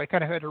 6:00, so I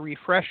kind of had to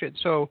refresh it.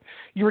 So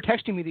you were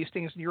texting me these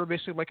things, and you were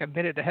basically like a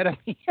minute ahead of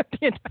me at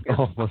the entire.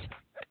 Oh.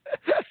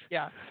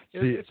 Yeah.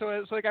 So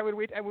it's like I would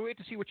wait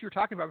to see what you were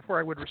talking about before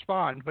I would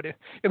respond. But it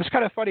was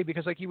kind of funny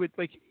because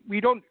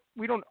we don't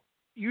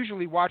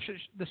usually watch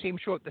the same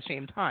show at the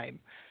same time,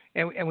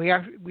 and we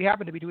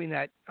happen to be doing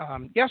that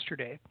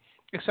yesterday,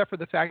 except for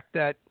the fact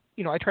that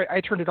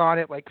I turned it on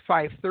at like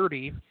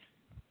 5:30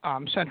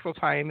 Central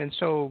Time, and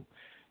so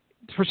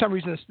for some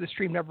reason the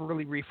stream never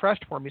really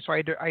refreshed for me, so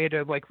I had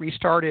to like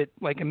restart it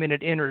like a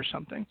minute in or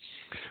something.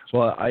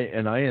 Well,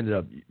 I ended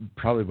up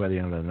probably by the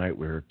end of the night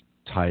we were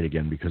tied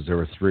again because there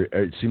were three.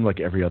 It seemed like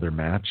every other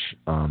match.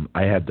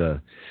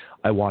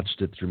 I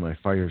watched it through my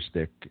Fire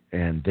Stick,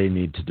 and they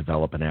need to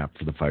develop an app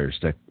for the Fire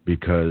Stick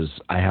because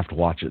I have to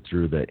watch it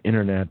through the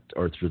internet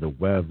or through the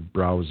web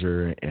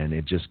browser, and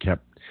it just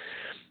kept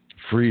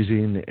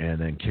freezing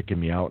and then kicking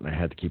me out, and I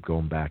had to keep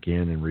going back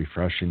in and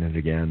refreshing it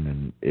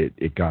again, and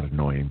it got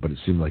annoying. But it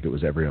seemed like it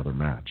was every other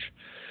match.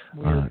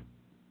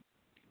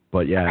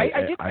 But yeah,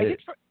 I did.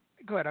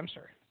 Go ahead. I'm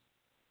sorry.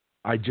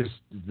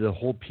 The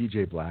whole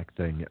PJ Black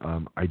thing.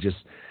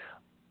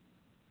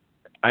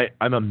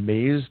 I'm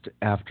amazed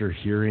after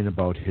hearing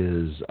about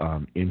his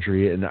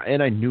injury,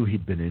 and I knew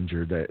he'd been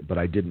injured, but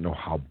I didn't know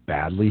how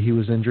badly he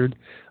was injured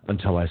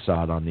until I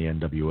saw it on the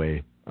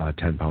NWA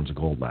 10 Pounds of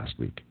Gold last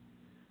week.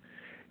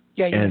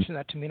 Yeah, you mentioned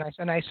that to me,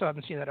 and I still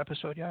haven't seen that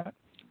episode yet.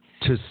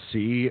 To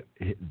see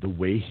the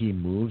way he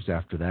moves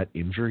after that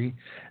injury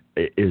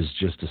is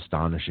just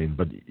astonishing.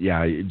 But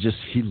yeah,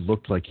 he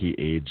looked like he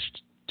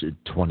aged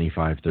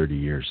 25, 30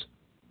 years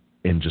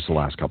in just the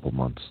last couple of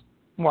months.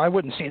 Well, I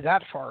wouldn't say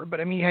that far, but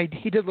I mean,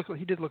 he did look a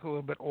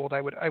little bit old.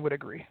 I would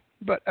agree.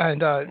 But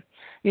and I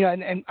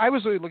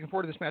was really looking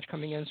forward to this match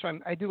coming in. So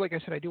I do, like I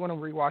said, I do want to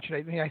rewatch it.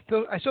 I mean, I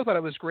still thought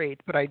it was great,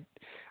 but I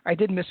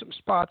did miss some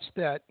spots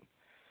that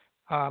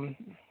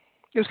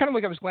it was kind of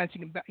like I was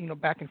glancing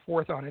back and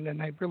forth on it,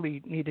 and I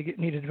really need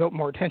to devote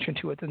more attention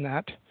to it than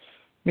that.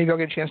 Maybe I'll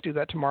get a chance to do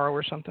that tomorrow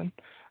or something.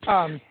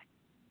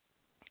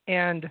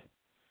 And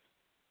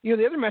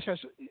another match I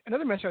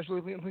was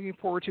really looking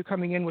forward to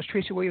coming in was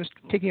Tracy Williams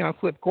taking on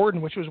Flip Gordon,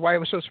 which was why I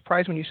was so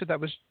surprised when you said that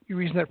was your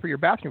reason for your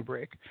bathroom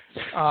break.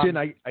 And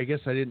I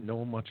guess I didn't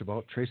know much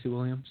about Tracy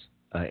Williams,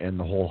 and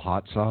the whole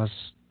hot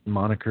sauce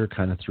moniker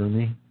kind of threw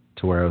me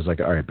to where I was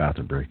like, all right,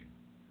 bathroom break.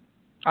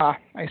 I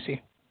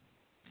see.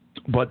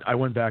 But I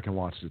went back and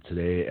watched it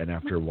today, and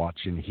after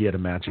watching, he had a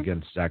match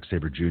against Zack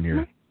Sabre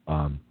Jr.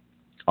 On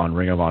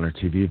Ring of Honor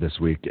TV this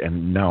week,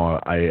 and now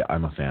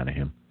I'm a fan of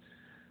him.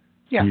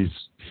 Yeah,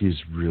 he's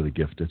really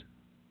gifted.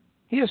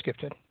 He is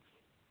gifted.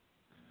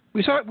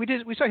 We saw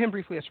him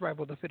briefly at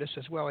Survival of the Fittest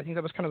as well. I think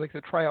that was kind of like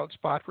the tryout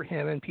spot for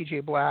him and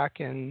PJ Black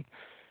and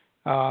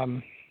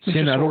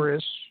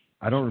Luchasaurus.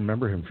 I don't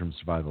remember him from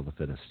Survival of the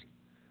Fittest.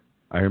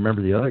 I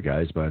remember the other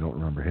guys, but I don't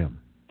remember him.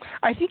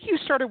 I think you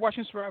started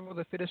watching Survival of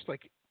the Fittest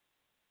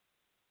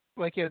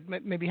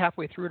maybe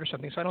halfway through it or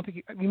something. So I don't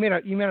think you may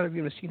not have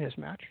even seen his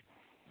match.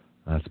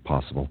 That's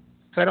possible.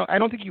 So I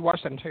don't think you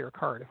watched that entire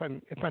card,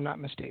 if I'm not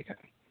mistaken.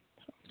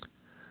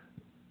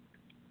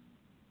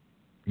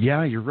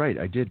 Yeah, you're right.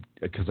 I did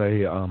because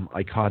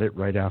I caught it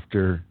right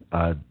after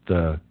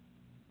the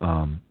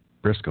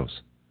Briscoes.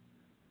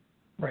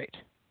 Right.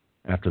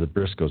 After the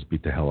Briscoes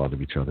beat the hell out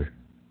of each other.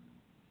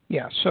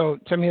 Yeah. So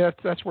I mean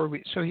that's where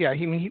we. So yeah,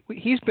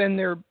 he's been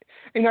there,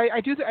 and I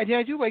do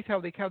like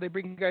how they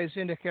bring guys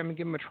in to come and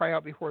give them a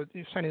tryout before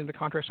signing the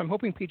contracts. So I'm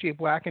hoping PJ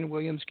Black and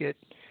Williams get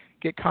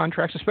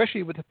contracts,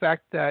 especially with the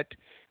fact that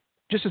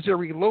just as they're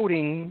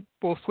reloading,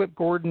 both Flip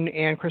Gordon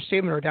and Chris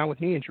Sabin are down with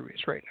knee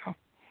injuries right now.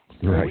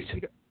 Right.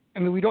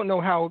 We don't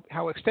know how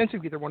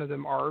extensive either one of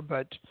them are,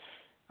 but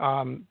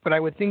I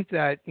would think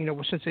that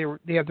since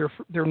they have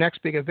their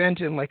next big event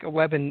in like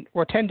 11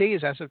 or 10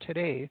 days as of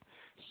today,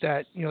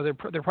 that they're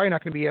probably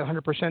not going to be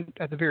 100%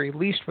 at the very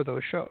least for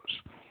those shows.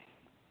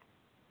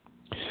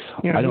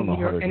 I don't know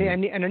how and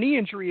a knee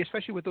injury,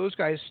 especially with those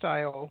guys'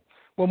 style.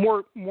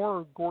 Well,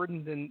 more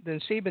Gordon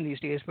than Sabin these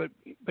days, but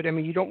I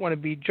mean you don't want to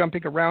be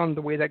jumping around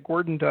the way that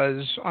Gordon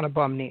does on a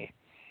bum knee.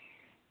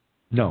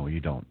 No, you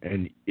don't.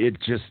 And it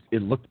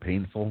looked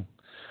painful.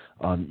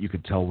 You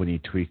could tell when he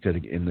tweaked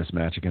it in this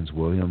match against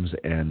Williams,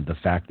 and the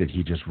fact that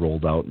he just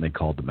rolled out and they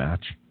called the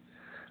match.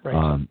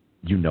 Right.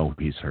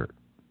 He's hurt.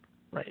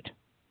 Right.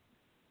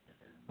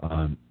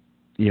 And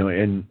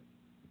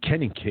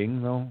Kenny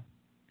King, though,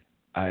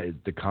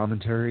 the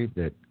commentary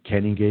that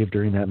Kenny gave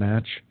during that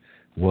match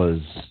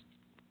was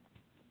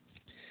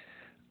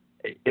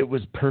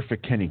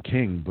perfect Kenny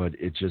King, but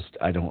it just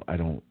I don't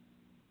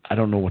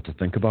know what to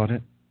think about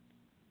it.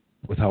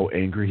 With how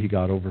angry he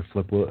got over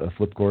Flip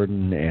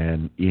Gordon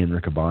and Ian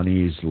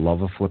Riccaboni's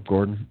love of Flip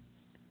Gordon,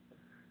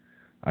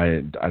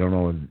 I don't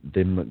know.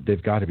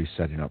 They've got to be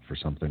setting up for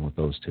something with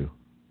those two.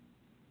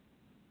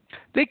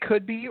 They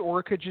could be,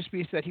 or it could just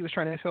be that he was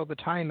trying to fill the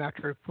time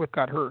after Flip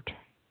got hurt.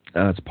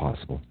 That's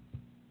possible.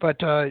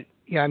 But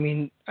yeah,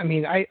 I'm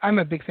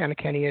a big fan of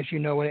Kenny, as you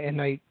know,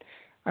 and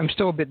I'm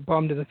still a bit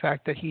bummed at the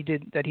fact that he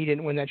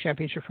didn't win that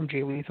championship from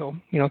Jay Lethal.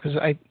 Because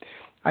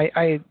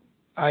I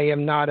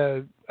am not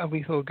a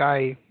Lethal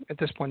guy at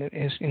this point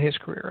in his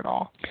career at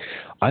all.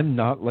 I'm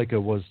not like I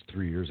was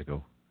 3 years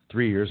ago.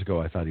 3 years ago,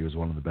 I thought he was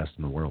one of the best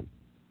in the world,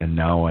 and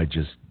now I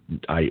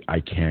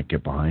can't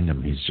get behind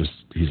him. He's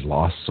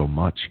lost so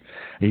much.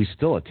 And he's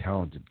still a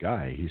talented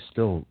guy. He's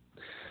still,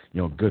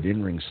 good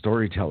in-ring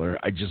storyteller.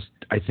 I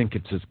think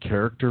it's his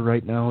character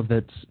right now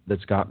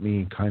that's got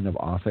me kind of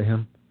off of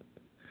him.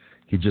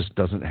 He just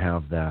doesn't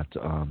have that.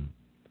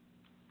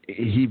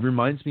 He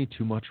reminds me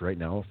too much right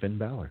now of Finn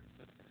Balor.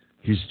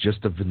 He's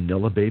just a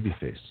vanilla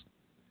babyface,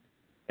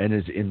 and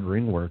his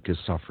in-ring work is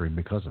suffering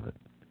because of it.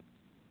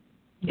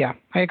 Yeah,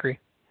 I agree.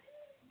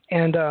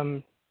 And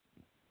I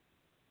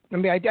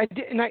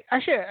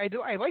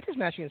liked his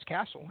match against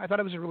Castle. I thought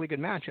it was a really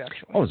good match,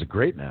 actually. Oh, it was a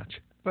great match.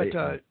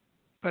 It's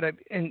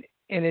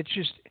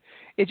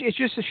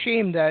just a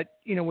shame that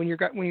when you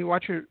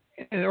watch an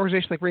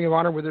organization like Ring of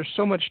Honor where there's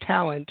so much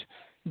talent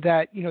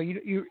that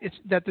it's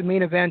that the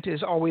main event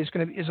is always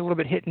is a little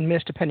bit hit and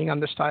miss depending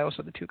on the styles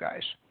of the two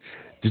guys.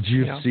 Did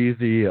you see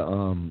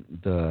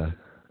the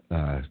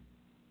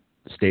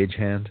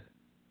stagehand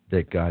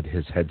that got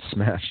his head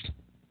smashed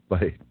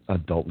by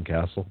Dalton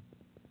Castle?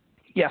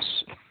 Yes.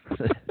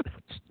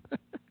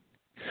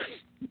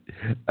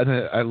 And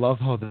I love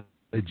how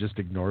they just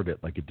ignored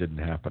it like it didn't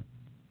happen.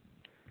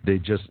 They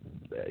just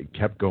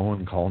kept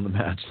going, calling the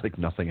match like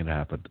nothing had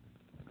happened.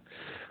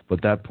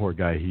 But that poor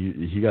guy,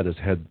 he got his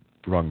head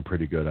rung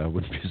pretty good. I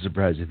wouldn't be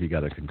surprised if he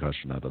got a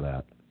concussion out of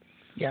that.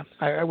 Yeah,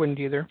 I wouldn't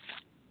either.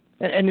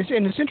 And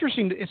it's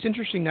interesting. It's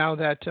interesting now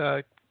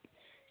that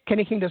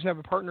Kenny King doesn't have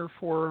a partner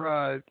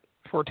for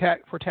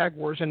Tag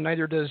Wars, and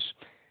neither does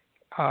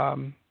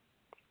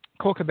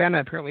Colt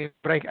Cabana apparently.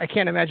 But I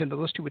can't imagine that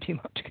those two would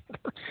team up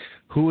together.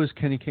 Who is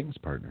Kenny King's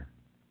partner?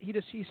 He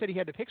said he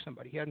had to pick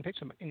somebody. He hadn't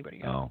picked anybody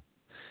yet. Oh,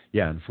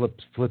 yeah, and Flip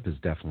is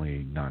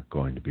definitely not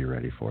going to be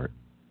ready for it.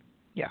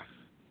 Yeah.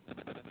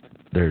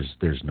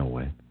 There's no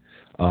way.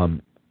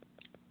 Kind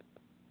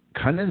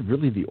of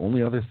really the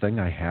only other thing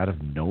I had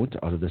of note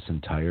out of this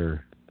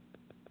entire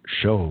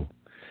show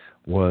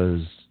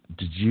was,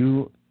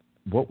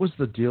 what was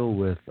the deal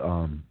with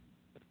Vinny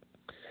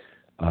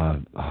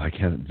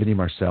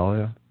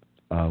Marseglia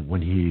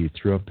when he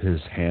threw up his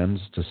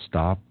hands to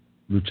stop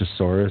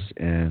Luchasaurus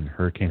and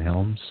Hurricane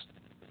Helms?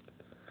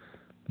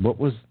 What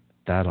was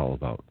that all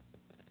about?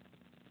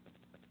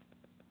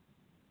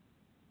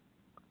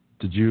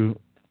 Did you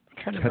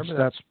catch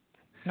that?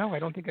 No, I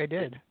don't think I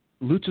did.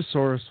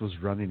 Luchasaurus was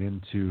running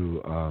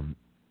into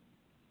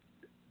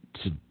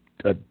to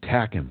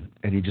attack him,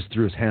 and he just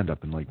threw his hand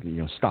up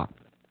and stop.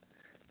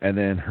 And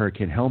then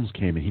Hurricane Helms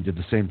came, and he did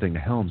the same thing to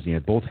Helms. And he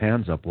had both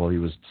hands up while he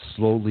was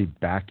slowly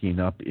backing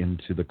up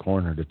into the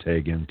corner to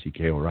tag in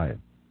TK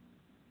O'Ryan.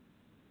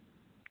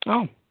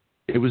 Oh,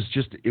 it was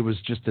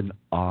just an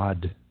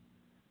odd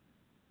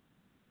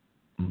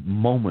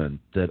moment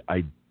that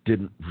I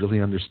didn't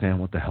really understand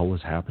what the hell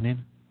was happening.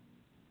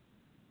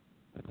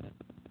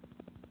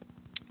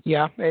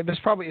 Yeah, it's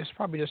probably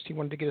just he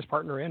wanted to get his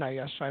partner in. I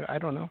guess I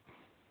don't know.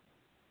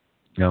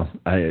 No,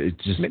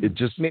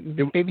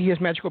 maybe he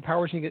has magical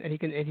powers and he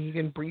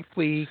can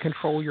briefly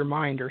control your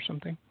mind or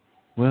something.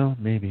 Well,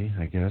 maybe,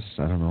 I guess.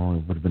 I don't know.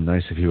 It would have been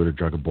nice if he would have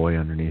drug a boy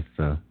underneath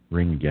the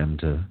ring again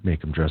to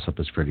make him dress up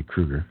as Freddy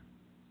Krueger.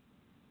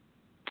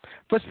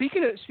 But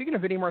speaking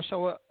of Vinny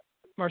Marcella's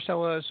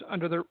Marcellia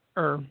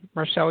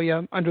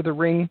under the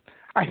ring,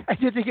 I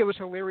did think it was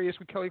hilarious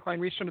when Kelly Klein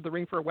reached under the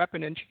ring for a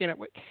weapon and she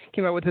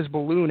came out with his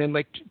balloon and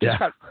just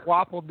got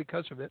wobbled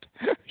because of it.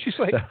 She's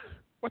like,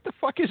 what the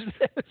fuck is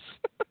this?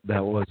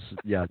 That was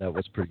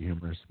pretty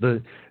humorous.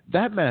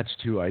 That match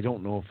too, I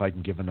don't know if I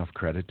can give enough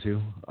credit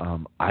to.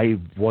 I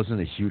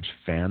wasn't a huge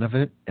fan of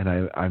it, and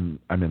I'm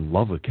in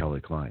love with Kelly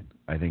Klein.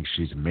 I think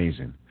she's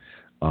amazing.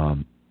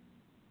 And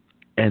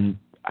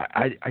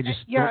I just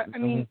I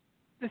mean,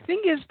 the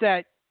thing is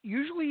that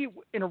usually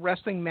in a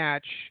wrestling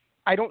match,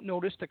 I don't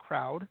notice the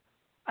crowd.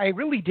 I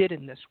really did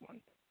in this one.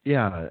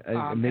 Yeah,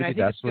 maybe and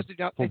that's what.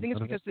 I think it's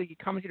because the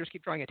commentators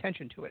keep drawing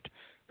attention to it.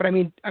 But I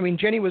mean,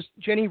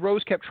 Jenny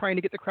Rose kept trying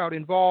to get the crowd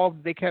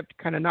involved. They kept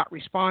kind of not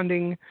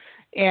responding,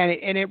 and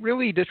it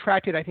really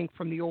detracted, I think,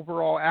 from the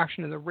overall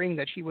action in the ring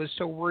that she was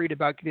so worried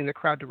about getting the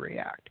crowd to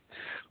react.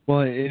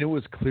 Well, it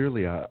was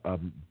clearly a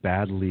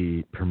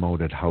badly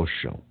promoted house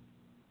show.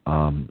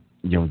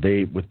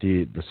 They with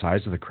the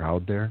size of the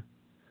crowd there,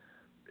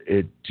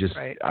 it just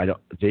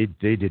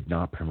they did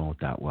not promote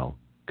that well.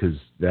 Because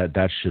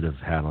that should have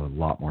had a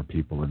lot more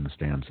people in the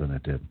stands than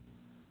it did.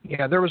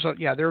 Yeah,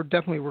 there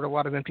definitely were a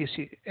lot of empty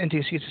seats,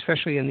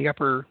 especially in the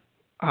upper,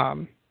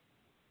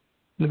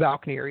 the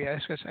balcony area.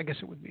 I guess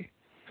it would be.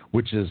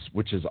 Which is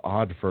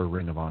odd for a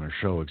Ring of Honor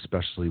show,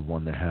 especially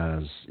one that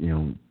has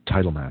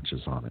title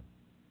matches on it.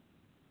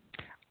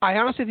 I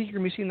honestly think you're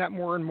going to be seeing that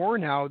more and more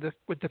now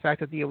with the fact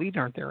that the Elite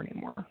aren't there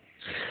anymore.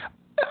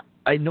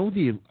 I know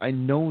the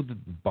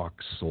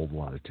Bucks sold a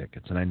lot of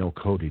tickets, and I know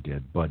Cody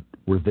did, but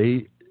were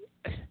they?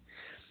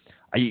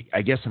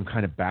 I guess I'm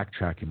kind of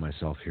backtracking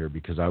myself here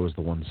because I was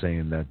the one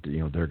saying that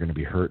they're going to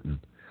be hurting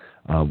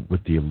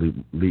with the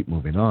Elite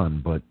moving on,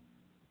 but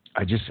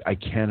I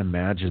can't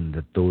imagine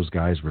that those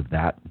guys were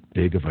that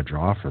big of a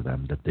draw for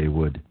them that they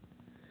would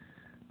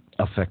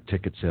affect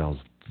ticket sales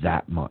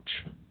that much.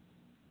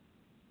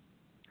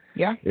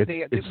 Yeah,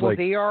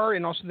 they are,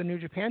 and also the New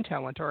Japan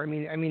talent are. I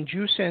mean,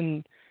 Juice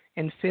and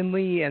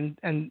Finley and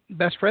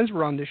Best Friends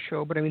were on this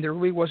show, but I mean, there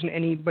really wasn't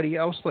anybody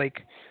else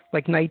like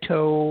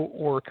Naito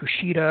or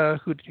Kushida,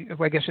 who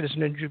I guess it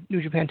isn't a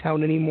New Japan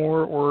talent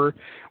anymore, or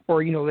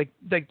like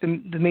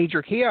the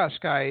major Chaos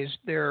guys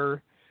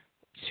there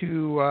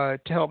to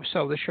help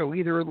sell the show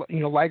either.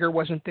 Liger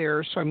wasn't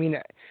there, so I mean,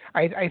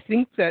 I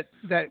think that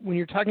when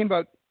you're talking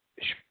about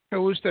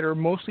shows that are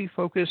mostly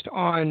focused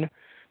on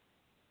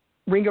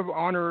Ring of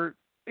Honor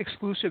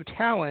exclusive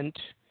talent,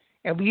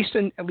 at least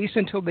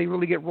until they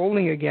really get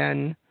rolling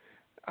again,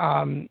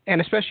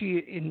 and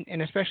especially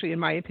in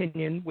my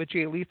opinion, with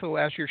Jay Lethal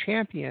as your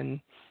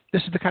champion,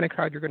 this is the kind of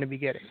crowd you're going to be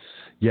getting.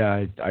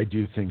 Yeah, I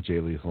do think Jay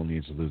Lethal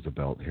needs to lose the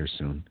belt here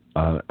soon.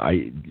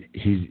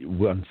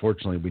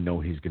 Unfortunately, we know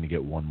he's going to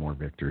get one more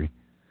victory,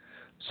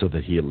 so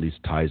that he at least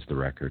ties the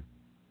record.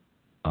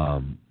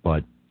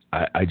 But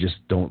I just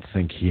don't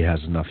think he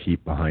has enough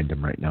heat behind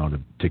him right now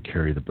to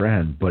carry the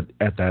brand. But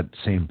at that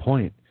same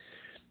point,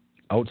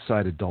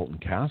 outside of Dalton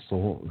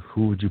Castle,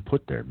 who would you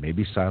put there?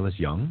 Maybe Silas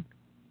Young?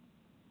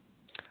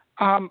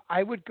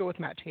 I would go with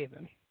Matt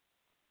Taven.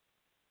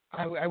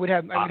 I would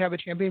have a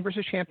champion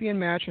versus champion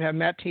match and have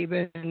Matt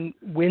Taven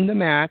win the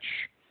match,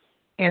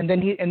 and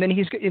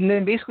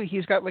then basically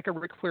he's got like a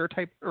Ric Flair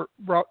type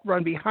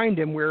run behind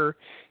him where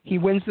he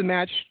wins the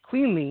match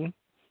cleanly,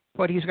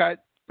 but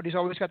he's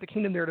always got the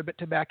Kingdom there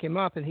to back him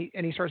up, and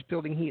he starts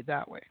building heat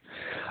that way.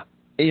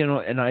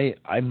 And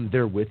I'm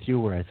there with you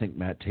where I think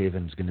Matt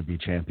Taven's going to be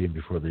champion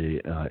before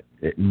the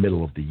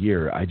middle of the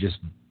year. I just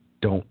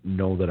don't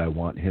know that I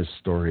want his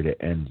story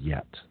to end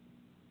yet.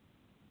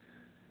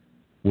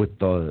 With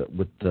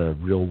the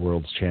Real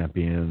World's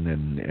champion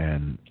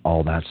and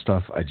all that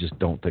stuff, I just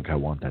don't think I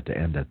want that to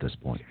end at this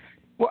point.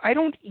 Well, I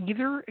don't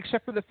either,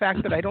 except for the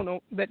fact that I don't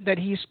know that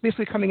he's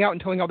basically coming out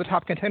and telling all the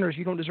top contenders,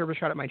 you don't deserve a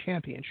shot at my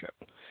championship.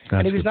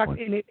 And if he's not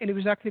going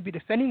to be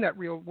defending that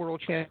Real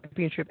World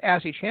Championship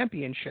as a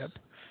championship,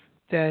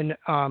 then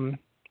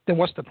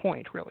what's the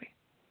point, really?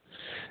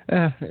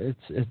 I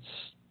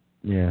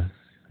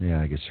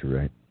guess you're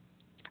right.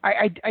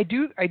 I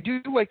do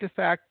like the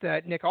fact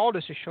that Nick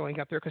Aldis is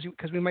showing up there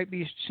because we might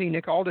be seeing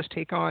Nick Aldis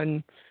take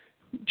on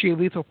Jay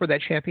Lethal for that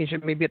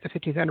championship, maybe at the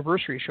 50th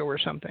anniversary show or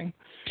something.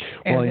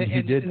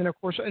 And then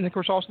of course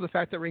also the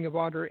fact that Ring of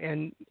Honor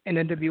and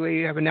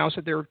NWA have announced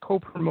that they're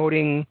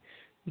co-promoting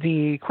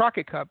the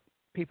Crockett Cup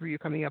pay-per-view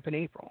coming up in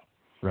April.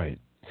 Right,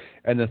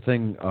 and the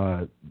thing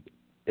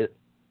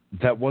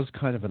that was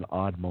kind of an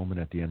odd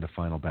moment at the end of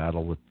Final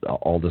Battle with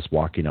Aldis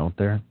walking out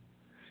there.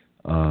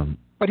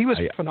 But he was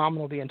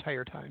phenomenal the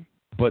entire time.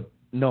 But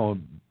No,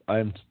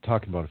 I'm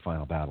talking about a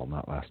Final Battle,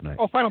 not last night.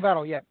 Oh, Final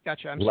Battle. Yeah,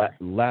 gotcha. I'm sorry.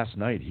 Last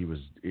night he was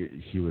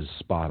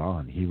spot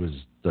on. He was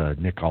the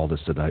Nick Aldis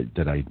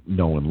that I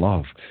know and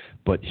love.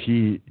 But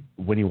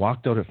when he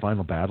walked out at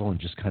Final Battle and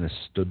just kind of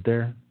stood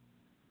there,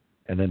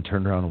 and then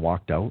turned around and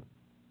walked out,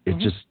 it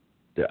just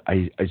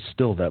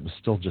that was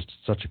still just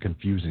such a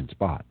confusing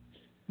spot.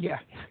 Yeah.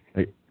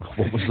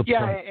 What was the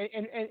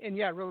point? And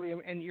yeah, really,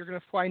 and you're going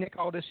to fly Nick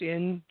Aldis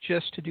in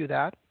just to do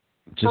that?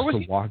 Just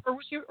to walk? Or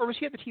was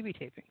he at the TV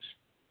tapings?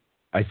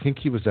 I think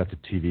he was at the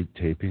TV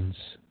tapings.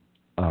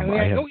 I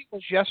know he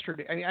was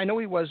yesterday. I know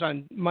he was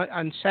on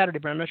Saturday,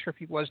 but I'm not sure if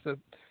he was the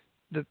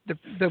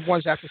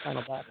ones after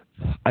Final Battle.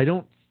 I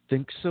don't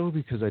think so,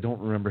 because I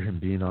don't remember him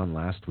being on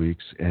last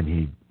week's, and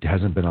he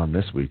hasn't been on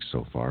this week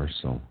so far.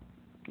 So.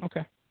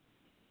 Okay.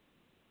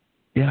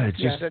 Yeah, it's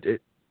just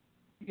it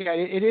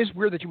is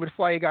weird that you would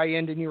fly a guy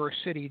into New York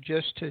City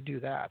just to do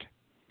that.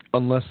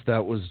 Unless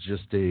that was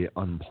just a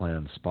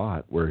unplanned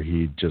spot where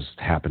he just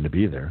happened to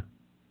be there.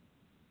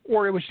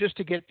 Or it was just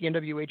to get the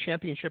NWA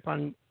championship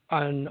on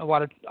a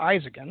lot of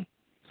eyes again.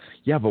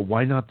 Yeah, but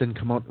why not then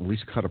come out and at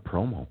least cut a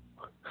promo?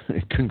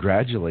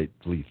 Congratulate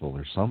Lethal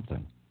or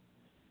something.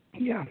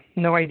 Yeah,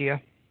 no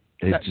idea.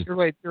 You're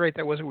right.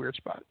 That was a weird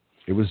spot.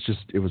 It was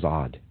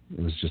odd.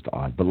 It was just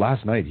odd. But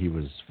last night he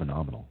was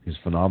phenomenal. He was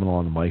phenomenal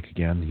on the mic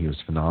again. He was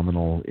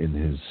phenomenal in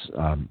his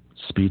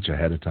speech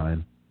ahead of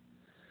time.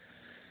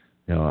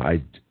 You know,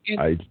 I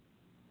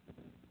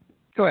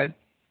go ahead.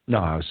 No,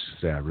 I was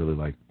just saying I really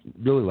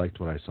liked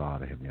what I saw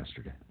out of him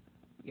yesterday.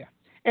 Yeah,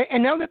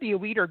 and now that the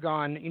Elite are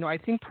gone, you know, I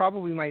think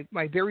probably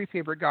my very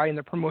favorite guy in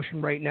the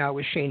promotion right now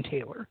is Shane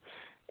Taylor.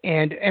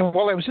 And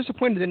while I was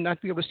disappointed not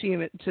to be able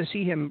to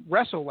see him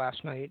wrestle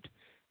last night,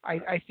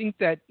 I think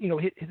that, you know,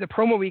 the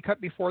promo he cut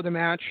before the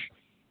match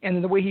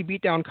and the way he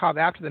beat down Cobb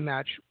after the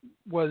match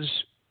was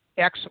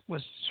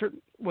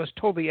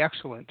totally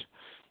excellent.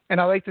 And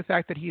I like the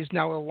fact that he is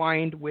now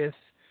aligned with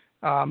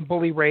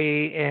Bully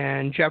Ray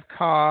and Jeff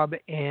Cobb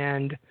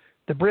and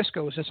the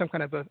Briscoes in some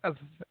kind of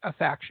a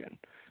faction.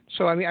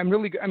 So I mean, I'm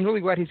really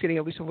glad he's getting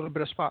at least a little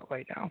bit of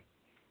spotlight now.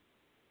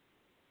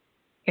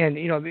 And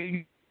you know,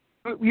 you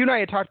and I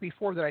had talked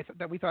before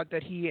that we thought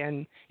that he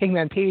and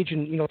Hangman Page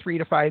in 3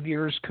 to 5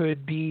 years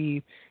could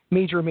be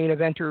major main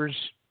eventers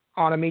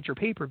on a major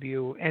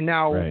pay-per-view, and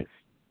now, right.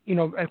 You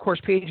know, of course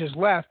Page has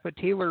left, but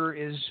Taylor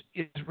is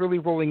really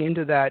rolling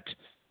into that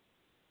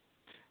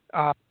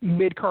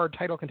mid-card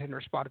title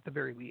contender spot at the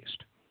very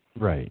least.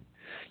 Right.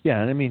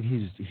 Yeah, and I mean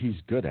he's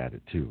good at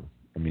it too.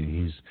 I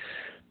mean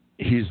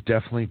he's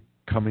definitely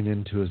coming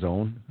into his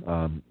own.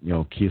 You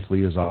know, Keith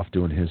Lee is off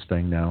doing his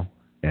thing now,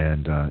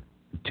 and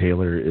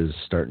Taylor is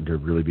starting to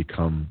really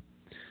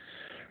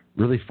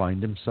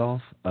find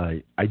himself.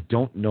 I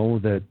don't know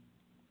that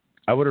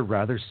I would have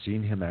rather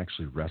seen him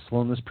actually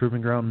wrestle in this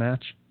Proving Ground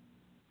match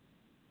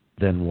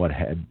than what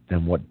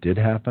did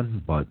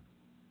happen, but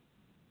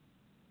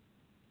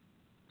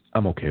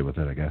I'm okay with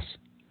it, I guess.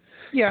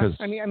 Yeah,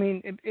 I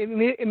mean,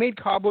 it made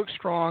Cobb look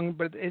strong,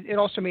 but it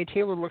also made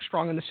Taylor look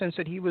strong in the sense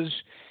that he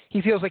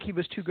feels like he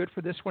was too good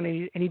for this one,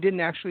 and he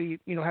didn't actually,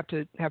 you know, have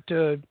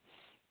to,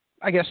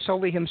 I guess,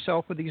 sully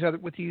himself with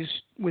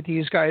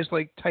these guys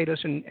like Titus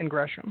and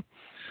Gresham.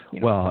 You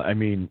know? Well, I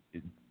mean,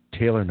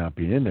 Taylor not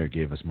being in there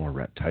gave us more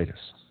Rhett Titus.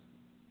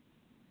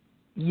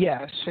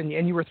 Yes, and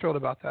you were thrilled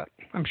about that,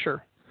 I'm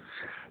sure.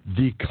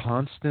 The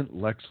constant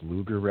Lex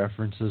Luger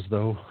references,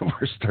 though,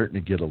 were starting to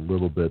get a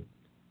little bit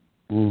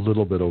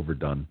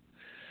overdone.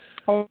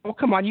 Oh,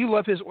 come on. You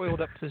love his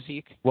oiled up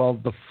physique. Well,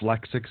 the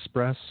Flex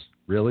Express,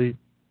 really?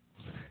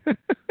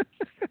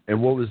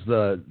 And what was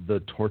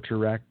the torture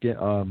rack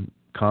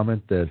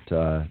comment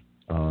that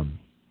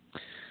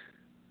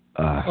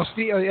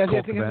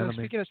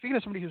speaking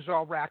of somebody who's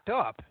all racked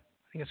up.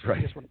 I guess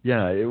right.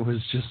 Yeah, it was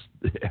just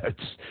it's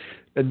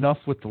enough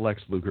with the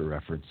Lex Luger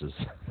references.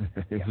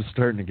 It was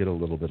starting to get a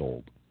little bit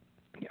old.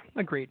 Yeah,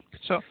 agreed.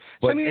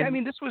 I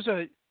mean, this was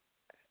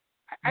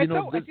I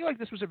feel like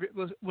this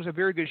was a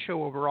very good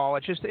show overall.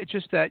 It's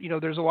just that, you know,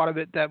 there's a lot of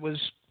it that was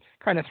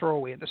kind of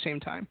throwaway at the same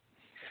time.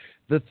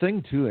 The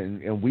thing too,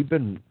 and we've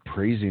been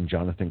praising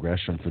Jonathan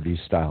Gresham for these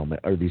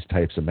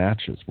types of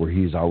matches where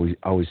he's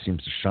always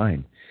seems to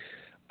shine.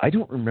 I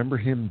don't remember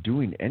him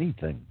doing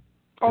anything.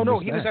 Oh no,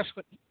 he was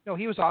excellent. No,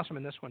 he was awesome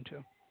in this one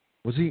too.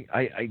 Was he?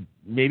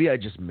 Maybe I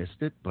just missed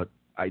it, but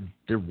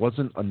there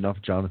wasn't enough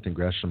Jonathan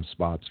Gresham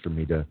spots for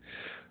me to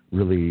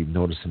really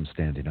notice him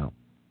standing out.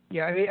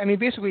 Yeah, I mean,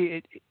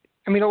 basically,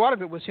 a lot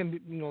of it was him,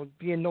 you know,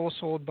 being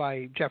no-sold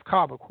by Jeff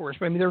Cobb, of course.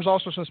 But I mean, there was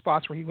also some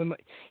spots where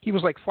he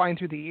was like flying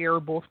through the air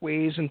both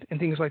ways and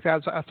things like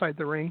that outside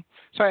the ring.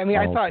 So I mean,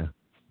 I thought,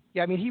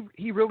 yeah, I mean,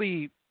 he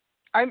really,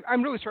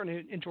 I'm really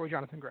starting to enjoy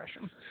Jonathan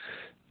Gresham.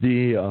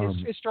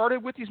 It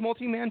started with these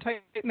multi-man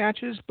type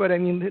matches, but I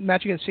mean, the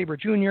match against Sabre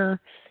Jr.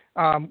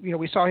 You know,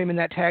 we saw him in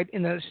that tag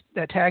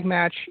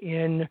match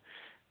in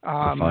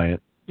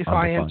Defiant.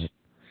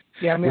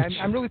 Yeah, I mean,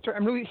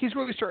 he's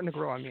really starting to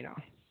grow on me now.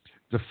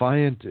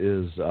 Defiant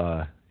is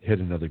hit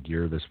another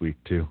gear this week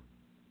too.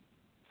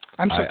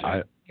 I'm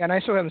sorry. Yeah, and I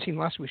still haven't seen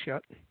last week's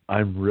yet.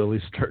 I'm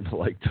really starting to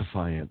like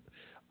Defiant.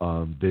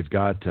 They've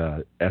got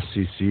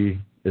SCC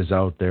is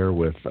out there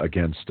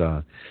against.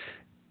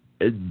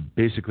 It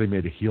basically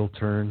made a heel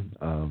turn.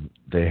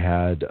 They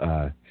had,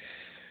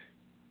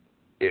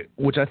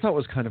 which I thought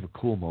was kind of a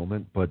cool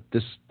moment. But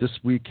this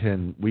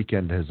weekend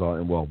has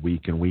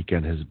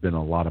weekend has been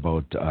a lot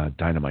about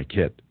Dynamite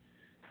Kid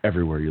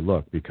everywhere you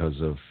look because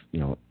of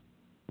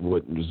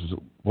what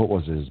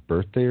was it, his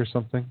birthday or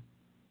something?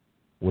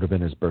 Would have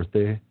been his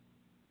birthday.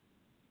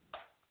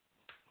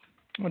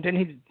 Well,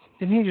 didn't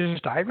he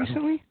just die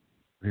recently?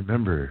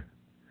 Remember.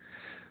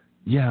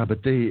 Yeah, but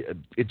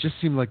it just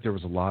seemed like there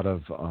was a lot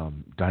of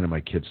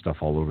Dynamite Kid stuff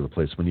all over the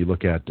place. When you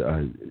look at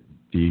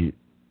the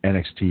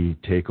NXT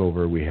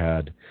TakeOver, we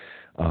had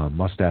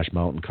Mustache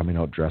Mountain coming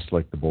out dressed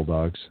like the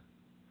Bulldogs.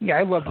 Yeah,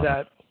 I loved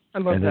that. I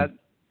loved that.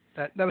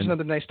 That was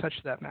another nice touch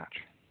to that match.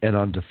 And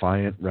on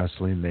Defiant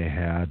Wrestling, they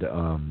had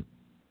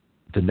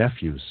the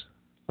nephews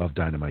of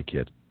Dynamite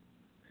Kid.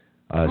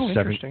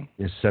 Interesting.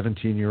 A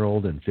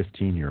 17-year-old and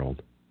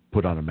 15-year-old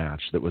put on a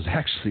match that was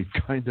actually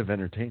kind of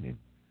entertaining.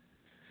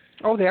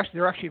 Oh,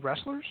 they're actually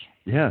wrestlers?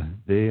 Yeah,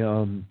 they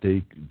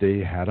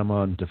had them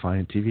on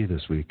Defiant TV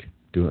this week,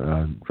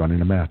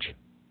 running a match.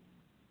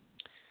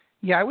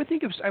 Yeah, I would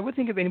think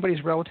if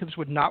anybody's relatives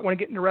would not want to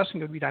get into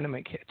wrestling, it would be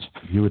Dynamite Kids.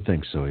 You would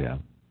think so, yeah.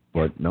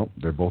 But no,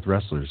 they're both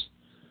wrestlers.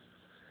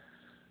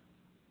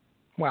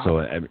 Wow. So,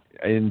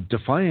 and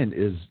Defiant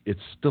it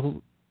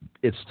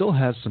still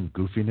has some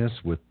goofiness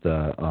with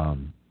the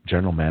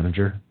general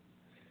manager,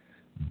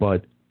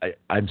 but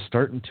I'm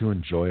starting to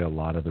enjoy a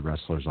lot of the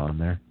wrestlers on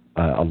there.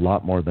 A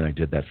lot more than I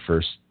did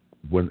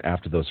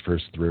after those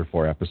first 3 or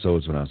 4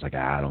 episodes when I was like,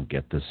 I don't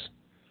get this.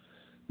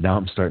 Now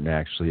I'm starting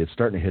to it's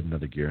starting to hit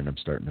another gear and I'm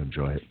starting to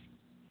enjoy it.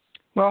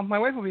 Well, my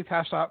wife will be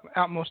passed out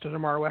most of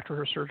tomorrow after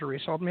her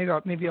surgery, so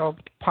maybe I'll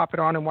pop it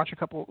on and watch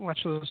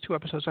those 2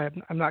 episodes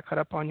I'm not caught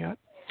up on yet.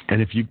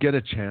 And if you get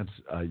a chance,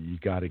 you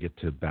got to get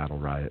to Battle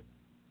Riot.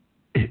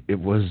 It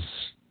was.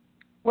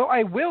 Well,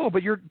 I will,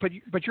 but you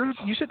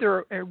sit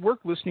there at work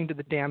listening to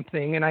the damn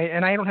thing, and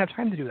I don't have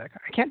time to do that.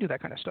 I can't do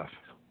that kind of stuff.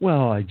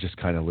 Well, I just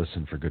kind of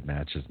listen for good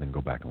matches and then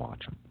go back and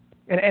watch them.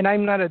 And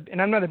I'm not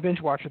a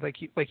binge watcher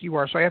like you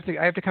are, so I have to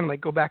kind of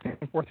like go back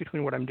and forth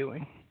between what I'm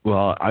doing.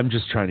 Well, I'm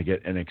just trying to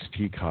get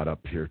NXT caught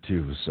up here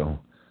too, so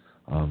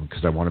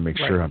because I want to make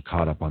sure I'm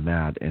caught up on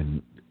that.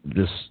 And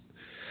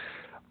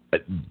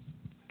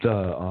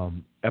the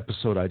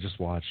episode I just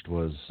watched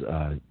was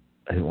I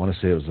want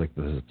to say it was like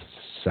the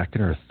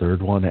 2nd or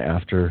 3rd one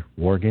after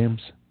War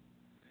Games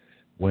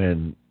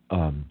when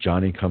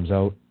Johnny comes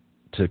out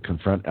to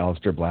confront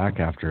Aleister Black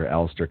after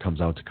Aleister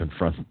comes out to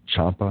confront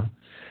Ciampa.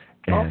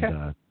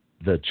 And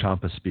the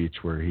Ciampa speech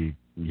where he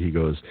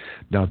goes,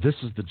 now this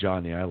is the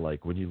Johnny I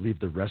like. When you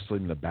leave the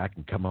wrestling in the back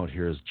and come out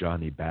here as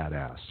Johnny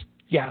Badass.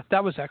 Yeah,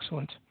 that was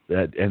excellent.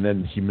 And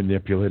then he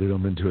manipulated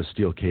him into a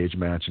steel cage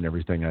match and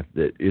everything.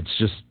 It's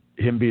just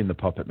him being the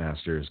puppet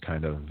master is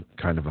kind of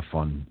a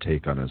fun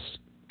take on his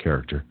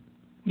character.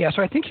 Yeah,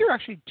 so I think you're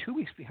actually 2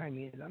 weeks behind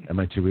me then. Am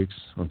I 2 weeks?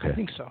 Okay. I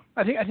think so.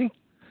 I think,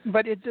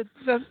 but it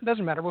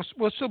doesn't matter.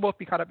 We'll still both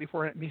be caught up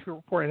before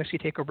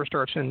NXT TakeOver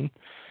starts in.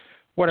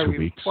 What are 2 we?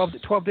 weeks.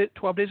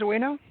 12 days away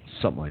now?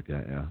 Something like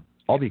that, yeah.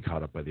 I'll be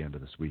caught up by the end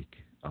of this week.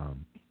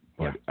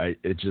 But yeah.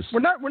 We're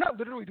not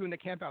literally doing the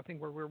camp out thing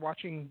where we're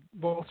watching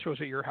both shows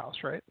at your house,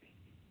 right?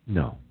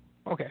 No.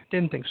 Okay,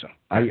 didn't think so.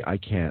 I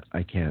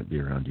can't be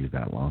around you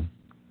that long.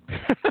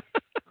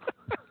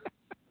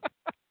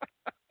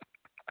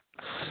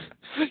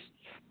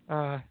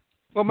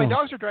 Well, my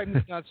dogs are driving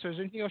me nuts. So, is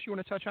there anything else you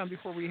want to touch on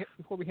before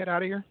we head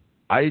out of here?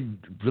 I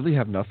really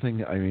have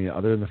nothing. I mean,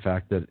 other than the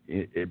fact that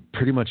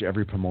pretty much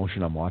every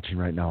promotion I'm watching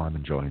right now, I'm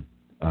enjoying.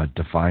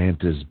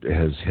 Defiant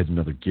has hit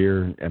another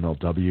gear.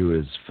 MLW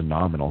is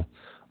phenomenal.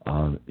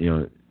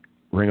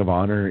 Ring of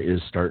Honor is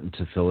starting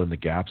to fill in the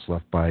gaps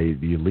left by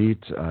the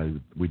Elite. I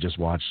just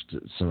watched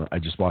a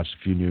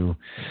few new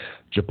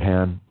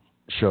Japan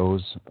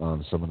shows.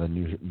 Some of the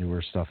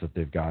newer stuff that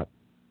they've got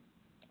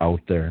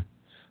out there.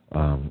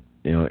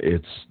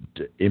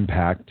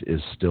 Impact is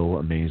still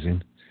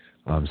amazing.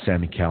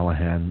 Sami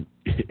Callihan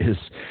is,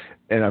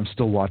 and I'm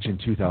still watching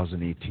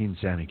 2018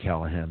 Sami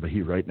Callihan, but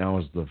he right now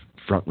is the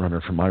front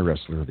runner for my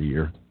Wrestler of the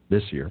Year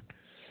this year.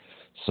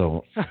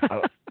 So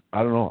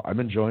I don't know. I'm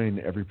enjoying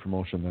every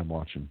promotion that I'm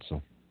watching.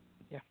 So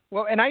yeah.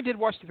 Well, and I did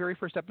watch the very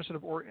first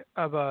episode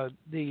of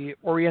the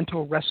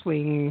Oriental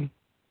Wrestling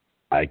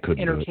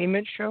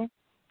Entertainment show,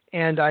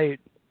 and I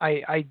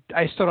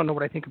still don't know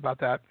what I think about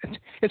that.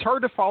 It's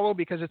hard to follow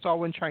because it's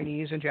all in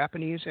Chinese and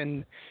Japanese,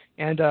 and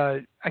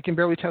I can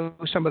barely tell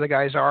who some of the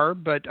guys are.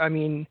 But I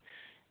mean,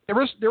 there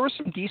was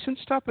some decent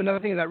stuff, but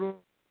nothing that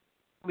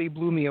really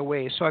blew me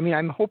away. So I mean,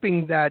 I'm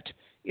hoping that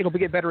it'll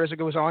get better as it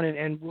goes on,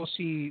 and we'll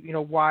see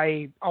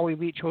why All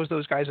Elite chose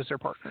those guys as their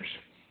partners.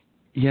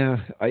 Yeah,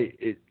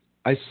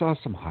 I saw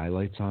some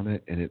highlights on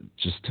it, and it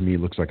just to me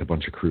looks like a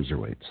bunch of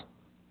cruiserweights.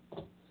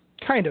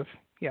 Kind of.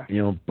 Yeah.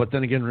 But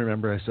then again,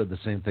 remember I said the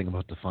same thing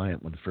about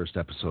Defiant when the first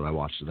episode I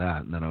watched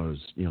that, and then I was,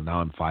 now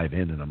I'm 5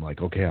 in, and I'm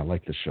like, okay, I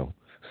like this show.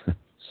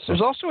 So.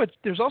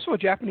 There's also a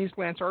Japanese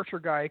Lance Archer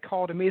guy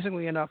called,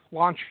 amazingly enough,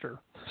 Launcher.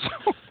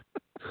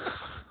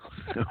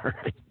 All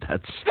right,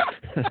 that's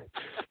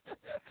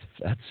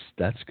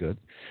good.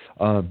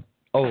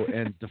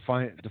 And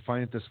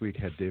Defiant this week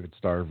had David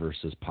Starr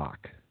versus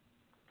Pac.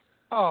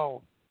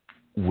 Oh.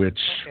 Which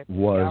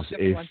was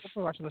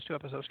I'm watching those 2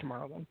 episodes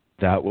tomorrow then.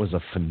 That was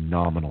a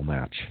phenomenal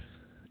match,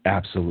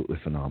 absolutely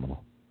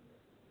phenomenal.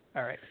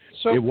 All right,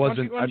 so it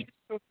wasn't. Why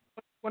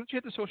don't you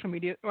hit the social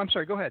media? Oh, I'm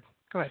sorry. Go ahead.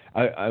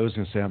 I was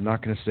going to say, I'm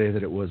not going to say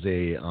that it was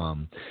a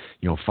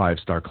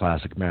 5-star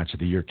classic match of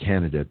the year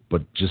candidate,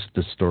 but just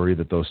the story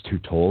that those 2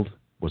 told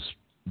was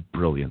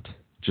brilliant,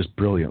 just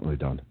brilliantly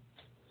done.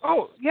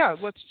 Oh yeah.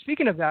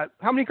 Speaking of that,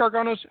 how many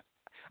Garganos?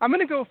 I'm going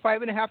to go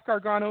 5.5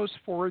 Garganos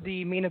for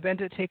the main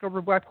event at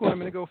TakeOver Blackpool. I'm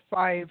going to go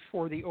 5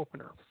 for the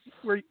opener.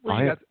 Where do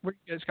you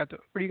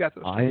got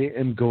those? I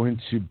am going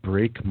to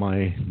break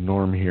my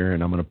norm here,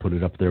 and I'm going to put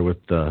it up there with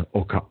the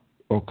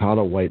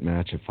Okada White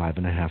match at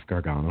 5.5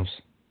 Garganos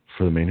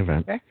for the main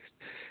event. Okay.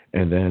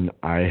 And then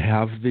I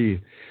have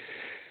the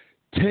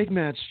tag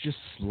match just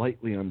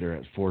slightly under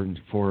at 4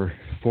 3/4.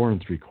 4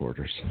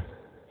 3/4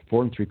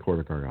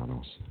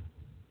 Garganos.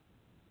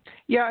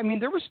 Yeah, I mean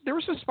there was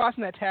some spots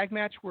in that tag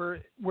match where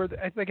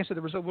like I said,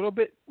 there was a little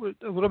bit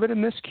of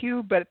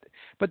miscue, but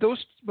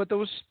those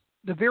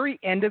the very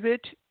end of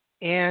it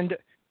and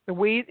the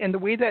way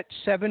that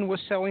Seven was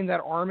selling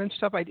that arm and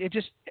stuff,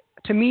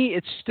 to me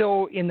it's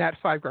still in that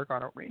 5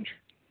 Gargano range.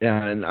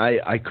 Yeah, and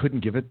I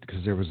couldn't give it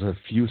because there was a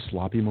few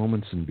sloppy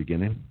moments in the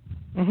beginning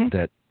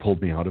that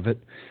pulled me out of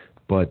it,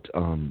 but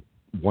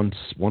once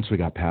we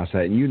got past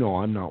that, and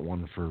I'm not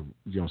one for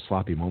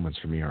sloppy moments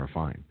for me are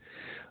fine.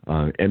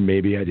 And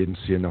maybe I didn't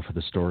see enough of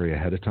the story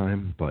ahead of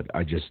time, but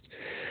I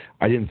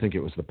didn't think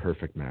it was the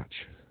perfect match.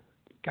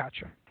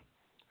 Gotcha.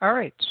 All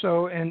right.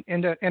 So,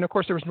 and of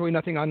course there was really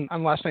nothing on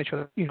last night's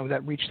show,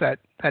 that reached that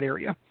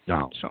area.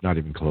 No, not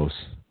even close.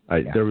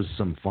 There was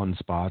some fun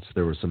spots.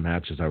 There were some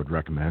matches I would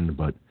recommend,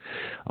 but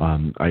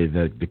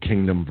the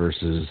Kingdom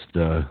versus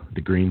the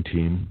Green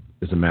Team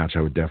is a match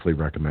I would definitely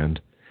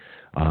recommend.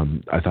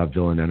 I thought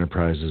Villain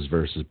Enterprises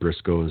versus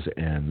Briscoes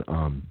and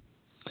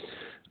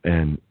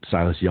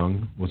Silas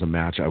Young was a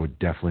match I would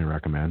definitely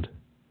recommend.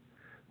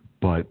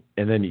 But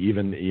and then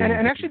even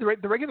actually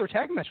the regular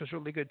tag match was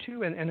really good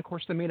too, and of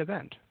course the main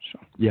event. So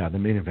yeah, the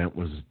main event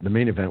was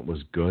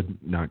good,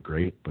 not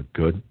great, but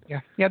good.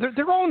 Yeah,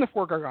 they're all in the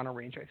 4 Gargano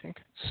range, I think.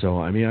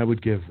 So I mean,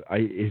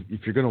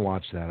 if you're going to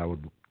watch that, I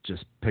would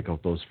just pick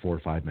out those 4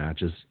 or 5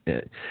 matches.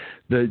 It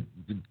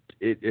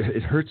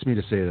hurts me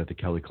to say that the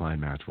Kelly Klein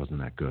match wasn't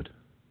that good.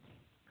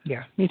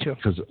 Yeah, me too.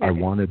 Because I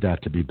wanted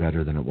that to be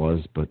better than it was,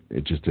 but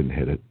it just didn't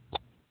hit it.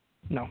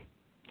 No.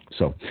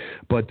 So,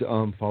 but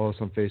follow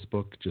us on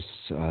Facebook. Just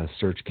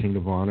search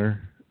Kingdom of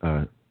Honor.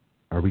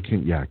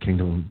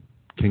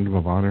 Kingdom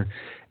of Honor,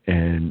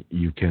 and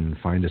you can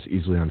find us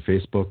easily on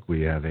Facebook.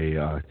 We have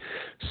a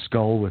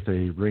skull with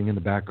a ring in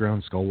the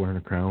background, skull wearing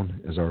a crown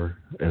as our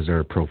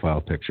profile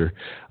picture.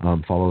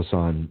 Follow us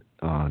on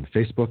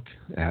Facebook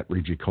at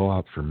Regi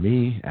Co-op for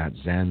me, at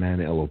Zanman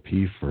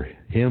LOP for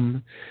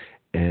him,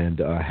 and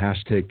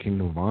hashtag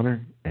Kingdom of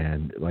Honor.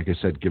 And like I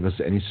said, give us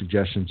any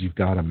suggestions you've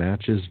got on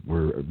matches.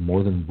 We're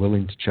more than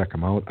willing to check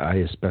them out. I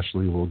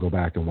especially will go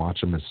back and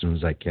watch them as soon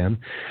as I can.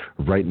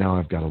 Right now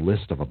I've got a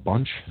list of a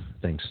bunch,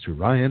 thanks to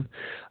Ryan.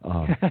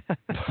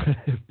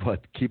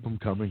 But keep them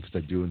coming because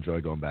I do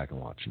enjoy going back and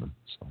watching them.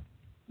 So.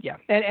 Yeah,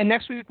 and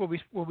next week will be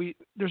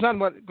there's not a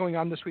lot going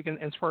on this week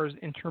as far as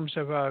in terms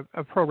of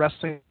pro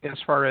wrestling as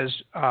far as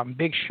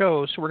big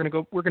shows. So we're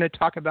going to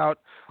talk about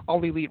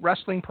All Elite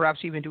Wrestling, perhaps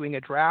even doing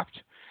a draft,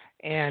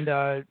 and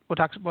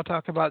we'll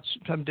talk about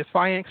some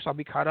Defiant because I'll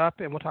be caught up,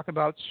 and we'll talk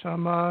about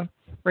some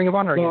Ring of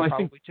Honor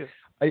probably too.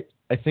 I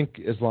think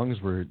as long as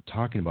we're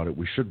talking about it,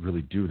 we should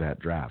really do that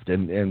draft.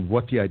 And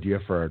what the idea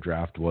for our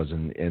draft was,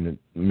 and it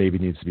maybe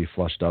needs to be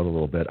flushed out a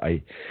little bit.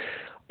 I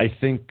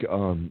think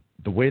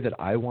the way that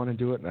I want to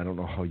do it, and I don't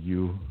know how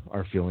you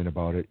are feeling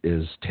about it,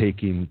 is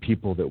taking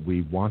people that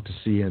we want to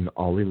see in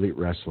All Elite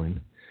Wrestling,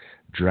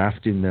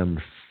 drafting them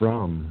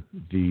from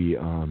the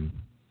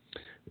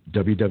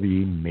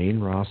WWE main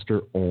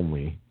roster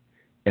only,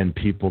 and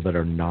people that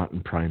are not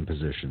in prime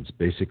positions,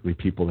 basically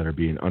people that are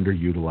being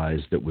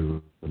underutilized that we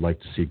would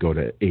like to see go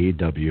to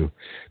AEW,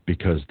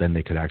 because then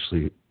they could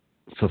actually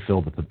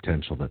fulfill the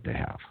potential that they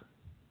have.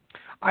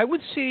 I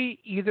would say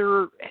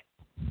either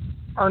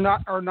are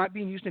not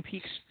being used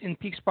in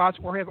peak spots,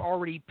 or have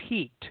already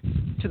peaked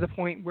to the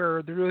point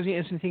where there really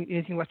isn't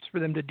anything left for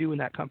them to do in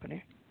that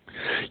company.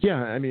 Yeah,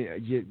 I mean,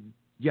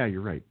 yeah,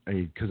 you're right.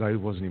 Because I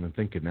wasn't even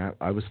thinking that.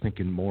 I was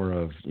thinking more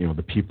of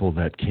the people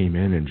that came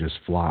in and just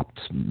flopped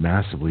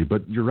massively.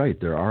 But you're right.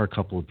 There are a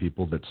couple of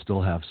people that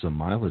still have some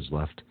mileage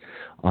left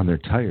on their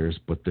tires,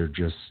 but they've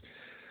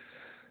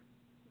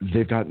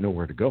got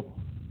nowhere to go.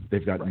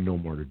 They've got no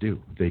more to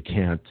do. They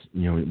can't.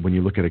 When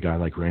you look at a guy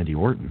like Randy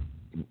Orton,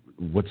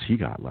 what's he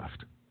got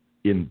left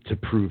to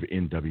prove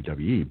in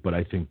WWE? But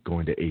I think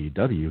going to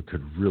AEW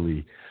could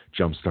really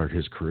jumpstart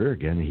his career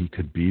again, and he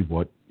could be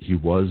what he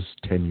was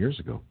 10 years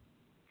ago.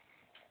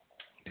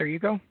 There you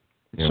go.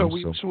 You So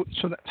know,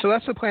 so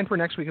that's the plan for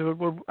next week.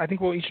 I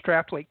think we'll each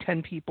draft like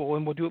 10 people,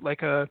 and we'll do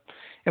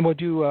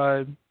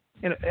it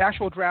in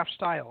actual draft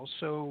style.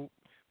 So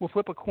we'll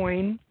flip a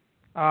coin.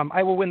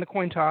 I will win the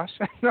coin toss.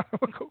 I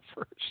will go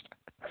first.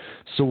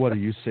 So what are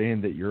you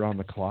saying, that you're on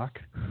the clock?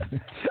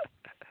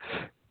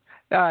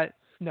 No.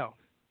 No,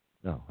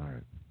 all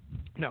right.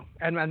 No,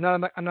 and I'm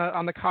not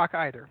on the cock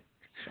either.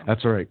 So.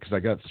 That's all right, because I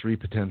got 3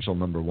 potential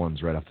number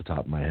ones right off the top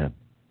of my head.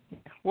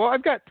 Well,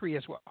 I've got 3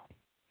 as well,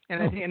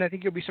 and I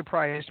think you'll be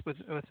surprised with.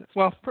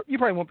 Well, you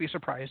probably won't be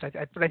surprised,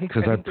 but I think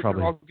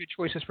they're all good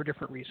choices for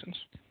different reasons.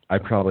 I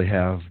probably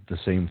have the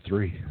same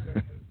 3.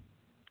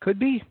 Could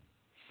be.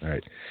 All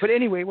right. But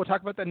anyway, we'll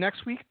talk about that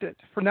next week.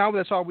 For now,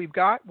 that's all we've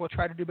got. We'll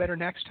try to do better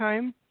next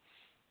time.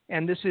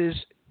 And this is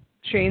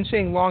Shane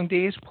saying long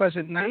days,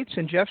 pleasant nights,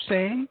 and Jeff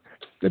saying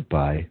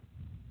goodbye.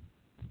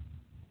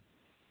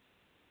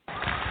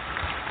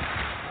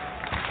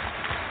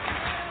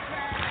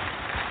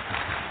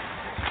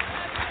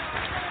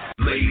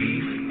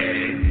 Ladies